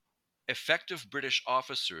foreigners. Effective British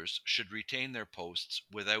officers should retain their posts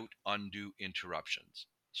without undue interruptions.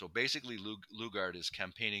 So basically, Lugard is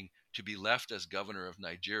campaigning to be left as governor of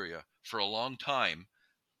Nigeria for a long time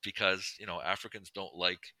because Africans don't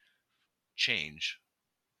like change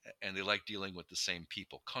and they like dealing with the same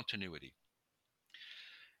people. Continuity.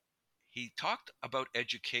 He talked about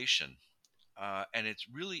education, and it's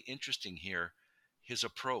really interesting here his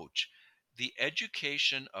approach. The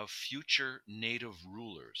education of future native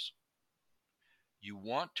rulers. You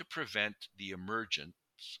want to prevent the emergence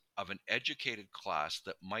of an educated class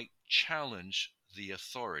that might challenge the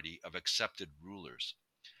authority of accepted rulers.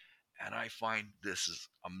 And I find this is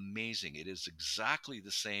amazing. It is exactly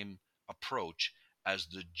the same approach as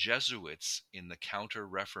the Jesuits in the Counter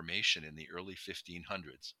Reformation in the early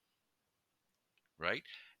 1500s, right?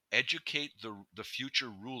 Educate the future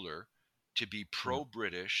ruler to be Yeah. pro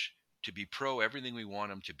British, to be pro everything we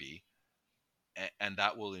want them to be, and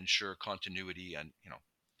that will ensure continuity. And,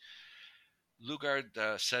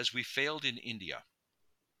 Lugard says we failed in India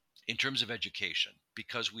in terms of education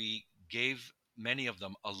because we gave many of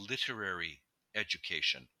them a literary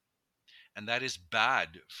education. And that is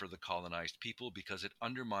bad for the colonized people because it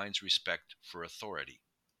undermines respect for authority.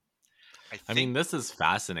 I I mean, think this is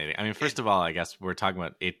fascinating. I mean, it, first of all, I guess we're talking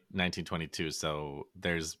about 1922. So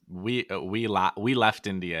there's we left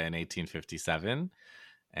India in 1857,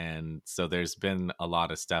 and so there's been a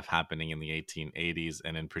lot of stuff happening in the 1880s,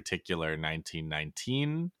 and in particular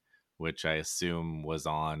 1919, which I assume was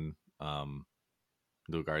on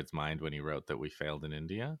Lugard's mind when he wrote that we failed in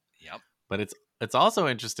India. yep, But it's also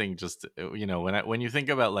interesting, just when you think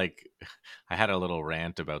about, like, I had a little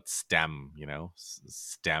rant about STEM,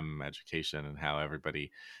 STEM education, and how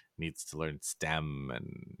everybody needs to learn STEM,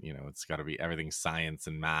 and it's got to be everything science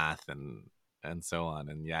and math and so on.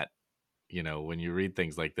 And yet, when you read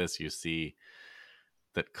things like this, you see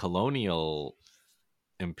that colonial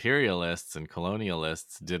imperialists and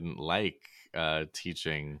colonialists didn't like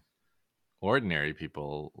teaching ordinary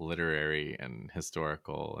people literary and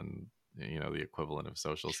historical and the equivalent of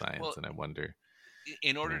social Well, science. And I wonder,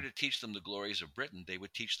 in you order know to teach them the glories of Britain, they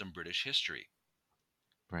would teach them British history.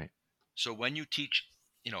 right. So when you teach,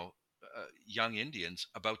 young Indians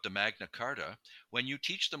about the Magna Carta, when you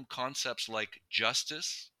teach them concepts like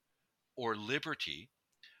justice or liberty,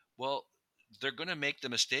 well, they're going to make the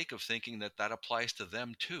mistake of thinking that that applies to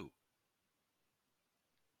them too.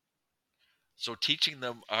 So teaching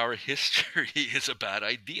them our history is a bad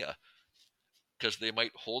idea because they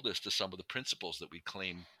might hold us to some of the principles that we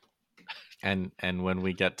claim. And when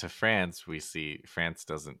we get to France, we see France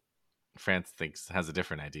thinks has a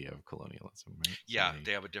different idea of colonialism, right? So Yeah,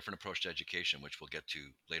 they have a different approach to education, which we'll get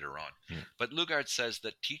to later on. yeah. But Lugard says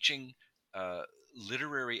that teaching uh,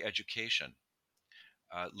 literary education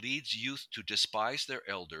leads youth to despise their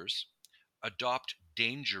elders, adopt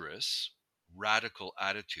dangerous, radical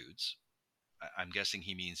attitudes. I'm guessing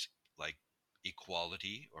he means like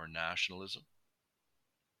equality or nationalism.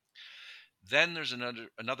 Then there's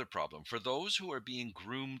another problem for those who are being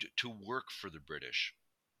groomed to work for the British.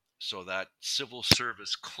 So that civil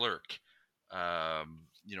service clerk,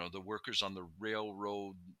 the workers on the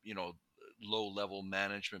railroad, low level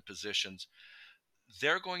management positions,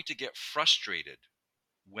 they're going to get frustrated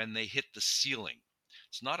when they hit the ceiling.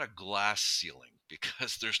 It's not a glass ceiling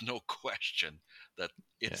because there's no question that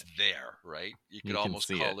Yeah, it's there, right? You could you can almost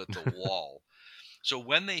see it. call it the wall. So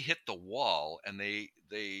when they hit the wall and they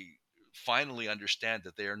finally understand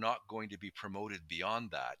that they are not going to be promoted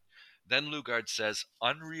beyond that, then Lugard says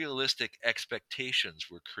unrealistic expectations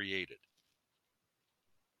were created.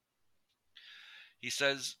 He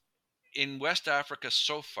says in West Africa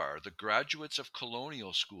so far, the graduates of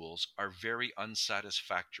colonial schools are very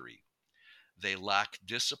unsatisfactory. They lack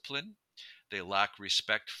discipline, they lack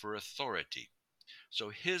respect for authority. So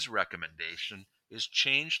his recommendation is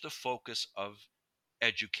change the focus of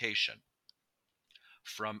education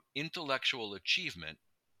from intellectual achievement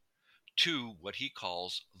to what he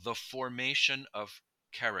calls the formation of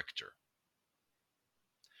character.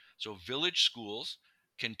 So village schools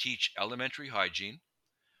can teach elementary hygiene,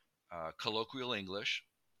 colloquial English,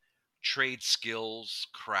 trade skills,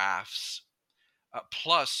 crafts,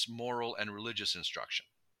 plus moral and religious instruction.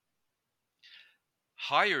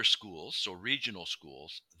 Higher schools, so regional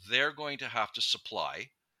schools, they're going to have to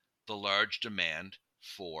supply the large demand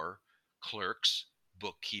for clerks,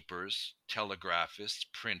 bookkeepers, telegraphists,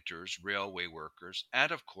 printers, railway workers,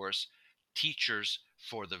 and of course, teachers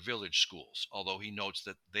for the village schools, although he notes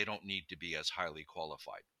that they don't need to be as highly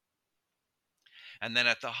qualified. And then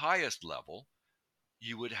at the highest level,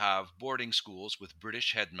 you would have boarding schools with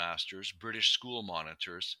British headmasters, British school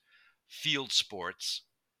monitors, field sports,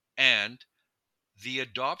 and the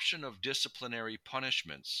adoption of disciplinary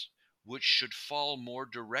punishments, which should fall more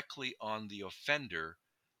directly on the offender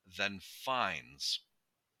than fines.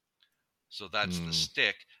 So that's the Mm,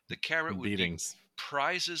 stick. The carrot would be beatings.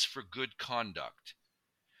 prizes for good conduct,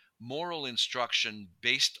 moral instruction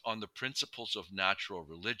based on the principles of natural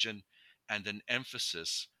religion, and an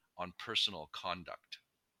emphasis on personal conduct.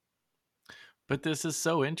 But this is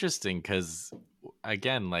so interesting because,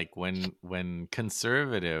 again, like when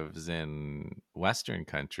conservatives in Western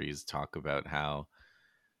countries talk about how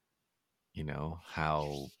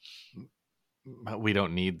how we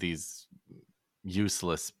don't need these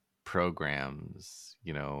useless programs,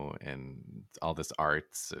 and all this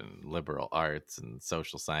arts and liberal arts and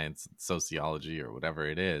social science and sociology or whatever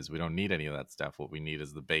it is. We don't need any of that stuff. What we need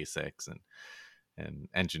is the basics and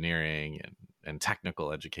engineering and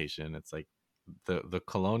technical education. It's like the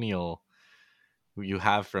colonial you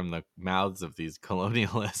have from the mouths of these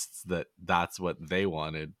colonialists that's what they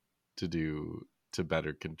wanted to do to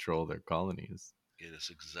better control their colonies. It is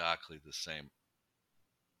exactly the same.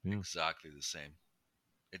 Yeah. Exactly the same.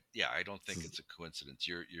 Yeah, I don't think This it's a coincidence.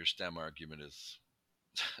 Your STEM argument is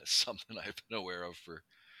something I've been aware of for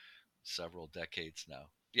several decades now.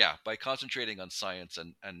 Yeah, by concentrating on science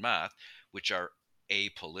and math, which are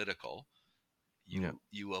apolitical, yeah.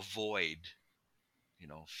 you avoid,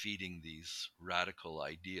 feeding these radical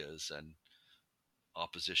ideas and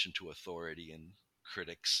opposition to authority and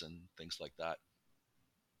critics and things like that.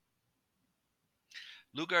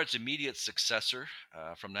 Lugard's immediate successor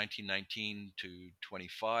from 1919 to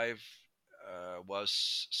 25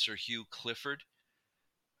 was Sir Hugh Clifford,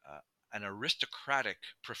 uh, an aristocratic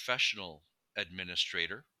professional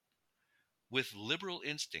administrator with liberal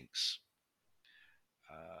instincts,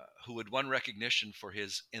 who had won recognition for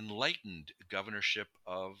his enlightened governorship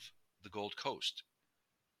of the Gold Coast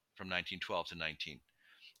from 1912 to 19.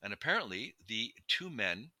 And apparently, the two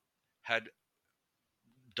men had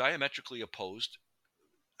diametrically opposed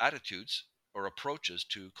attitudes or approaches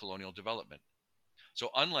to colonial development. So,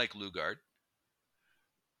 unlike Lugard,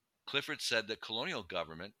 Clifford said that colonial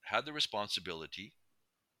government had the responsibility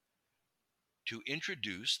to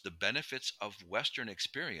introduce the benefits of Western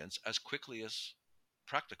experience as quickly as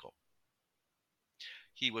practical.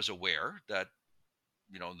 He was aware that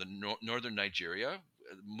the northern Nigeria,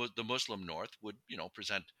 the Muslim North, would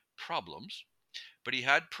present problems, but he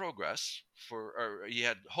had he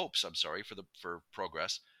had hopes. I'm sorry for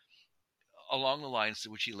progress along the lines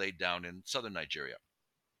which he laid down in southern Nigeria.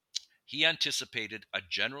 He anticipated a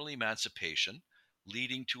general emancipation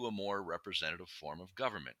leading to a more representative form of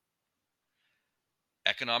government,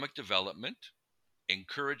 economic development,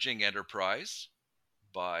 encouraging enterprise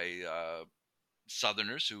by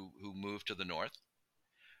Southerners who moved to the north,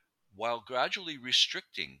 while gradually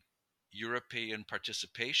restricting European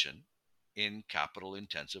participation in capital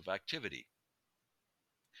intensive activity.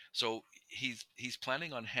 So he's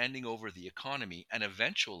planning on handing over the economy and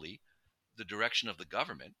eventually the direction of the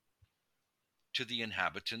government to the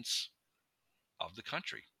inhabitants of the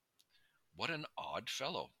country. What an odd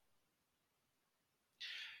fellow.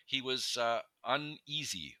 He was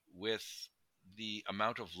uneasy with the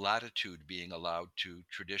amount of latitude being allowed to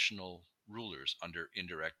traditional rulers under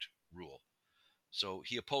indirect rule. So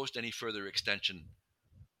he opposed any further extension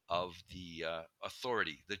of the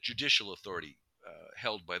authority, the judicial authority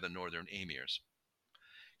held by the northern emirs.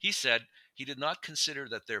 He said he did not consider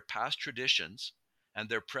that their past traditions and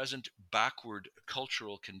their present backward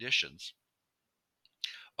cultural conditions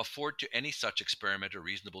afford to any such experiment a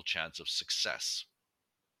reasonable chance of success.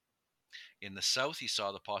 In the South, he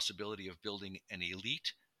saw the possibility of building an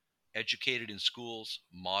elite educated in schools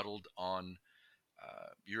modeled on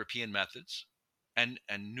European methods, and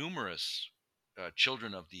numerous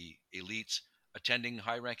children of the elites attending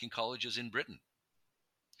high-ranking colleges in Britain.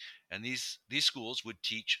 And these schools would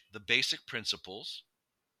teach the basic principles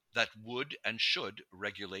that would and should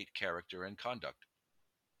regulate character and conduct.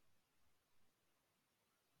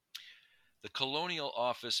 The Colonial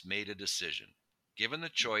Office made a decision. Given the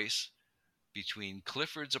choice between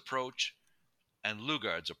Clifford's approach and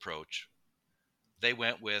Lugard's approach, they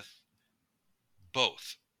went with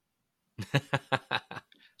both.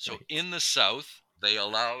 So Right. in the South, they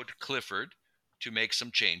allowed Clifford to make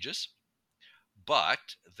some changes,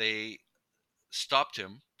 but they stopped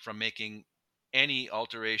him from making any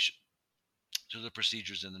alteration to the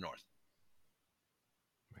procedures in the North.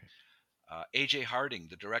 Right. A.J. Harding,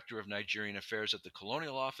 the director of Nigerian affairs at the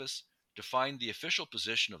Colonial Office, defined the official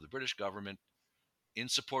position of the British government in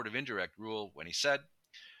support of indirect rule when he said,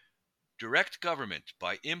 "Direct government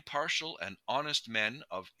by impartial and honest men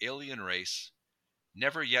of alien race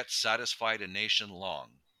never yet satisfied a nation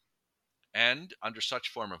long. And under such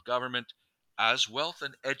form of government, as wealth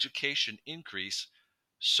and education increase,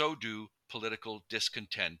 so do political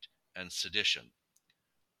discontent and sedition."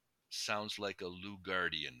 Sounds like a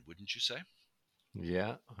Lugardian, wouldn't you say?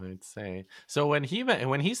 Yeah, I'd say. So when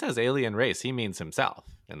he says alien race, he means himself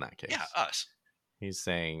in that Yeah, case. us. He's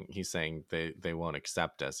saying they won't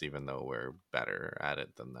accept us even though we're better at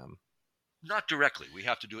it than them. Not directly. We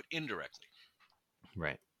have to do it indirectly.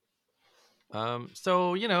 Right.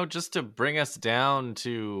 So, just to bring us down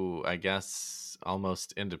to, I guess,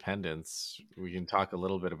 almost independence, we can talk a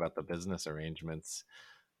little bit about the business arrangements.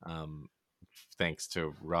 Um, Thanks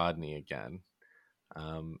to Rodney again.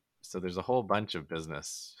 So there's a whole bunch of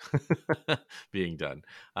business being done.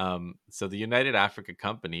 So the United Africa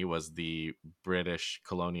Company was the British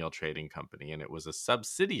colonial trading company, and it was a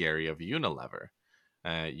subsidiary of Unilever.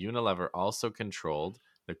 Unilever also controlled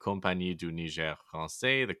the Compagnie du Niger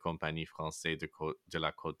Français, the Compagnie Française de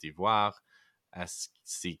la Côte d'Ivoire,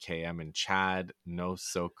 SCKM in Chad, No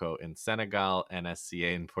Soko in Senegal,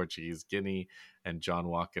 NSCA in Portuguese Guinea, and John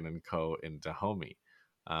Walken and Co. in Dahomey.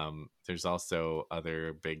 There's also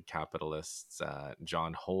other big capitalists,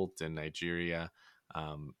 John Holt in Nigeria,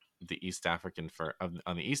 the East African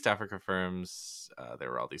on the East Africa firms. There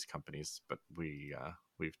were all these companies, but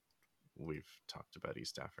we've talked about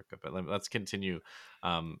East Africa. But let's continue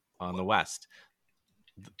on the West.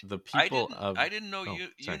 The I people didn't. of I didn't know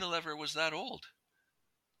sorry. Unilever was that old.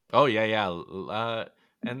 Oh yeah, yeah.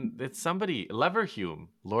 And it's somebody Leverhulme,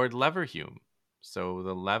 Lord Leverhulme. So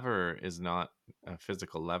the lever is not a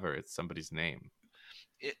physical lever; it's somebody's name.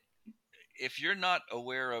 It, if you're not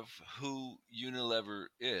aware of who Unilever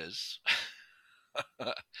is,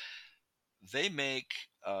 They make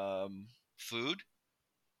food,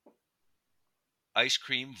 ice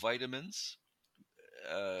cream, vitamins,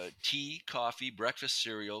 tea, coffee, breakfast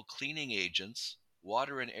cereal, cleaning agents,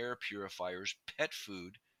 water and air purifiers, pet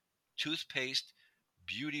food, toothpaste,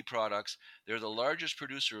 beauty products. They're the largest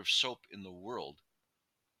producer of soap in the world,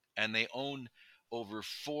 and they own over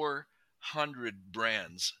 400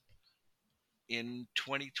 brands. In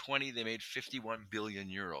 2020, they made 51 billion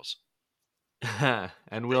euros. And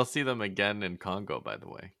They we'll see them again in Congo, by the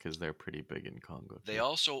way, because they're pretty big in Congo they too.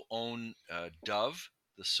 also own Dove,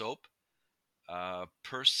 the soap,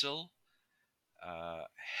 Persil,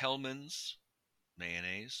 Hellman's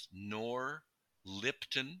mayonnaise, Knorr,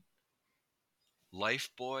 Lipton,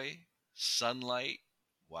 Lifebuoy, Sunlight.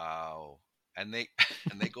 Wow. And they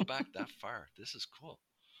and they go back that far. This is cool.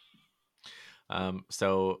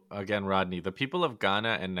 So again, Rodney, the people of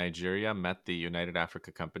Ghana and Nigeria met the United Africa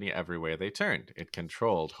Company everywhere they turned. It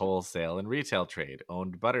controlled wholesale and retail trade,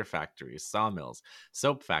 owned butter factories, sawmills,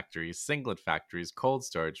 soap factories, singlet factories, cold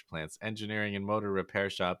storage plants, engineering and motor repair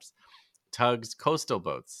shops, tugs, coastal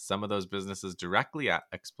boats. Some of those businesses directly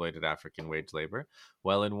exploited African wage labor,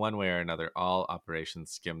 while in one way or another, all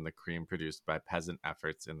operations skimmed the cream produced by peasant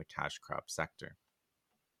efforts in the cash crop sector.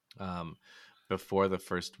 Um, Before the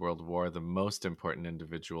First World War, the most important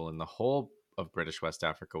individual in the whole of British West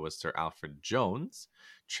Africa was Sir Alfred Jones,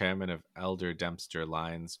 chairman of Elder Dempster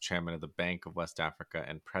Lines, chairman of the Bank of West Africa,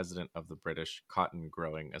 and president of the British Cotton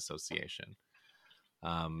Growing Association.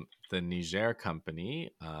 The Niger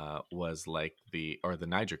Company was like or the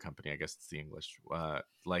Niger Company, I guess it's the English,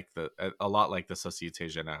 like a lot like the Societe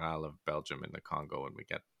Generale of Belgium in the Congo when we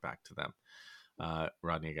get back to them.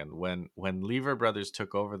 Rodney again. When Lever Brothers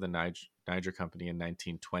took over the Niger Company in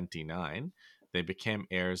 1929, they became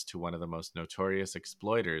heirs to one of the most notorious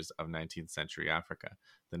exploiters of 19th century Africa.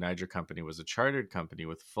 The Niger Company was a chartered company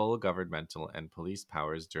with full governmental and police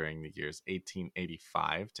powers during the years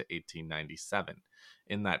 1885 to 1897.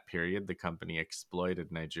 In that period, the company exploited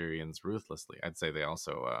Nigerians ruthlessly. I'd say they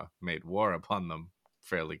also made war upon them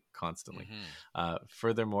fairly constantly. Mm-hmm.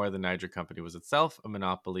 Furthermore, the Niger Company was itself a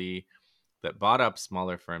monopoly that bought up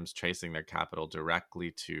smaller firms tracing their capital directly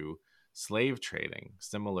to slave trading.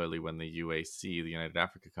 Similarly, when the UAC, the United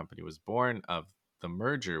Africa Company, was born of the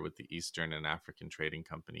merger with the Eastern and African Trading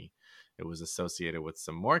Company, it was associated with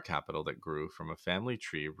some more capital that grew from a family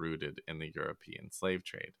tree rooted in the European slave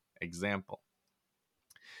trade. Example: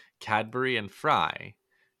 Cadbury and Fry.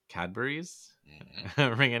 Cadbury's?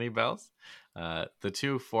 Mm-hmm. Ring any bells? The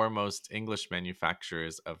two foremost English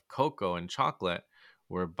manufacturers of cocoa and chocolate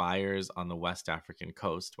were buyers on the West African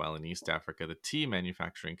coast, while in East Africa, the tea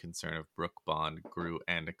manufacturing concern of Brook Bond grew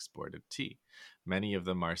and exported tea. Many of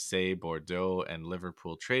the Marseille, Bordeaux, and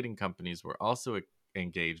Liverpool trading companies were also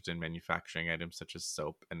engaged in manufacturing items such as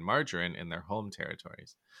soap and margarine in their home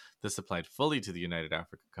territories. This applied fully to the United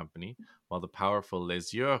Africa Company, while the powerful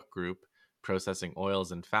Les Yeux Group, processing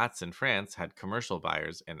oils and fats in France, had commercial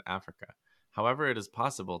buyers in Africa. However, it is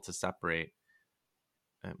possible to separate,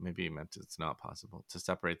 maybe he meant it's not possible, to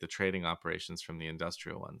separate the trading operations from the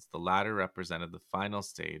industrial ones. The latter represented the final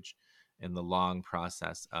stage in the long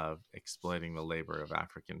process of exploiting the labor of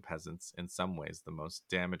African peasants, in some ways the most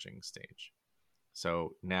damaging stage.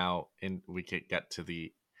 So now we could get to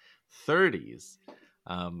the 30s.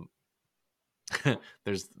 Um,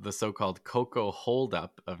 There's the so-called cocoa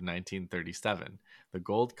holdup of 1937, the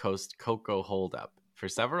Gold Coast cocoa holdup. For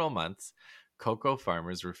several months, cocoa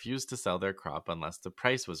farmers refused to sell their crop unless the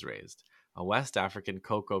price was raised. A West African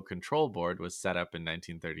Cocoa Control Board was set up in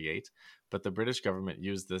 1938, but the British government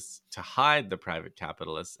used this to hide the private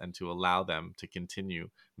capitalists and to allow them to continue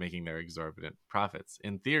making their exorbitant profits.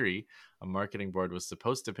 In theory, a marketing board was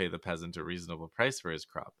supposed to pay the peasant a reasonable price for his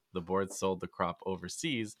crop. The board sold the crop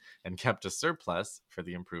overseas and kept a surplus for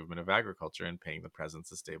the improvement of agriculture and paying the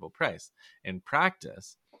peasants a stable price. In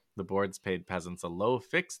practice, the boards paid peasants a low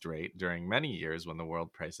fixed rate during many years when the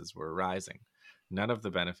world prices were rising. None of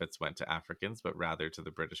the benefits went to Africans, but rather to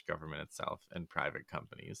the British government itself and private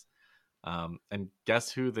companies. And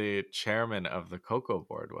guess who the chairman of the Cocoa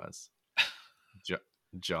Board was? Jo-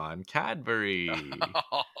 John Cadbury.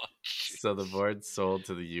 Oh, So the board sold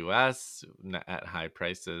to the U.S. At high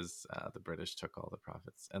prices. The British took all the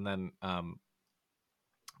profits. And then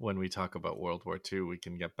when we talk about World War II, we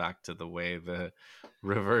can get back to the way the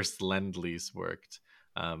reverse lend lease worked.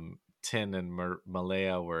 Tin and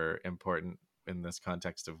Malaya were important in this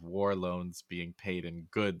context of war loans being paid in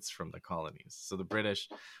goods from the colonies. So the British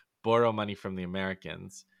borrow money from the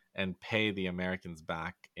Americans and pay the Americans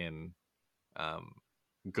back in um,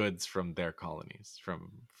 goods from their colonies,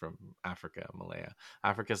 from Africa, Malaya.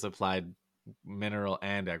 Africa supplied mineral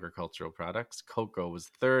and agricultural products. Cocoa was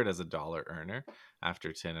third as a dollar earner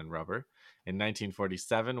after tin and rubber. In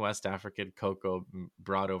 1947, West African cocoa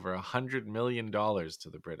brought over $100 million to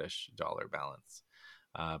the British dollar balance.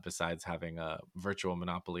 Besides having a virtual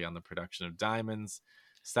monopoly on the production of diamonds,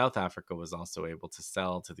 South Africa was also able to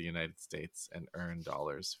sell to the United States and earn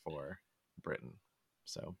dollars for Britain.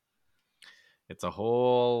 So it's a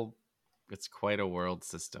whole, it's quite a world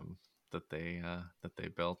system that they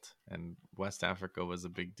built, and West Africa was a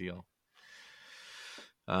big deal.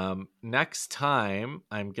 Next time,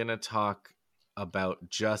 I'm gonna talk about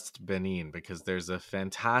just Benin because there's a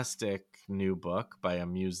fantastic new book by a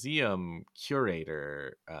museum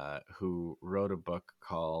curator who wrote a book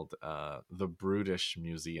called "The Brutish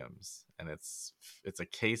Museums," and it's a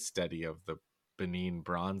case study of the Benin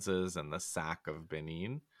bronzes and the sack of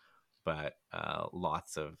Benin, but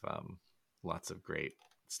lots of great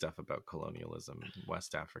stuff about colonialism in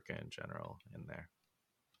West Africa in general in there.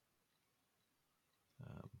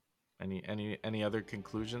 Um, any other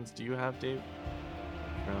conclusions do you have, Dave?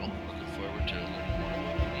 Well, looking forward to learning more about